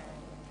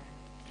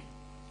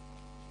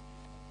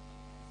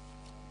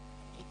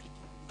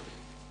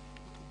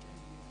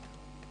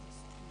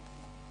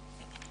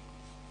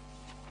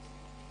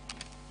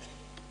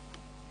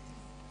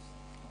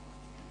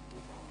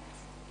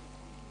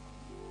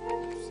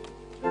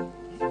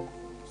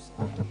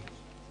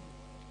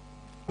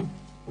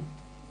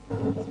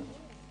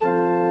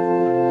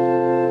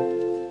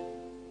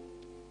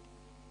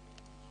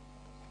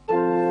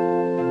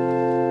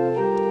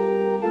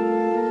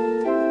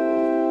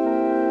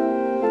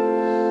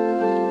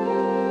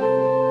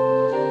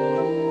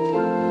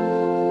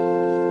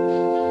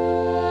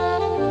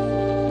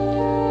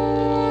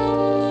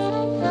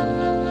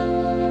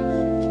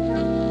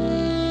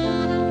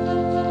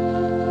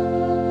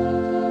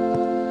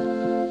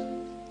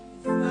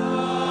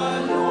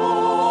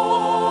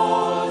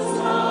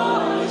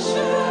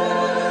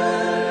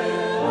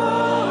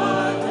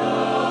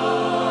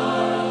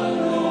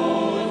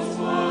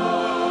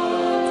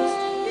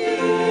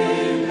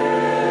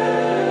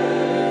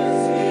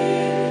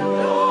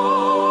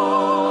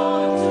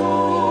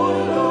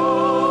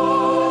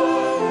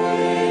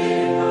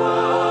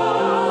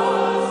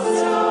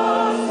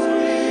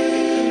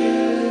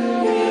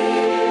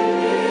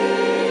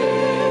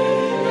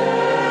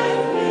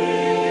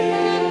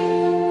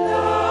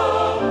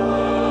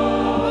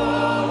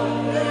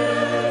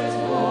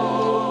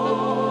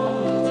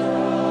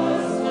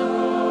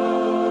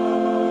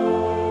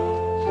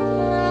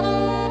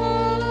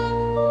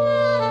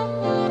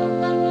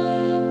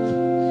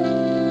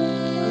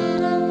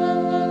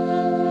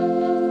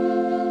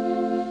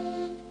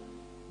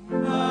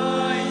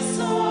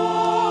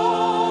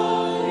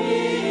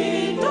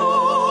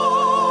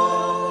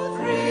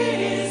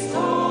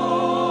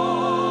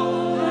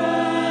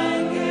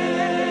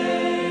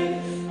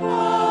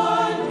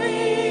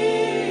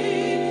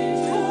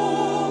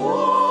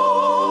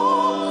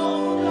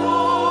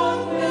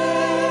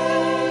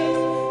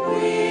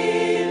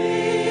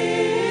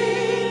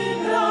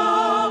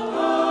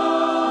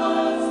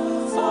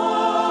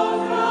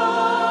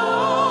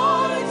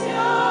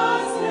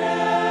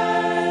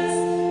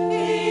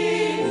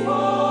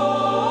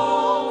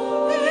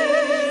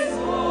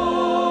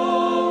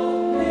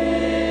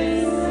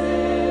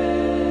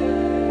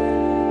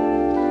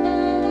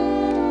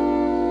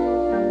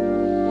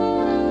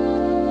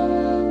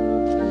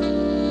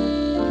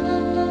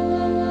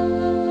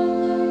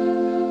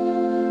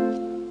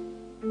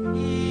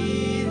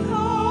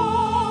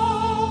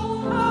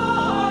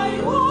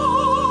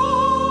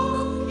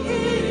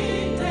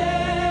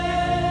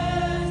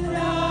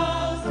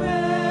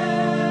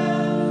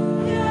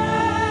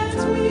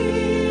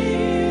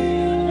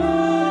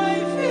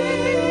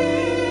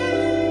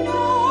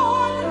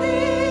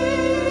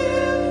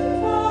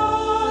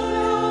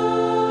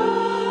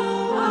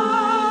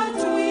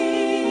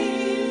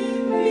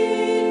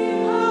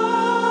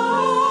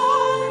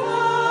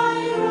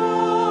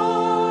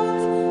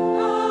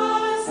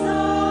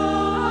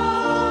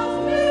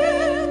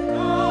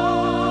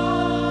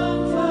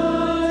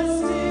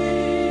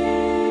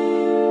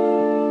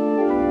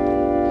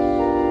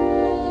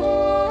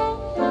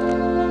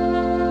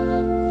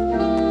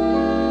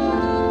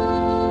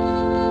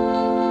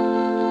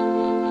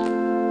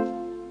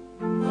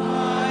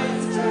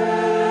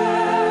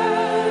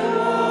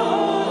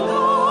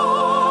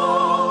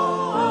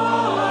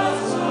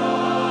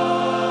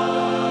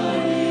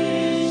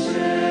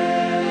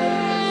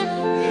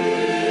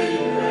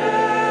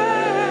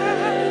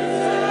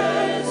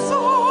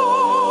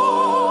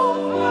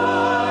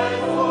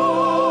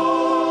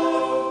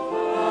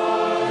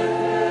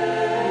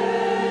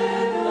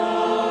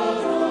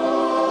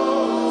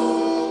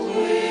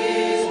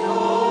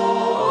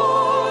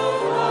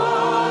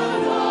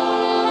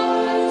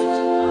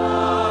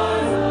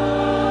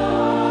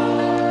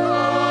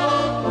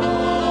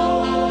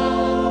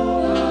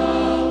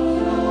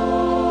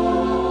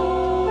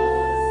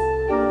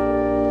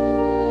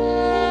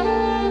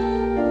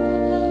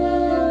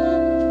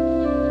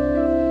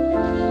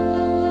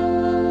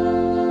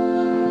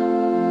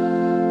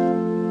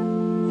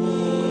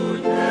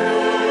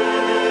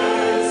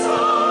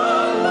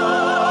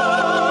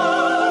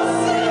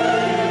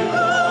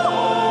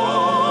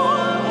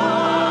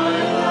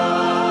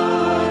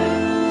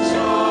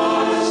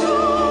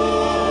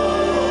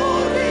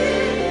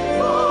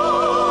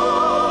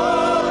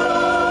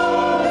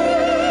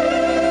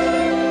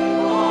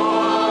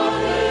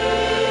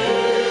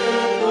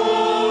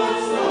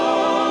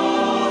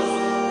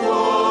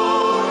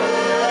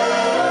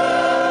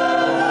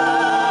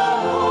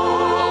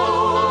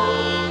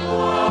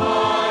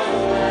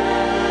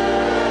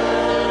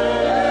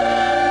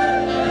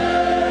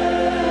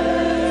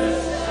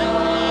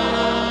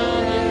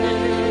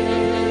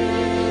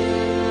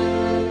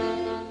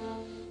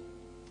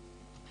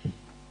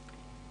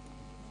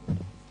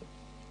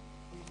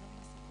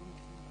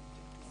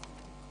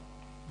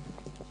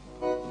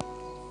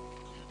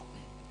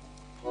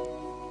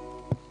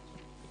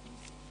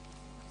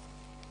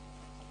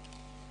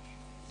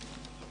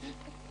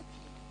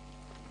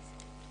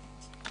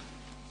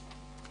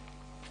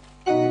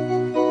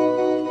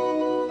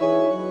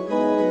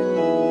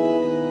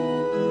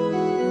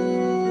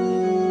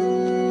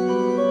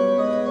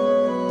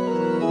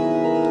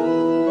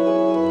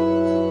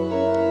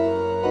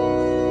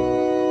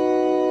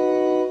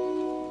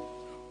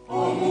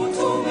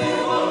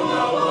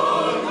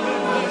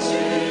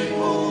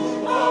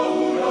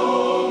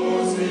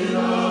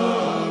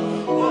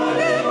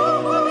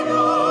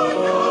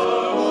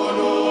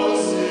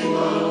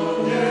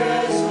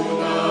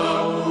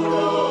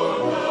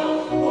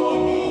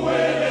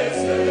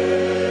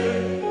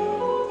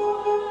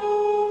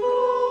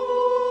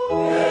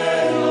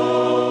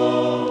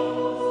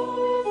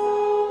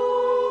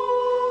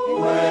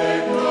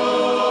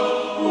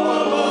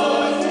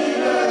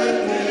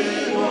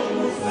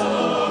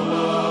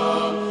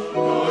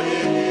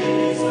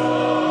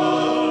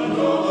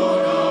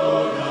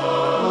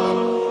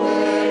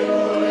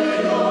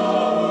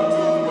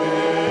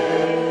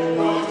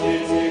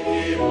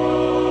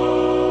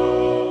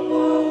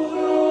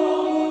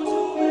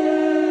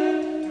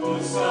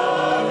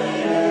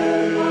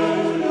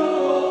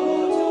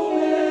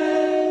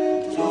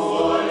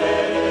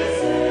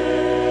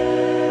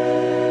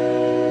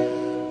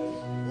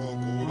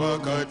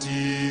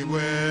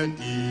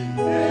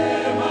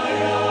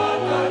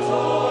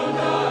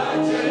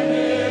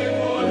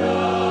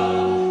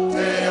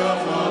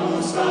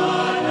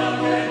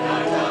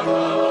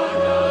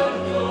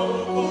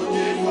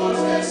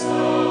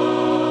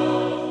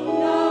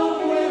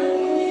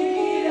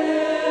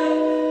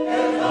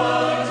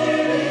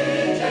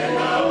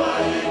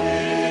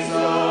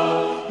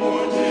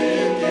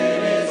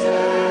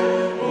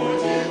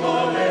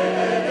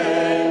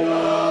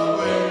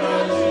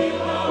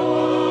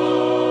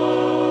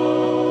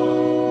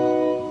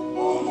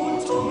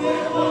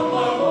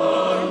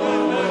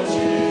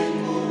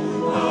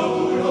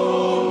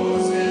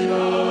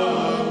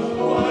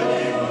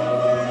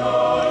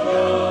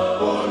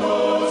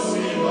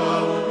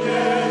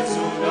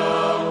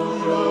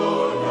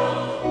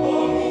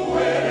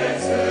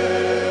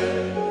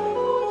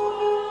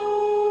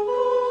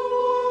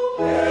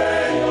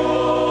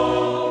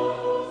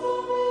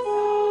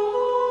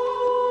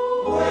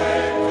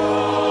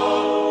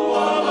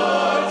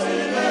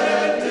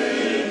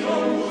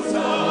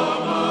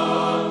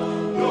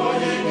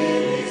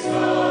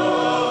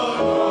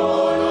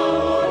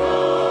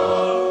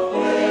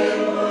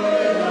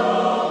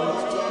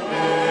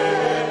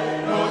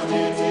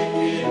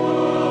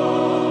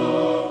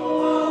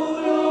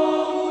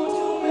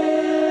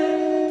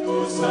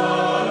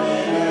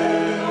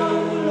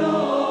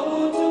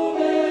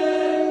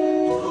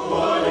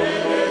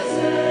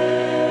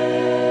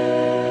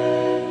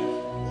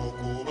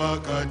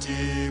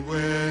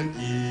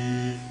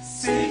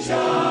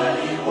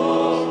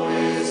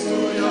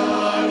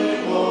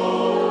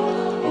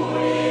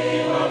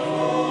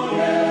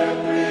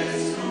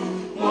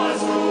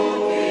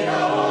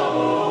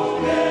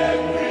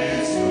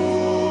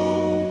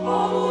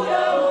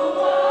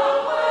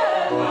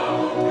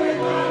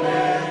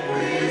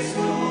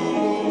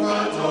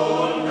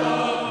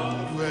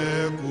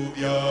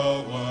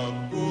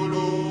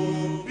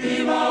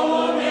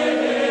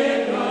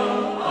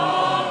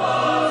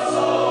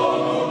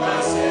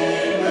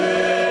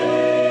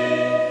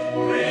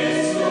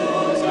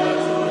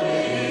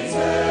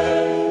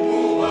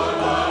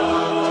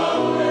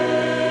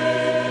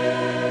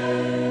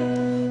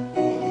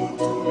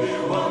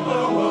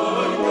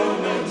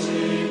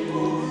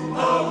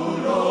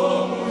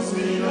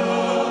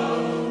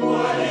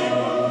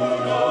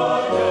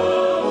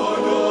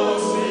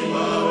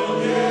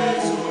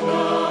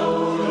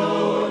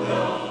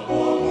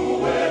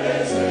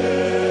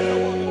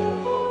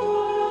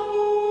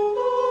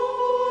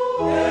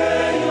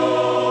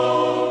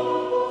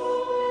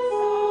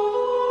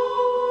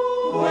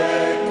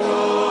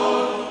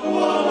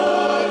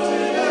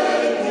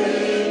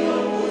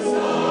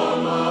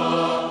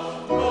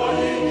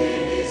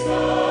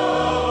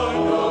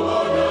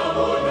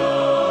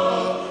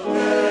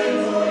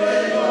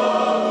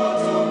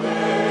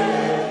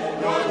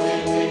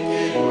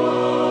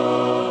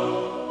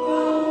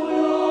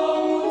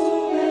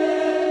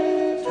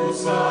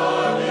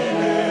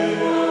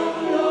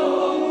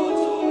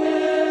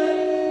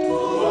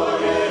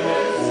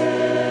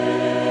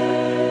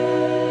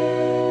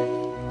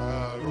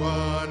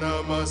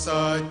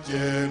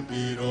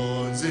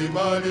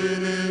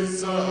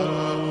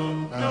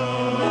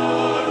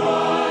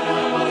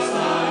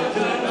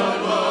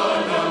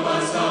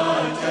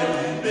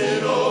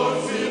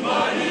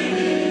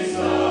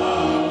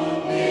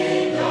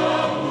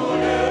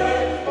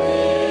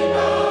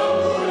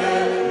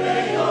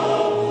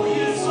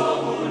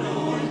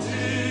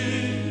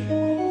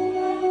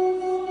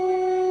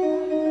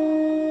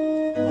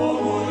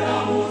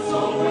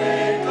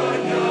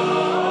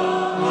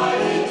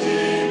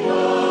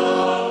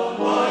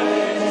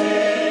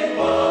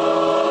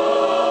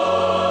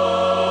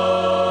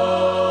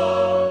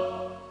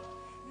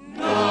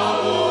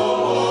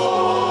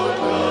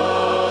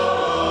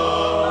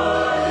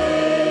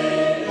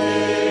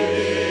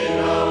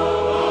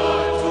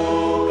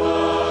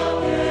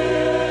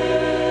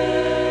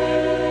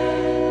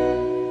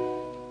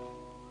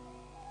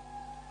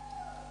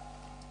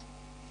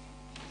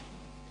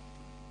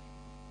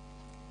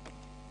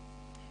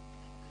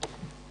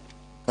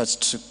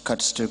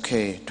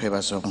 Katituke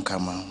twebaza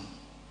Mukama.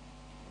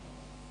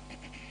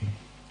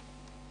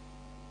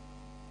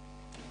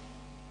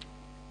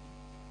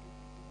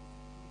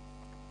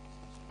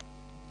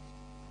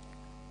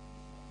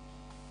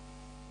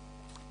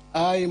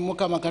 Ayi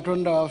Mukama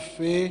Katonda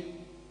waffe,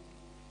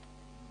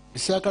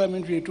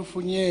 esakalamenti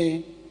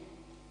lyetufunye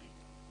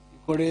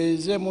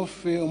ikoleeze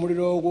muffe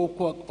omuliro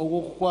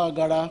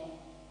ogw'okukwagala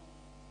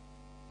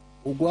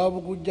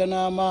ogwabugujja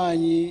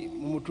n'amaanyi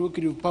mu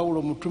mutuukirivu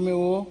Pawulo mutume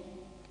wo,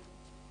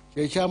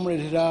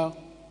 kyekyamuleetera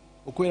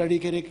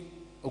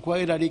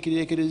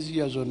okweraliikirira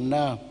ekereziya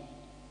zonna.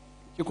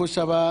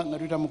 Kikusaba nga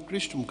tuyita mu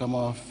Kristo Mukama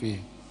waffe.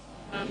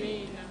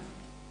 Amiina.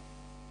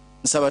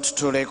 Nsaba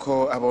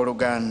tutuuleko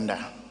abooluganda.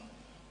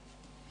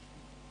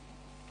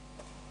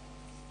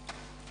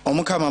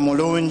 Omukama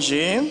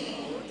mulungi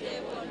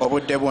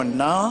obudde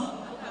bwonna.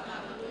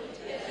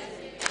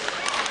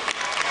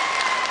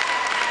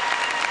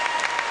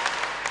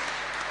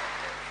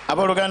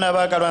 Abooluganda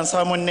abaagalwa,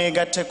 nsaba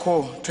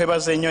munneegatteko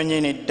twebaze ennyo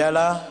nnyini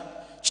ddala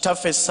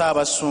Kitaffe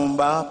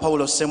Ssaabasumba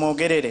Pawulo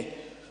Ssemogerere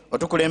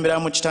otukulembera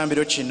mu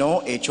kitambiro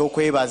kino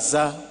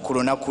eky'okwebaza ku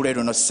lunaku lwe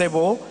luno.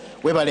 Ssebo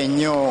weebale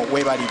nnyo,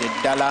 weebalire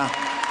ddala.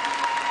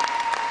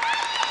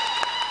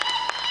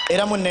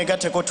 Era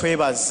munneegatteko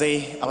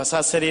twebaze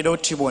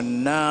abasaasererooti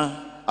bonna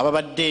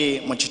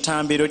ababadde mu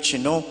kitambiro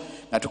kino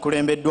nga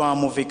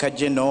tukulembeddwamu Vika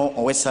General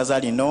ow'essaza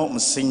lino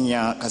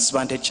Musinya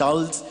Kasibante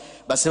Charles.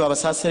 Baseba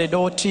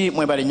abasaasererooti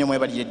mwebale nnyo,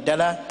 mwebalire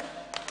ddala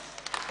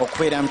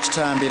okubeera mu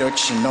kitambiro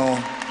kino.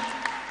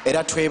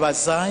 Era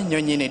twebaza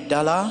nnyo nnyini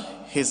ddala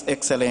His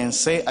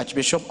Excellency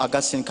Archbishop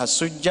Augustine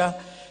Kasujja.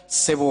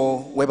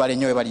 Ssebo weebale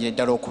nnyo, weebalire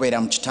ddala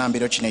okubeera mu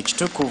kitambiro kino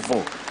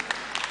ekitukuvu.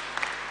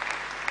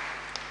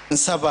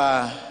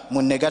 Nsaba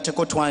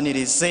munneegatteko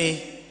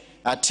twanirize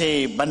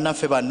ate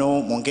bannaffe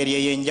bano mu ngeri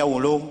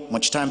ey'enjawulo mu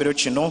kitambiro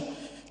kino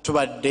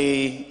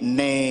tubadde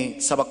ne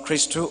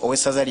Sabakristu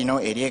ow'essaza lino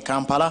ery'e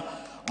Kampala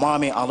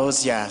Mwami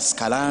Aloysius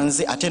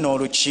Kalanzi ate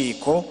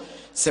n'olukiiko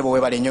ssebo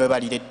webale nnyo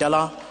webalire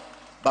ddala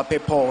ba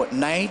People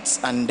Knights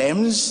and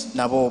Dames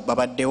nabo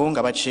babaddewo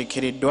nga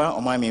bakiikiriddwa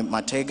Omwami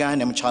Matega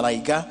ne Mukyala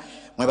Yiga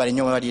mwebale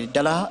nnyo webalire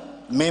ddala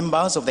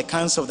members of the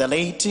Council of the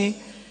Laity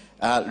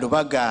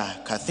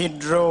Lubaga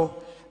Cathedral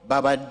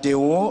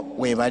babaddewo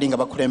webali nga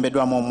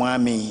bakulembeddwamu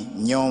Omwami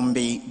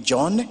Nyombi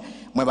John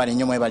mwebale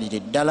nnyo mwebalire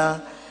ddala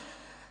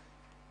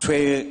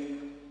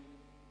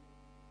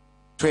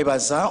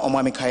twebaza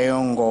Omwami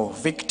Kayongo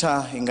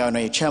Victor nga ono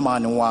ye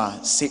chairman wa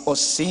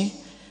COC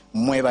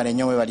mwebale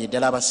nnyo mwebalire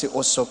ddala aba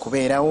COC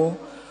okubeerawo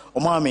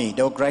Omwami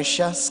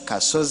Deogracious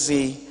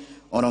Kasozi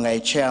ono nga ye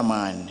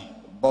chairman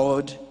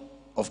Board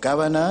of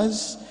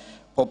Governors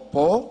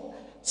Popo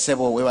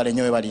sebo webale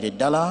nnyo webalire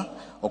ddala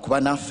okuba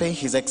naffe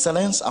His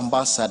Excellence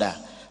Ambassador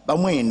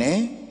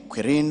bamwene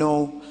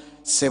Quirino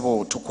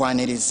sebo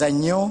tukwaniriza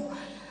nnyo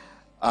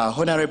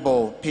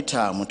Honorable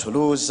Peter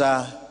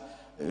Mutuluza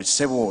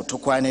sebo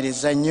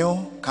tukwaniriza nnyo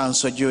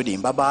Council Judy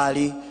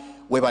Mbabali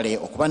webale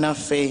okuba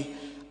naffe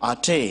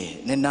ate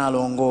ne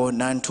Nalongo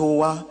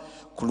Nantuwa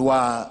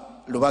kulwa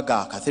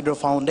Lubaga Cathedral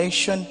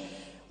Foundation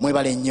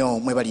mwebale nnyo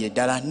mwebalire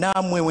ddala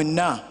namwe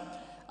wenna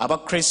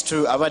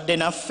abakristu abadde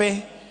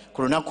naffe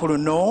ku lunaku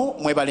luno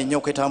mwebale nnyo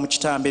okwetaba mu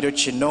kitambiro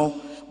kino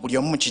buli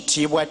omu mu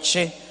kitiibwa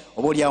kye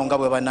oba oliawo nga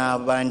bwe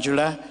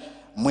banaabanjula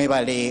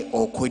mwebale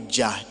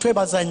okujja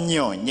twebaza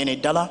nnyo nnyini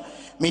ddala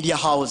media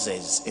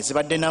houses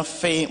ezibadde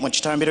naffe mu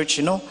kitambiro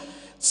kino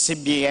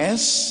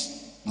CBS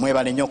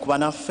mwebale nnyo okuba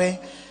naffe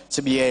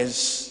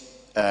CBS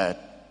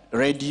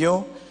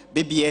radio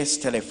BBS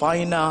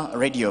Telefina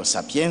Radio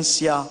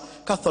Sapiencia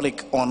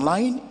Catholic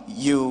Online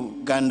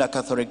Uganda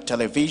Catholic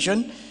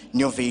Television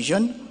New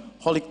Vision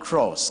Holy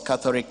Cross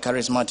Catholic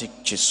Charismatic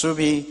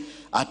Chisubi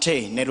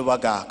ate ne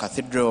Lubaga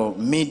Cathedral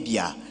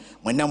Media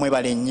mwenna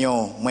mwebale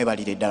nnyo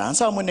mwebalire ddala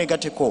nsaba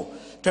mweneegateko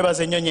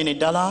twebaze nnyo nnyini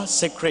ddala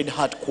Sacred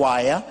Heart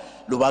Choir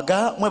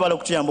Lubaga mwebale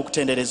okutuyamba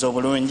okutendereza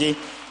obulungi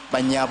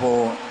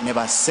bannyabo ne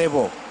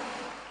bassebo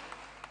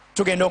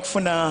tugenda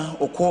okufuna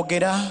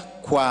okwogera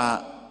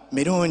kwa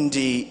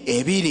mirundi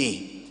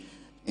ebiri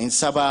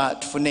nsaba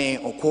tufune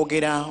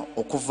okwogera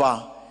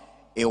okuva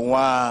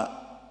ewa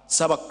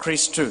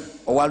Sabakristu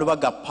owa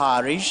Lubaga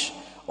Parish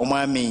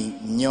Omwami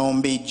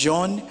Nyombi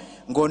John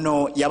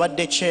ngono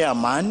yabadde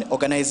chairman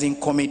organizing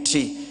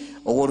committee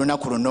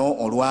ow'olunaku luno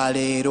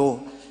olwaleero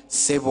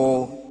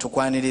sebo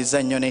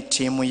tukwaniriza nnyo ne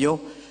ttiimu yo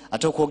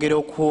ate okwogera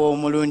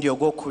okw'omulundi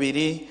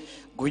ogwokubiri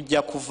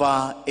gujja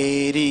kuva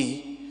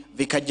eri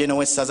vikajjeno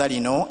w'essaza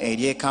lino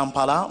ery'e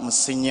Kampala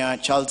Musinya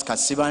Charles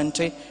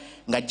Kasibante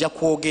ng'ajja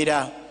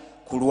kwogera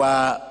ku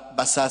lwa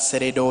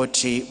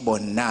basaaseredooti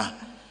bonna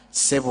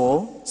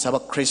sebo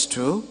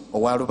Sabakristu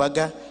owa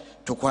Lubaga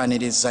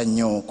tukwaniriza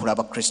nnyo ku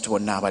lw'abakristu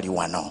bonna abali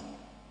wano.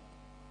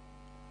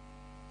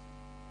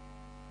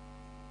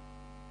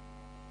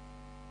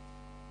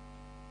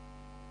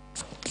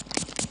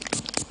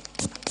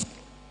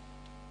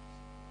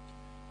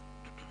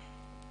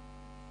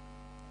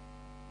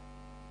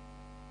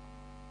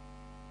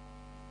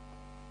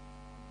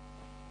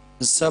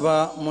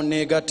 Nsaba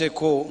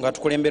muneegateko nga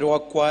tukulemberwa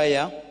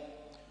kwaya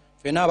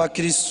ffena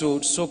abakristu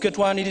tusooke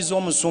twaniriza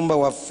omusumba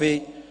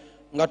waffe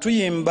nga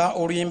tuyimba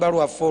oluyimba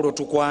lwaffe olwo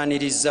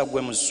tukwaniriza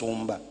gwe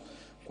musumba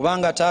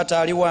kubanga taata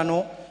ali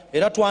wano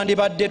era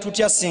twandibadde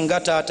tutya singa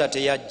taata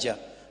teyajja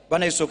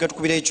bana tusooke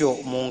tukubira ekyo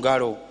mu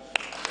ngalo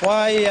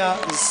kwaya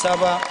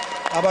nsaba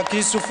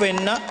abakristu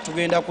ffenna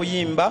tugenda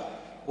kuyimba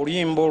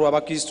oluyimba olwo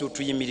abakristu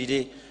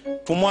tuyimirire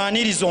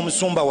tumwanirize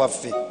omusumba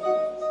waffe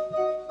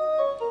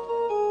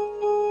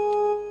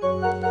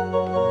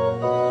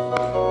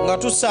nga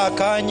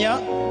tusaakaanya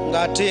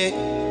ng'ate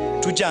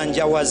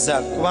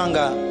tujanjawaza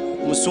kubanga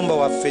musumba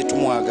waffe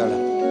tumwagala.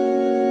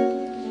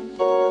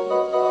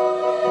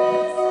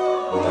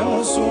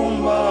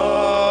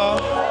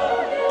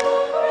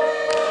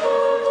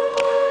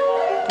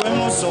 Kwe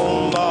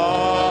musumba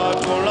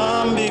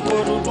tulambiko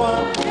tutwa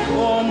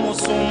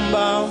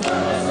omusumba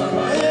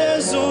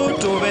Yesu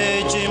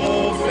tube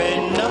kimu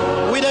ffenna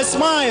with a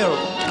smile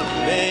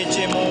be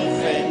kimu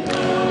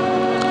ffenna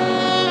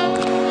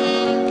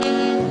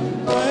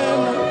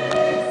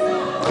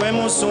kwe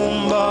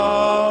musumba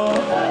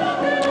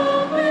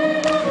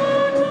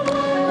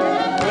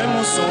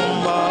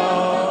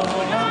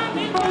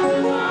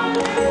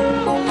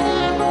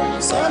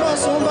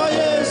Sabasumba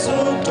Yesu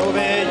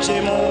tube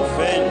kimu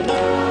ffenna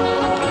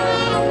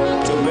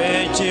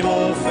tube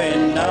kimu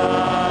ffenna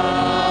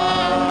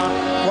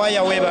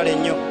kwaya weebale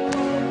nnyo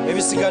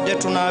ebisigadde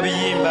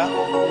tunaabiyimba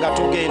nga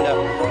tugenda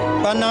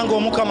bannanga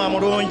omukama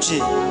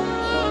mulungi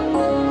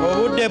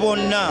obudde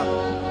bwonna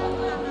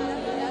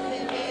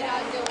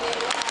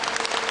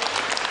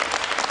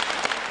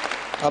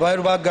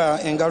abalubaga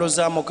engalo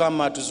za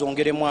mukama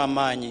tuzongeremu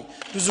amaanyi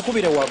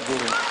tuzikubire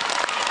waggulu.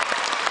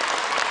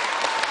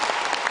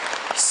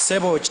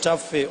 Sebo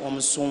kitaffe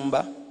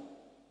omusumba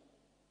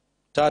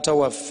taata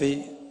waffe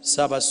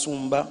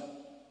Ssaabasumba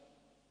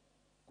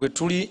bwe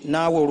tuli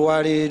naawe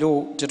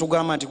olwaleero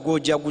tetugamba nti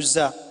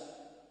gwojaguza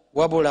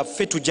wabula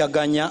ffe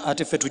tujaganya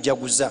ate ffe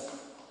tujaguza.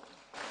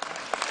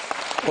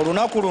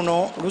 Olunaku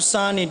luno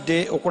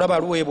lusaanidde okulaba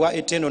luweebwa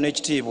ettendo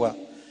n'ekitiibwa,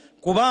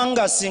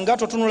 kubanga singa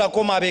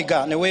totunulako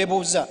mabega ne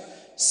weebuuza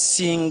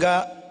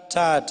singa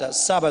taata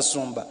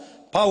Ssaabasumba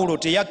Pawulo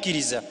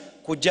teyakkiriza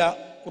kujja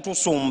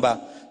kutusumba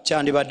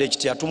kyandibadde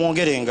kitya?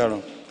 Tumwongere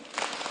engalo.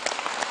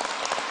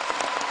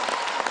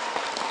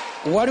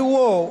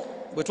 Waliwo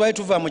bwe twali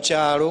tuva mu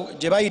kyalo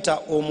gye bayita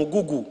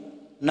omugugu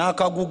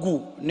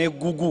n'akagugu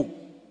n'eggugu,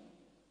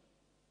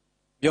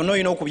 byonna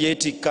olina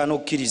okubyetikka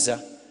n'okkiriza,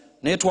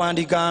 naye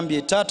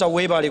twandigambye taata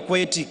weebale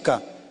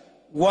kwetikka.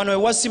 Wano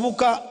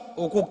ewasibuka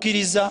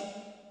okukkiriza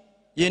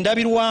ye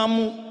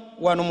ndabirwamu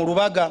wano mu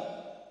Lubaga,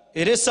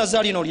 era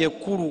essaza lino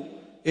lyekkulu,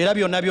 era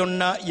byonna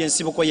byonna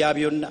yensibuko ya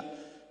byonna.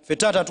 Ffe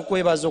taata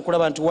tukwebaza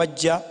okulaba nti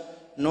wajja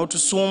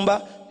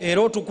n'otusumba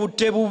era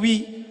otukutte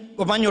bubi,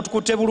 omanyi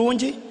otukutte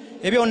bulungi,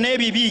 ebyo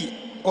n'ebibi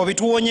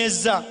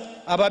obituwonyezza.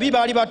 Ababi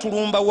baali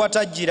batulumba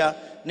watajjira,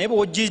 naye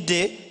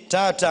bw'ojjidde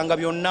taata nga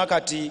byonna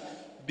kati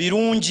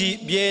birungi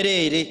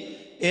byereere,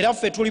 era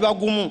ffe tuli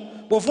bagumu.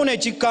 Bw'ofuna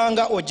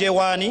ekikkanga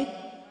ojjewaani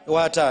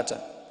wa taata.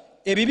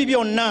 Ebibi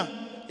byonna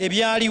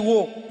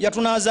ebyaliwo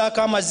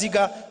yatunaazaako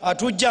amaziga,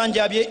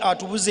 atujjanjabye,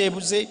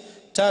 atubuzeebuze.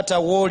 Taata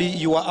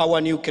Woli, you are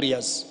our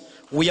nucleus.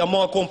 We are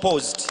more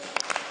composed.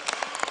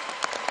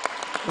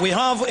 We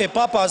have a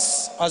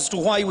purpose as to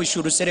why we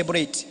should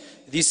celebrate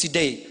this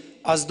day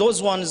as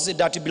those ones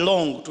that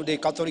belong to the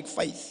Catholic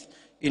faith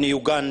in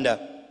Uganda.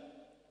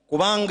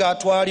 Kubanga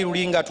twali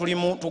lulinga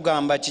tulimu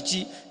tugamba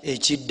kiki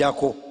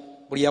ekiddako,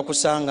 buli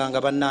yakusanga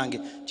nga bannange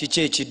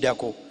kiki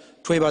ekiddako.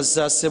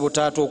 Twebaza ssebo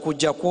taata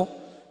okujjako.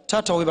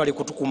 Taata webale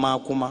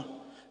kutukumaakuma.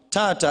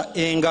 Taata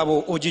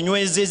engabo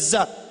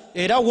oginywezezza,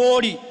 era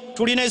wooli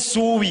tulina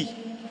essuubi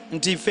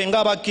nti ffe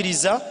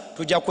ng'abakkiriza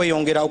tujja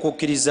kweyongera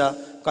okukkiriza.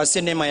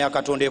 Kase neema ya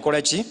Katonda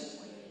ekola ki?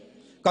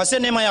 Kase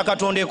neema ya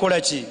Katonda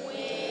ekola ki?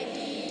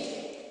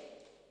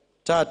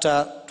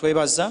 Taata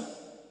twebaza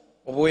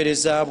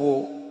obuweereza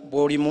bwo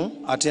bw'olimu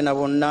ate na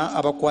bonna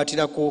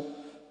abakwatirako.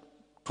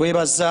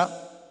 Twebaza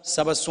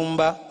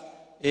Ssaabasumba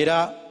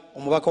era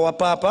omubaka wa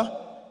Paapa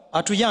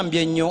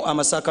atuyambye ennyo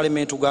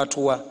amasaakalementu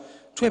g'atuwa.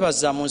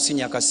 Twebaza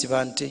Monsinya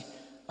Kasibante,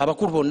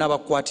 abakulu bonna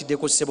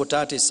abakwatiddeko ssebo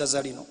taata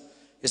essaza lino.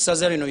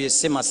 Essaza lino ye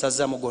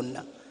Ssemasaza mu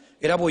gonna,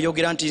 era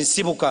bw'oyogera nti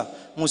nsibuka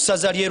mu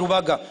ssaza ly'e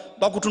Lubaga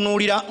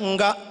bakutunuulira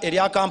nga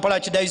erya Kampala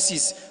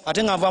Archdiocese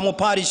ate nga nva mu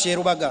parish e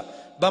Lubaga,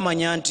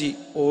 bamanya nti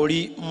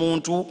oli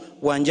muntu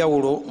wa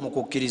njawulo mu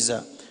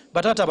kukkiriza.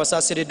 Bataata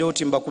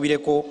abasaasereddeoti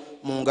mbakubireko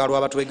mu ngalo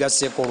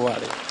abatwegasseeko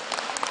olwaleero.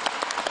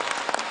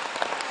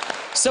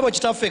 Ssebo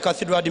kitaffe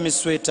Cathedral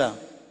Administrator,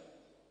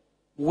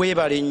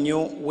 weebale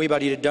nnyo,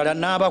 weebalire ddala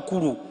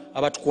n'abakulu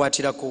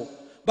abatukwatirako.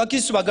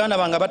 Bakristu baganda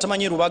bange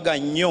batamanyi Lubaga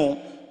nnyo,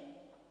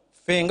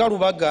 ffe nga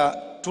Lubaga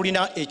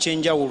tulina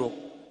ekyenjawulo.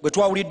 Bwe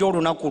twawulidde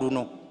olunaku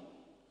luno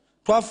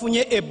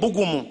twafunye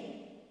ebbugumu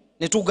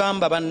ne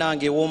tugamba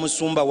bannange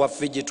ew'omusumba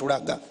waffe gye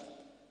tulaga,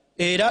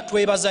 era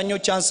twebaza nnyo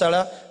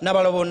Chancellor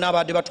n'abalala bonna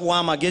abadde batuwa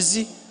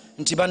amagezi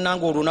nti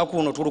bannange olunaku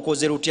luno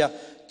tulukoze lutya.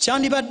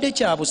 Kyandibadde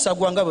kya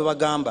busagwa nga bwe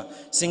bagamba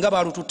singa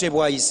baalututte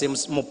bwayise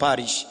mu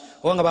parish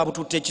oba nga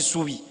baabututte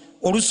ekisubi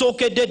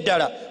olusookedde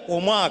ddala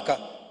omwaka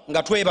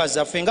nga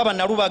twebaza ffe nga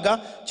bannalubaga.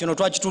 Kino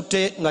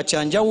twakitutte nga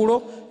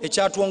kyanjawulo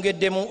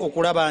ekyatwongeddemu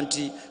okulaba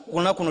nti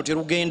olunaku luno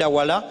terugenda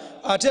wala,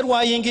 ate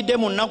lwayingidde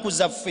mu nnaku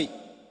zaffe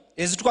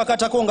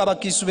ezitukakatako nga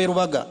bakristu b'e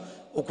Lubaga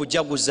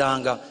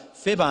okujjaguzanga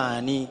ffe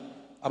baani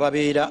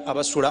ababeera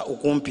abasula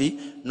okumpi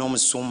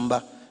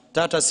n'omusumba.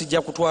 Taata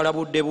sijja kutwala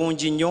budde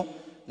bungi nnyo,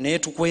 naye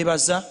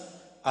tukwebaza.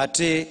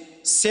 Ate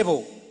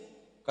ssebo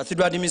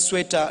Cathedral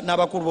Administrator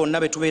n'abakulu bonna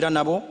be tubeera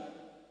nabo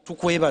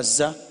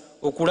tukwebaza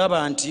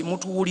okulaba nti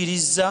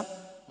mutuwuliriza,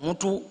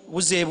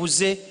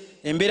 mutubuzeebuze,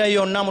 embeera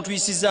yonna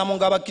mutuyisizaamu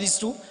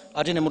ng'abakristu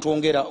ate ne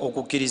mutwongera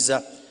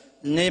okukkiriza.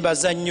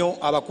 Neebaza nnyo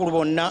abakulu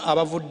bonna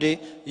abavudde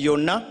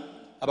yonna,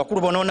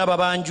 abakulu bonna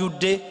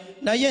babanjudde,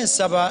 naye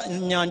nsaba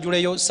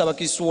nyanjuleyo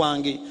Ssaabakristu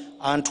wange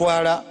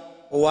antwala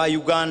owa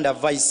Uganda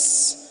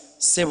Vice,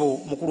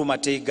 ssebo mukulu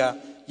Mateega,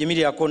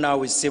 yimirirako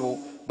naawe ssebo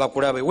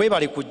bakulabe.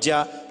 Weebale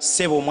kujja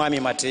ssebo mwami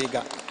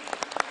Mateega.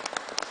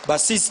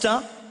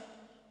 Basista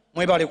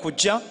mwebale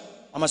kujja,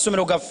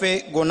 amasomero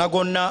gaffe gonna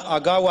gonna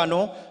aga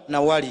wano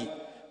na wali.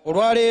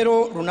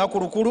 Olwaleero lunaku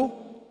lukulu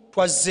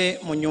twazze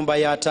mu nnyumba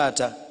ya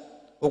taata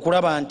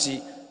okulaba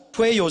nti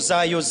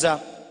tweyozaayoza,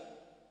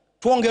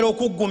 twongera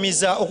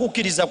okuggumiza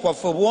okukkiriza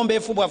kwaffe,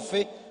 obuwombeefu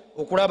bwaffe,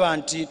 okulaba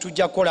nti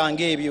tujja kukola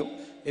ng'ebyo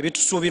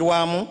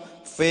ebitusuubirwamu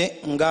ffe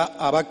nga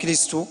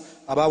abakristu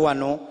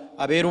abawano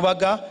ab'e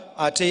Lubaga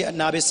ate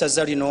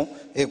n'ab'essaza lino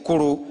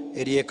ekkulu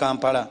ery'e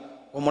Kampala.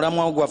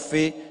 Omulamwa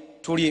gwaffe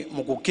tuli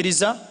mu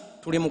kukkiriza,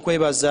 tuli mu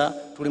kwebaza,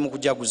 tuli mu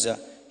kujaguza.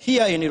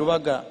 Here in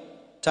Lubaga,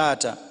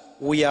 taata,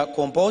 we are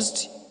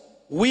composed,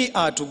 we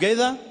are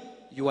together,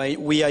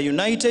 we are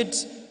united,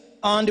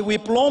 and we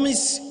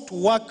promise to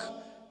work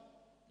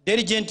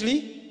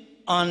diligently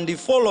and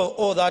follow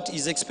all that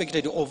is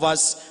expected of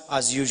us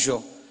as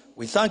usual.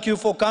 We thank you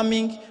for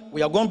coming.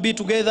 We are going to be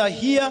together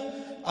here.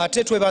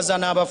 Ate twebaza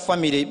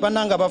n'abafamire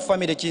bannanga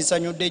abafamire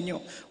kinsanyudde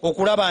nnyo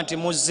okulaba nti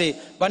muzze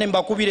bane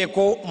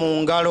mbakubireko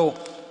mu ngalo.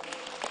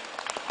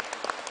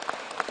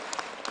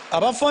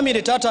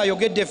 Abafamire taata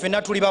ayogedde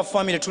ffenna tuli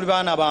bafamire tuli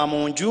baana ba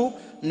mu nju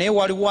naye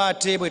waliwo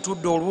ate bwe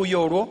tudde oluuyi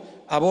olwo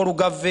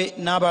ab'olugave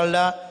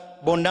n'abalala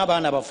bonna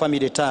baana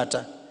bafamire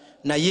taata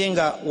naye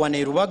nga wano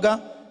e Rubaga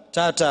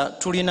taata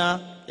tulina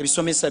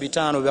ebisomesa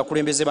 5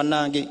 byakulembeze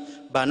bannange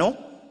bano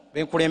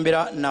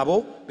benkulembera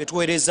nabo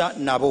betuweereza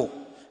nabo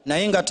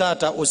naye nga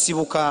taata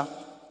osibuka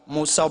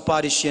mu South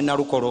Parish e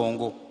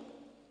Nalukolongo.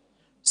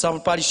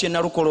 South Parish e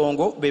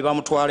Nalukolongo be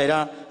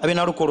bamutwalira abe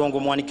Nalukolongo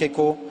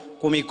mwanikeko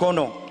ku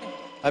mikono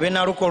abe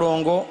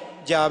Nalukolongo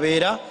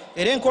gyabeera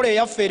era enkola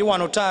eyaffe eri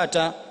wano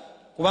taata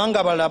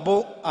kubanga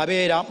balabo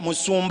abeera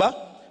musumba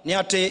ne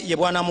ate ye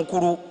bwana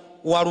mukulu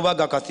wa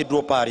Rubaga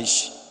Cathedral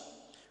Parish.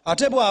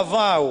 Ate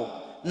bw'avaawo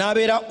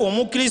n'abeera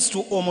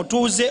omukristu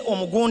omutuuze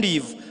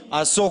omugundiivu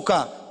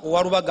asooka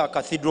owa Rubaga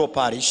Cathedral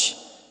Parish.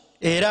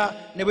 Era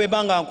ne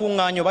bwebanga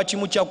nkuŋŋaanya oba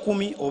kimu kya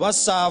 10 oba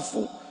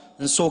saafu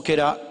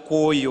nsookera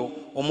ku oyo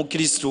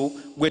omukristu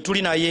gwe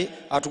tuli naye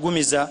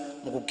atugumiza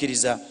mu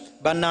kukkiriza.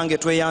 Bannange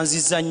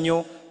tweyanziza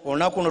nnyo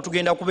olunaku luno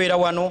tugenda kubeera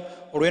wano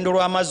olwendo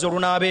lw'amazzi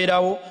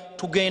olunaabeerawo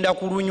tugenda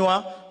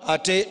kulunywa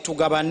ate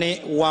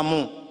tugabane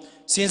wamu.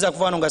 Siyinza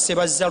kuva wano nga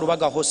seebazizza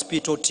Rubaga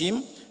Hospital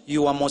team.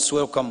 You are most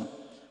welcome.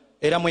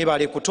 Era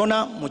mwebale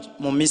kutona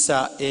mu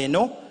misa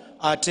eno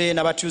ate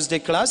n'aba Tuesday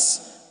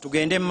class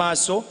tugende mu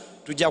maaso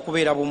tujja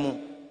kubeera bumu.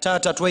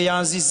 Taata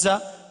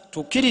tweyanzizza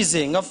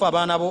tukkirize nga ffe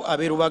abaana bo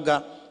ab'e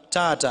Rubaga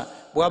taata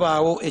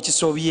bw'abaawo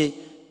ekisobye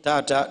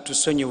taata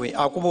tusonyiwe.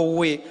 Akuba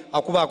owuwe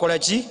akuba akola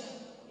ki?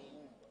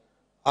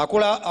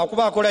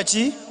 Akuba akola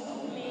ki?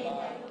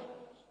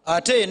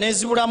 Ate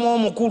nezibulamu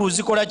omukulu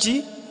zikola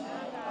ki?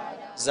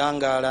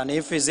 Zangaala.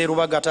 Naye ffe ez'e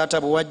Rubaga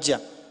taata bwe wajja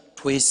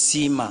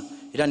twesiima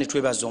era ne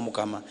twebaza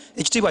Omukama.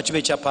 Ekitiibwa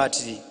kibe kya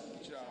paatiri.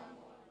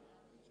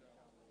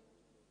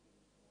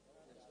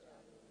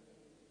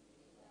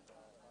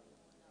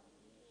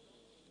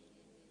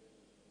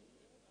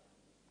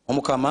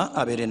 Omukama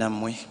abeere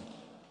nammwe.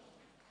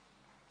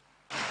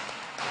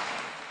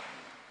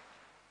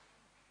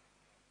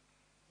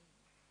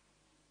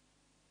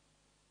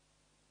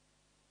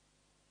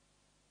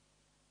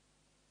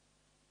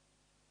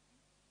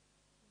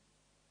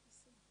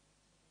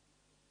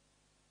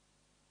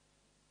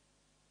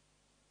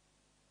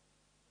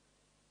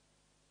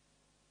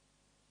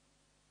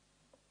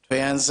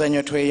 Tweyanza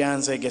nnyo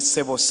tweyanze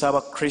Ssebo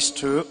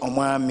Ssaabakristu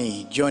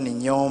Omwami John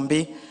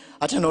Nyombi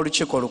ate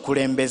n'olukiiko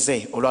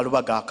olukulembeze olwa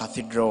Rubaga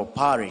Cathedral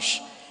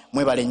Parish.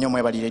 Mwebale nnyo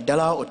mwebalire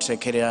ddala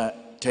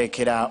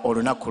otuteekera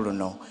olunaku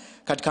luno.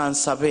 Kati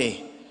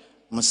kansabe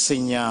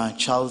Musinya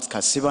Charles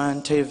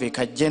Kasibante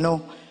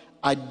Vikajjeno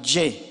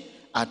ajje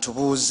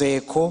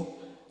atubuuzeeko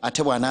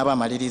ate bw'anaaba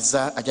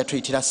amaliriza ajja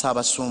tuyitira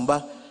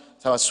Ssaabasumba.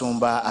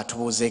 Ssaabasumba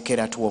atubuuzeeko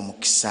era tuwa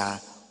omukisa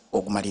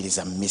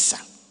ogumaliriza mmisa.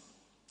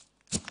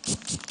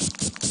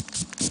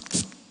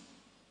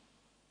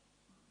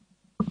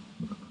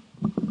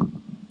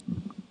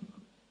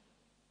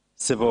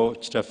 Ssebo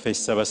kitaffe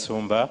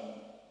Ssaabasumba,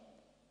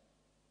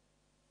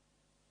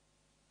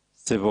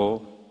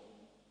 ssebo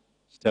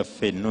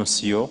kitaffe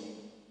Nunsiyo,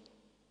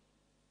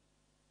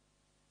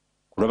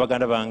 ku lwa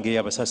baganda bange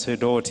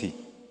abasaseredooti,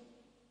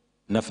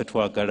 naffe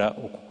twagala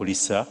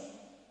okukulisa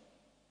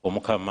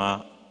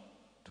Omukama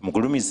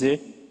tumugulumize,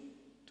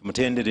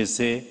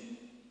 tumutendereze,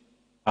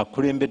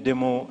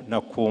 akulembeddemu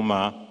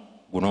nakuuma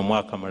guno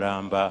omwaka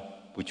mulamba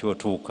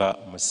bukyotuuka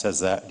mu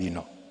ssaza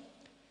lino.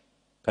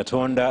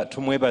 Katonda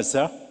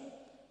tumwebaza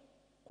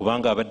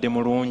kubanga abadde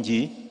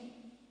mulungi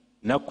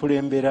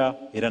nakulembera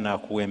era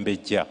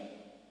nakuwembejja.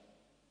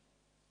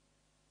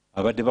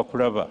 Abadde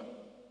bakulaba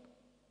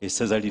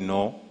essaza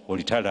lino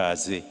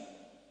olitalaaze.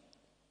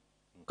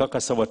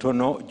 Nkakasa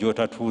watono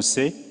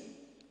gy'otatuuse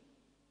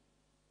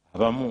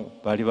abamu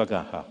baali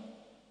bagamba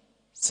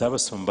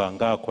Ssaabasumba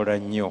ng'akola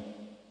nnyo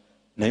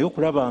naye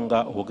okulaba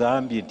nga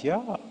ogambye nti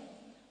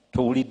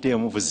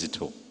towuliddeemu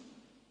buzito.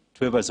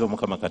 Twebaza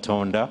Omukama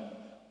Katonda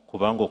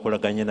kubanga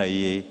okolaganye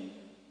naye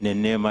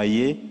n'enneema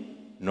ye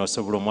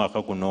n'osobola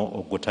omwaka guno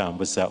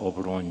ogutambuza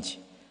obulungi.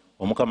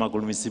 Omukama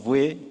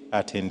agulumizibwe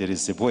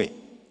atenderezebwe.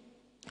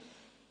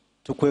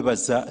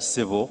 Tukwebaza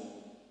ssebo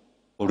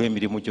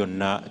olw'emirimu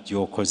gyonna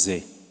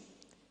gy'okoze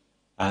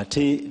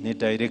ate ne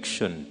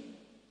direction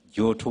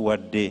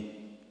gy'otuwadde.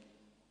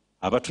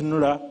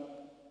 Abatunula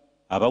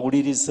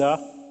abawuliriza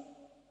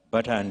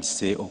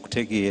batandise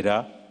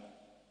okutegeera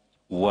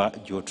wa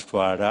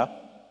gy'otutwala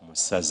mu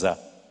ssaza.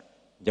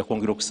 Nja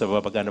kwongera okusaba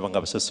abaganda bange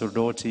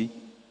abasaseredooti,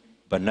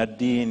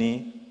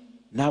 bannaddiini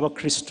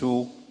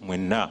n'abakristu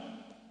mwenna,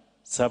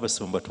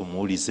 Ssaabasumba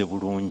tumuwulize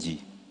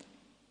bulungi,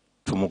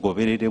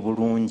 tumugoberere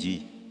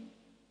bulungi.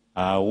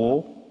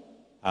 Awo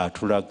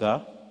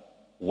atulaga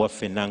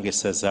waffe nange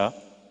essaza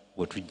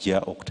we tujja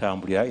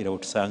okutambulira era we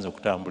tusanze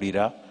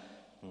okutambulira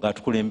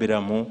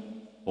ng'atukulemberamu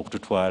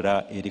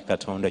okututwala eri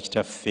Katonda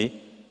Kitaffe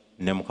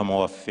ne Mukama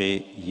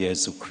waffe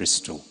Yesu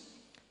Kristo.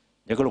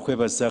 njagala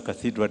okwebaza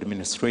cathedral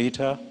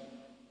administrator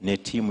ne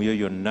ttiimu yo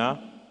yonna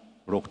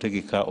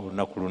olw'okutegeka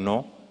olunaku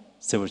luno.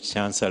 Ssebo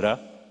kyansala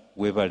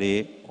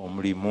weebale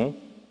omulimu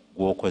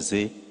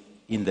gw'okoze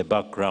in the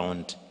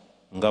background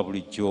nga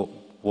bulijjo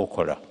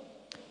bw'okola.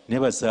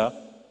 Neebaza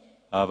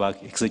aba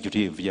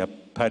executive ya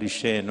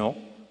parish eno,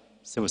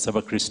 ssebo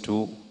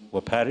Ssaabakristu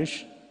wa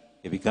parish,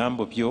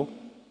 ebigambo byo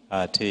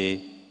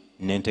ate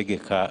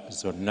n'entegeka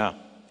zonna.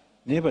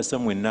 Neebaza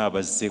mwenna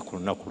abazze ku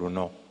lunaku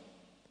luno.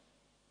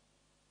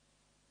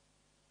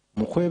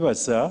 Mu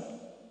kwebaza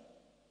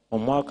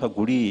omwaka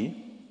guli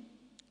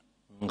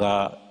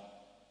nga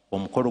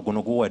omukolo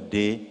guno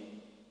guwadde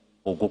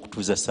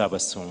ogw'okutuuza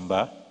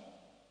Ssaabasumba,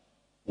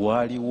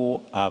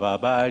 waaliwo abo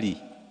abaali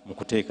mu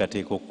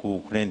kuteekateeka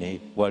okunene,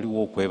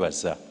 waliwo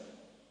okwebaza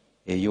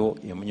eyo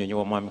emunyonyi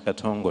wa mwami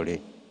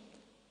Katongole.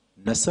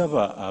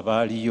 Nasaba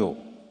abaaliyo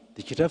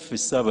tikitaffe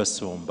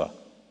Ssaabasumba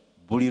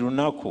buli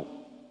lunaku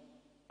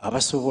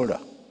abasobola,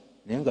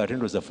 naye ng'ate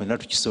ndowooza ffenna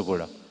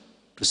tukisobola,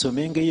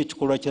 tusomengeyo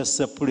ekikolwa kya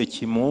sapule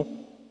kimu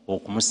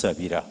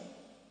okumusabira.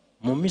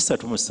 Mu mmisa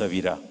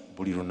tumusabira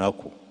buli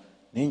lunaku,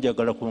 naye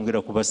njagala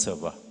kwongera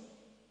kubasaba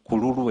ku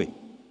lulwe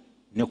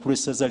ne ku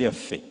lw'essaza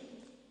lyaffe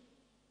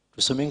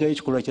tusomengayo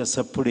ekikolwa kya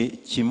sapule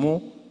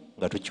kimu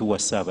nga tukiwa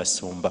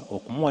Ssaabasumba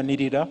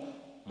okumuwanirira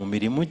mu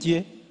mirimu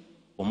gye.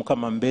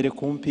 Omukama mbeere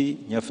kumpi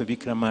nnyaffe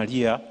Bikira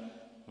Maria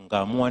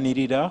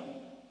ng'amuwanirira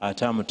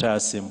ate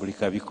amutaase mu buli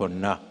kabi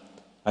konna,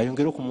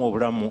 ayongere okumuwa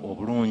obulamu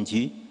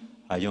obulungi,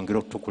 ayongere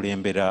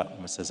okutukulembera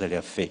mu ssaza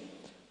lyaffe.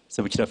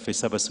 Ssebo Kiraffe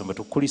Ssaabasumba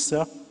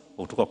tukukulisa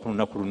okutuuka ku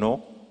lunaku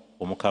luno,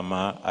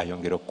 Omukama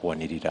ayongere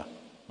okukuwanirira.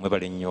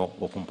 Mwebale nnyo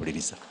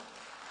okumpuliriza.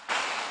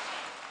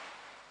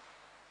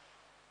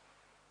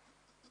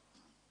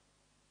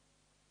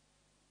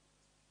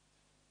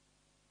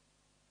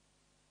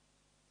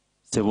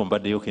 Ssebo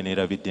mbaddeyo ke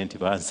neerabidde nti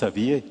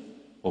bansabye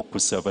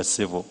okusaba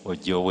ssebo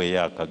ojja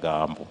oweeyo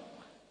akagambo.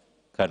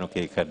 Kano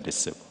ke kadde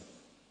ssebo.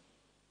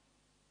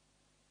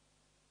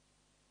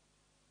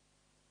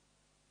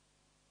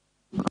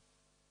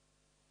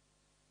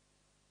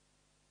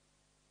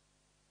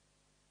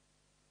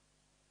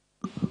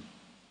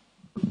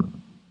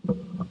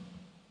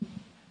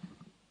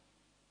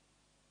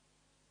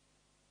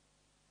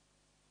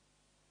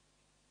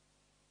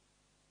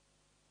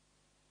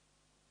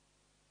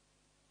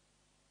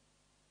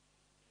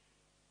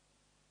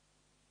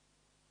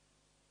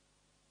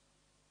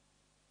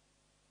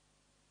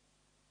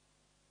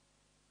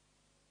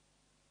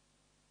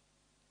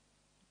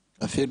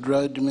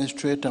 Federal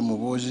Administrator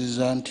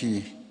mubuuzizza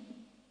nti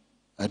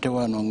ate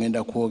wano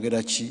ngenda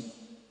kwogera ki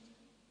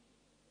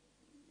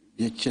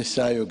kye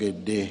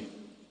saayogedde,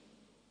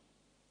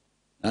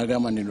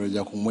 n'agamba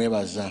ndowooza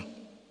kumwebaza,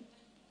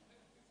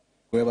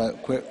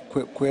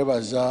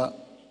 kwebaza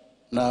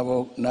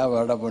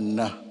n'abalala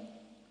bonna.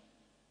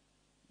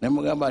 Ne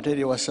mugamba ate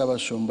eri ewa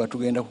Ssaabasumba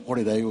tugenda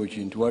kukolerayo ki,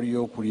 nti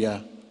waliyo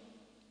okulya,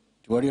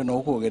 nti waliyo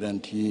n'okwogera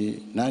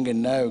nti nange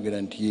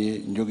naayogera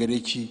nti njogere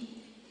ki,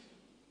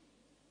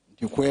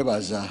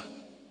 kwebaza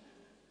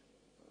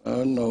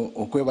no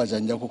okwebaza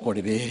nja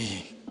kukolera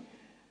eri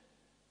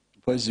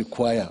mpozi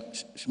kwaya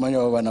simanyi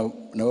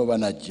nabo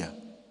banajja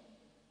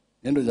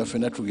nendooza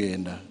ffenna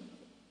tugenda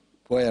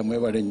kwaya.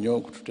 Mwebale nnyo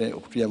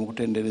okutuyamba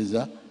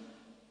okutendereza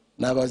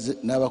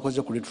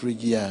n'abakoze ku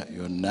liturujia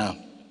yonna.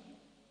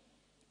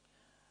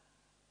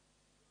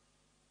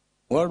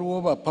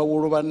 Waliwo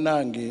bapawulo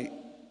bannange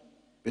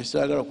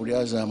besaagala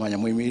kulyazaamanya,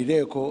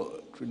 muyimirireeko.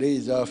 Today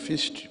is our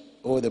feast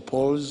of the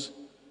Pauls.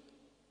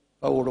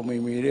 Paulo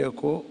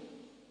muyimirireko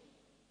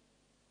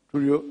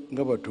tulyo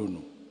nga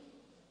batono.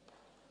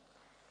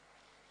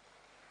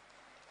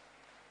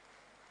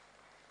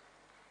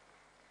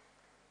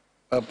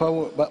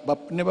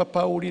 Ne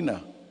Bapawulina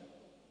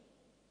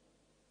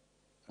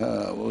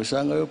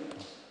osangayo.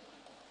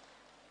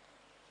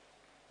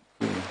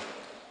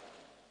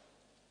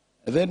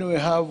 Then we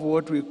have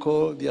what we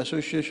call the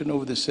Association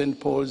of the St.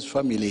 Paul's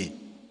Family.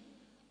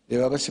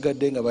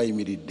 Abasigadde nga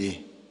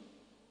bayimiridde.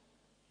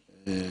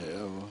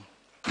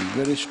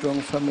 Very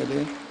strong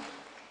family,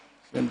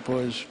 St.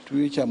 Paul's, to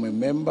which I'm a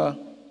member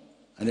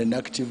and an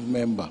active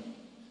member.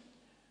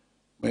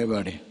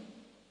 Mwebale.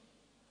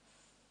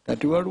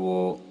 Kati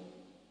waliwo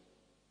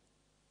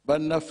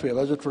bannaffe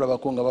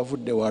abazotulabako nga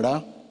bavudde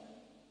wala,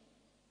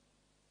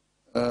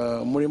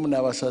 mulimu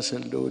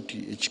n'abasaseredooti.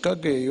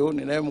 Ekikago eyo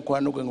ninayo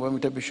mukwano gwe nga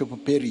bamuyita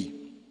Bishop Perry.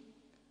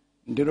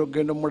 Ntera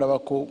okugenda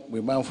omulabako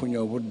bwe manfunye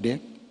obudde,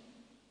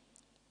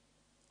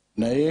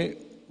 naye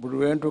buli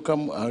lwentuuka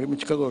ali mu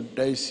Chicago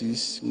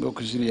Diocese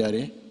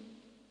ng'auxiliary,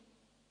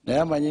 naye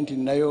amanyi nti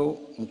nayo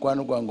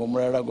mukwano gwange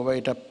omulala gwe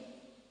bayita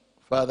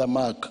Father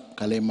Mark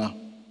Kalema,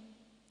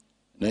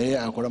 naye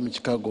akola mu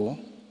Chicago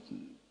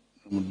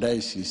mu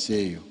Diocese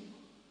eyo,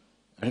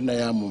 ate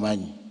naye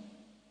amumanyi.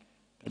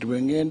 Kati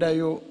bwe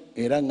ngendayo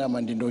era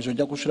ngamba nti ndowooza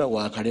ojja kusula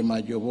wa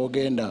Kalema gy'oba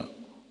ogenda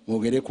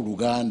mwogere ku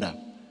Luganda,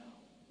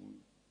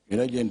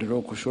 era gye ntera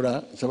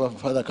okusula. Nsaba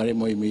Father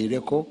Kalema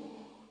oyimirireko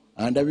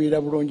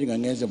andabirira bulungi nga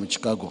ngenze mu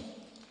Chicago.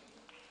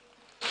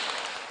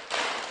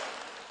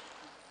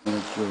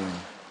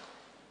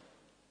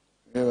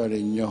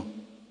 mwebale nnyo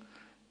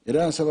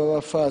era nsaba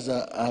abafaaza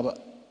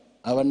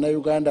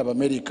abannayuganda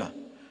Abamerika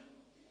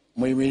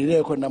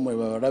muyimirireeko nammwe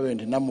babalabe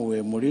nti nammwe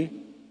weemuli.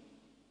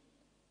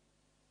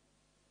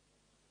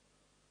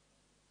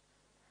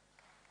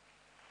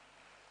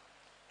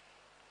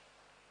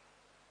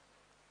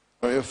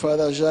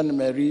 Father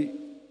Jean-Marie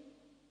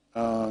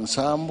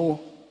Nsambu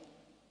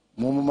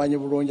mumumanyi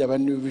bulungi aba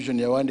New Vision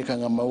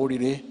yawandikanga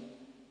amawulire,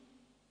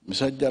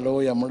 musajja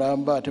looya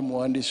mulamba ate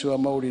muwandiisi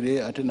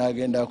w'amawulire ate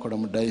n'agenda akola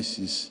mu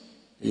diocese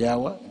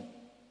eyawa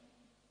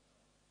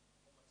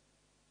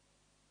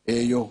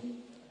eyo.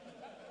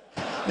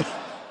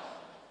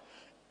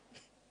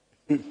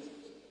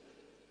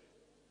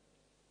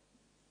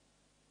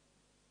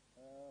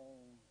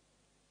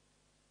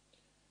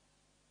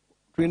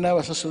 Tulina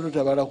abasasuluti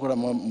abalakola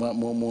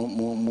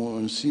mu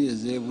nsi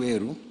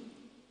ez'ebweru,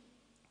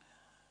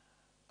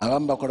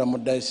 abamu bakola mu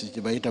diocese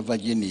gye bayita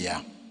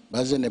Virginia,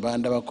 baze ne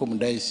bandabako mu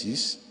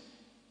diocese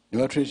ne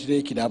batuleetera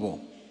ekirabo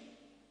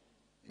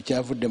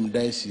ekyavudde mu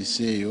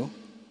diocese eyo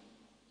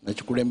nga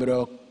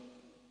kikulemberwa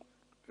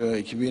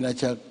ekibiina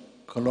kya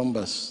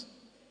Columbus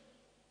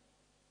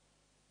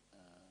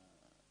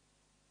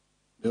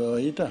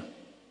bebayita,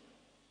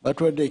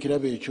 batuwadde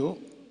ekirabo ekyo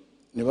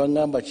ne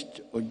baŋŋamba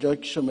ojja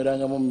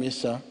kukisomerangamu mu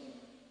misa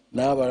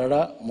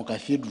n'abalala mu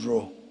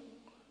cathedral,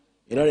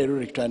 era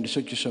leero lekitandise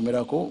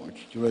okukisomerako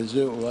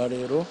kibaze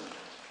olwaleero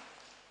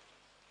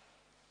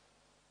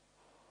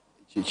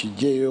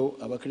kijjeeyo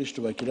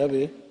abakristo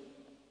bakirabe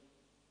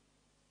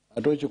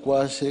ate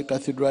okikwase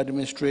cathedral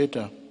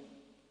administrator.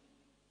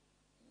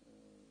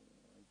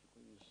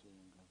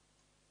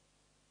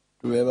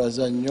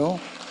 Tubeebaza nnyo.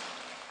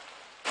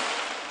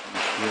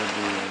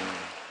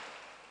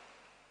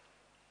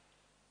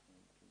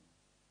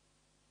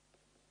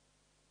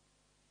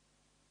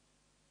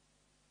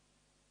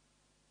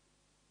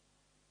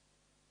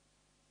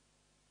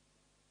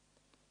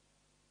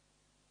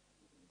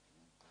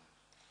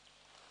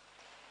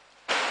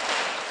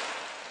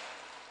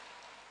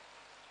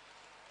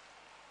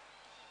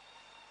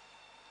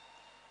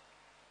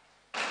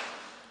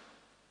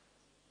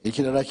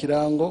 Ekirala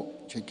kirango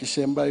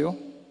kyekisembayo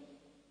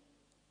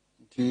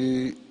nti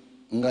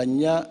nga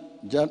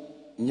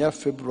nnya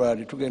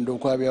February tugenda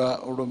okwabya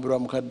olumbe lwa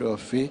mukadde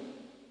waffe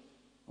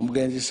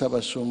omugenzi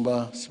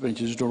Ssaabasumba Stephen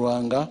Kizito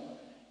Lwanga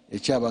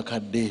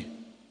ekyabakadde.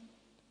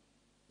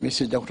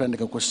 Misa ejja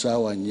kutandika ku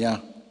ssaawa 4.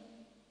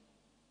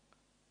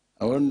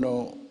 Awo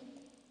nno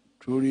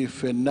tuli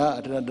ffenna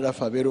ate naddala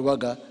ffe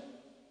ab'erubaga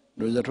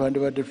ndowooza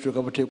twandibadde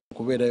tuteeka buteeku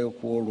okubeerayo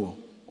ku olwo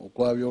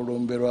okwabya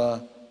olumbe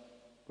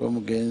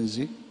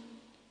lw'omugenzi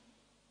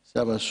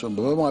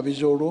Ssaabasumba.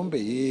 Bamwabiza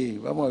olumbe,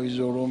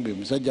 bamwabiza olumbe,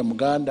 musajja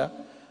muganda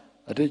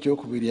ate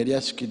ekyokubiri yali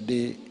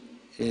asikidde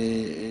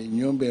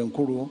ennyumba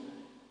enkulu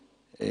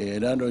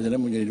era ndowooza ne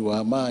munywereri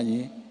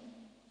w'amaanyi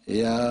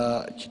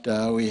eya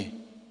kitaawe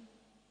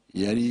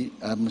yali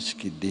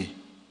amusikidde.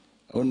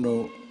 Awo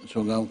nno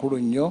nsonga nkulu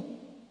nnyo.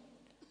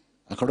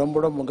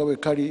 Akalombolombo nga bwe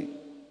kali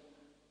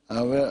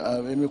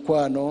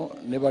ab'emikwano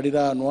ne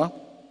baliraanwa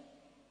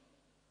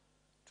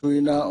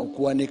tulina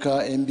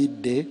okuwanika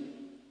embidde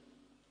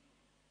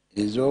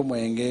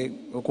ez'omwenge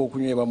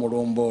okwokunywebwa mu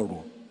lumbe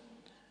olwo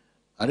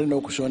ate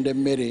n'okusonda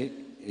emmere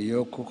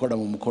ey'okukola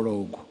mu mukolo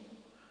ogwo.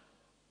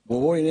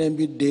 Bw'oba olina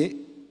embidde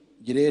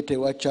gireete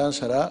wa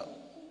chansala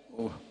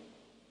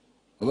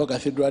oba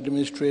cathedral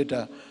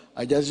administrator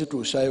ajja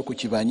zituusaayo ku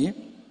kibanyi,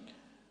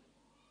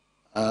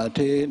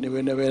 ate ne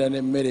benabeera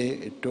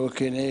n'emmere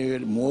ettooke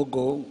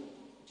muwogo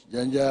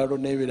kijanjaalo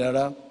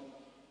n'ebirala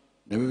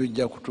nabyo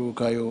bijja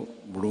kutuukayo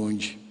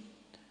bulungi.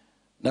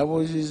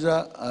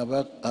 Nabuuziza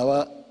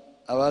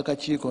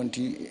ab'akakiiko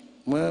nti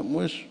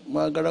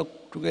mwagala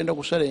tugenda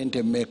kusala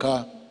ente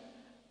mmeka?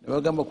 Ne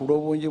bagamba ku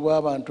lw'obungi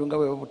bw'abantu nga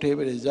bwe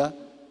babuteebereza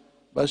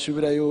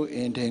basuubirayo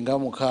ente nga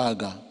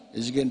 6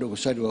 ezigenda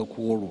okusalibwa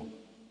ku olwo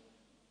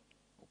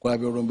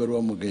okwabya olumbe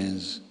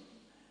lw'omugenzi.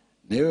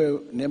 Naye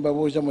ne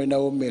mbabuuza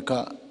mulinawo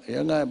mmeka?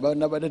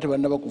 Nabadde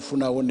tebannaba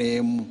kufunawo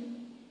n'emu.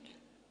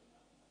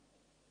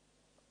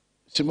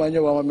 Simanyi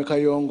oba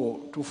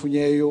Amamekayongo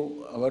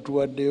tufunyeeyo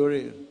abatuwaddeyo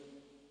leero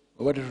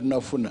oba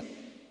tetunafuna.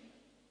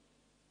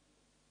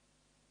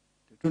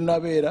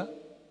 Tetunabeera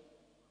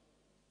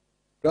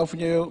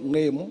twafunyeyo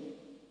ng'emu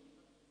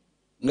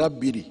nga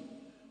 2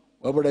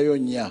 wabulayo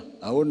 4.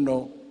 Awo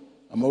nno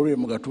amawulire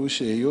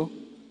mugatuuseeyo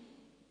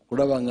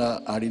okulaba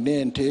nga alina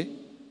ente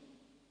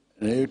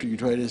naye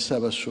tugitwalire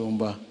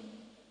Ssaabasumba.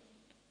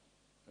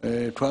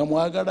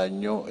 Twamwagala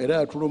nnyo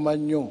era yatuluma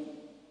nnyo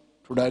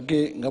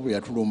tulage nga bwe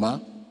yatuluma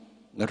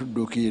nga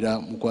tudduukirira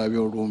mu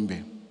kwabya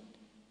olumbe.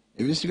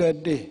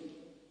 Ebisigadde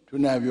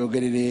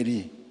tunaabyogerera eri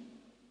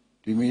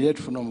tuyimirire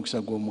tufune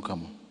omukisa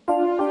gw'Omukama.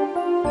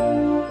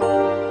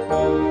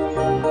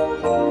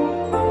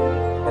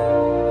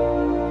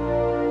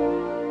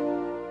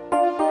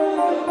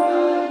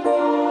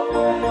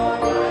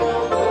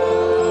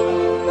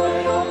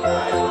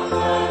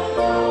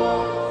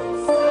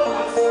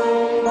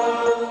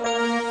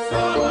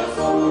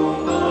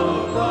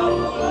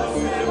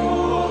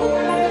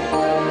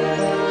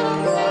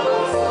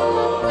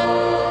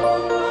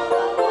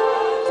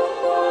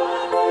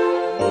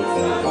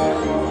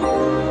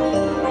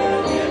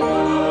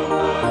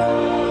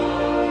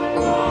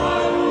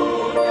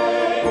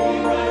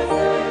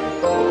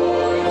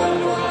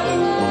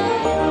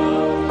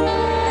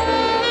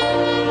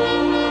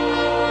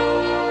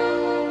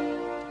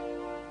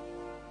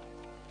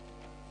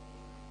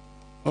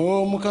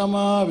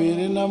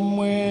 abeere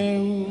nammwe.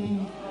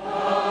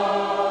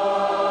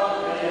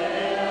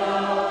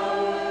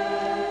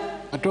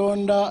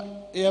 Katonda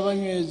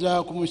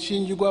eyabanyweza ku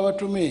musingi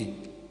gw'abatume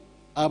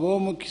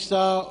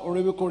ab'omukisa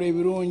olw'ebikolwa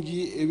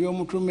ebirungi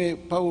eby'omutume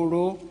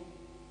Pawulo.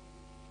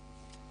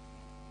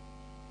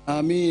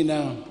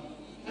 Amiina.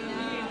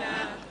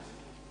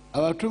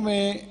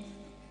 Abatume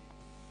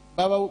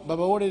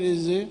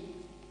babawolereze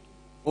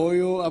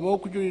oyo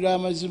ab'okujulira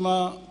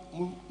amazima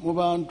mu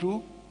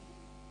bantu.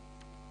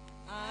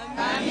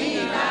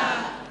 Amiina.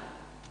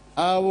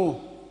 Abo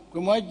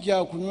kwe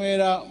mwajja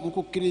kunywera mu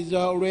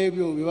kukkiriza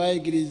olw'ebyo bye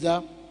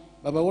bayigiriza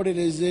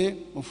babawolereze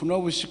mufune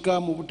obusika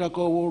mu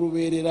butaka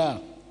obw'olubeerera.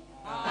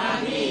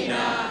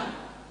 Amiina.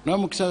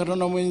 N'omukisa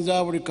Katonda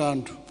omuyinza buli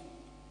kantu,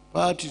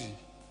 Paatiri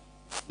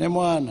ne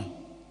Mwana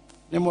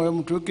ne Mwoyo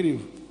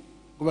Mutuukirivu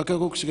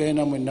gubakeeko okusigala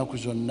nammwe ennaku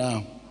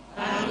zonna.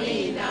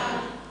 Amiina.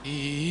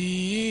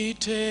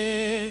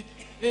 Ite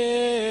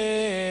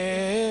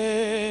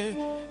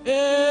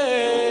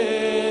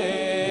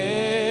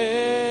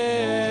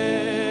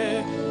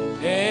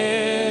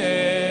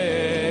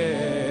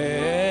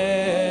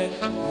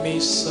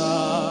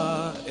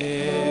misa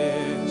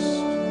es.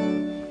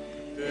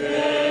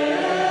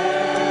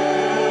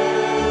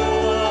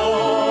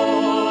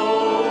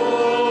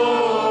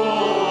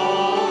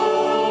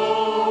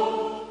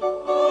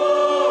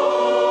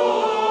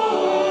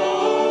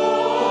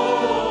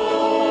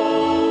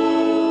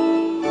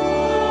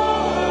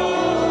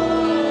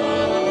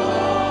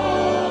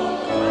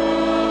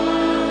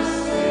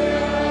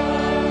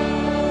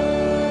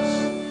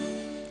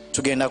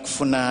 Tugenda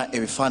kufuna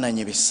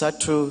ebifaananyi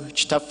bisatu.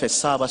 Kitaffe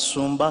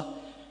Ssaabasumba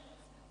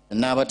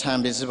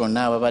n'abatambizi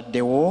bonna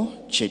ababaddewo,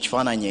 kye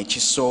kifaananyi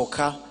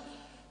ekisooka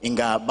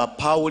nga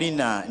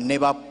Bapawulina ne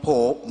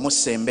Bapo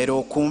musembera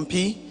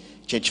okumpi,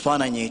 kye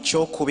kifaananyi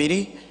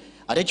ekyokubiri.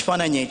 Ate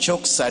ekifaananyi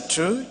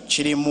ekyokusatu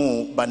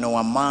kirimu bano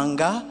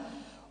wammanga,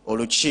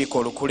 olukiiko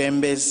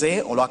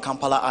olukulembeze olwa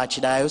Kampala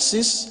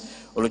Archdiocese,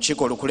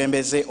 olukiiko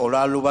olukulembeze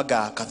olwa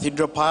Lubaga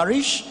Cathedral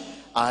Parish,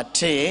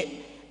 ate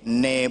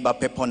ne ba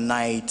People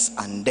Knights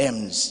and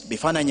Dames.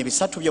 Bifaananyi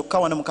bisatu byokka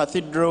wano mu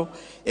Cathedral.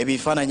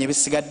 Ebifaananyi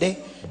ebisigadde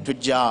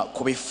tujja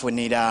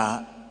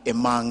kubifunira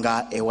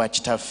emmanga ewa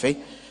kitaffe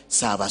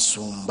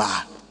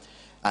Ssaabasumba.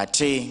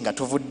 Ate nga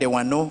tuvudde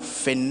wano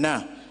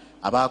ffenna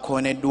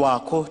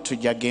abakooneddwako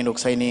tujja genda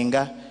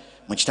okusayininga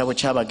mu kitabo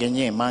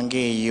ky'abagenyi emmanga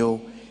eyo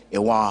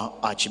ewa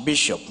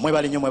Archbishop.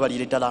 Mwebale nnyo,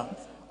 mwebalire ddala.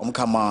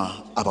 Omukama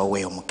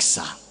abawe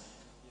omukisa.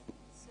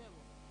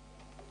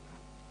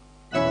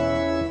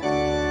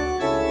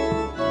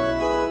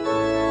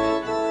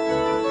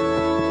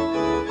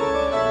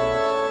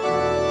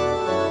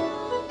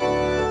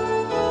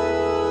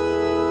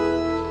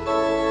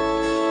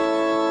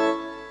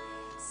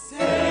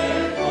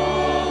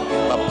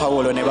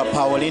 Paulo ne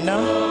Bapawulina.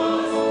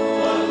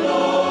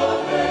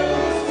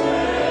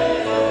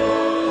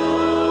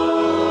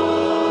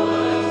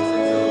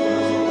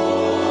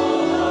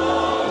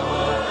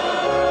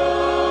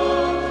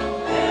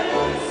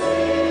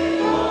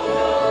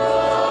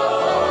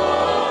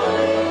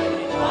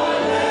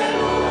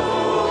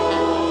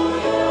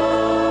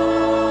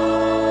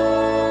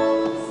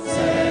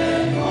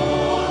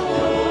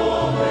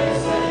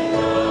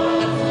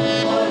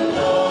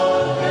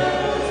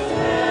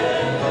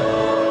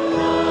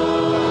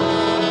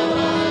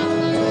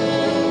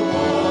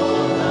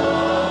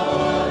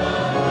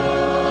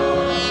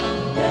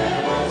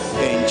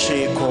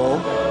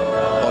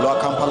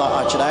 Kampala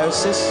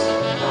Archdiocese,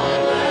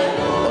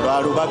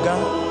 olwa Lubaga,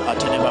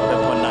 ate ne ba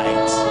People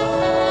Knights.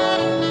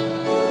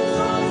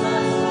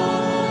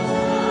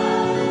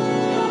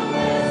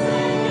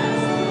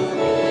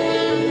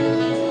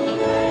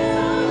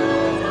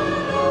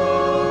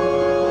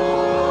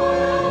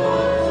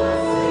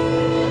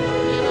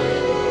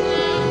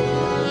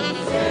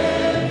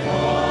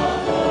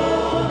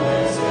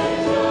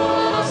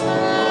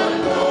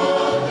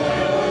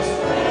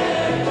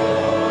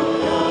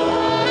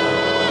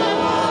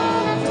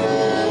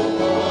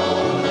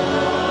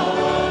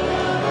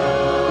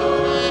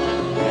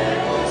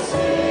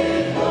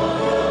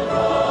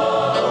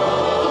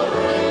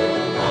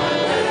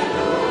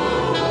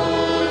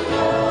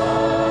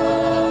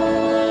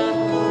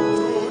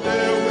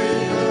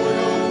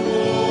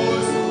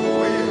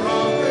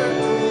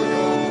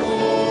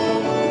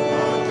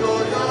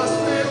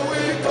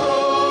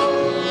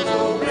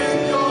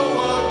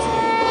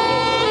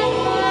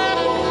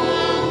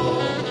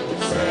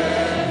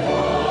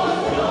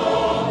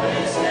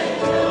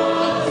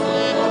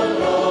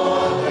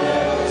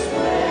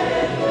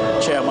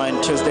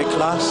 Tuesday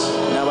class,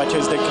 n'aba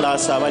Tuesday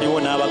class abaliwo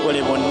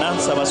n'abagole bonna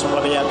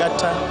Ssaabasumba be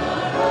yagatta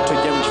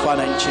tujje mu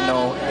kifaananyi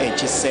kino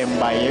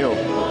ekisembayo.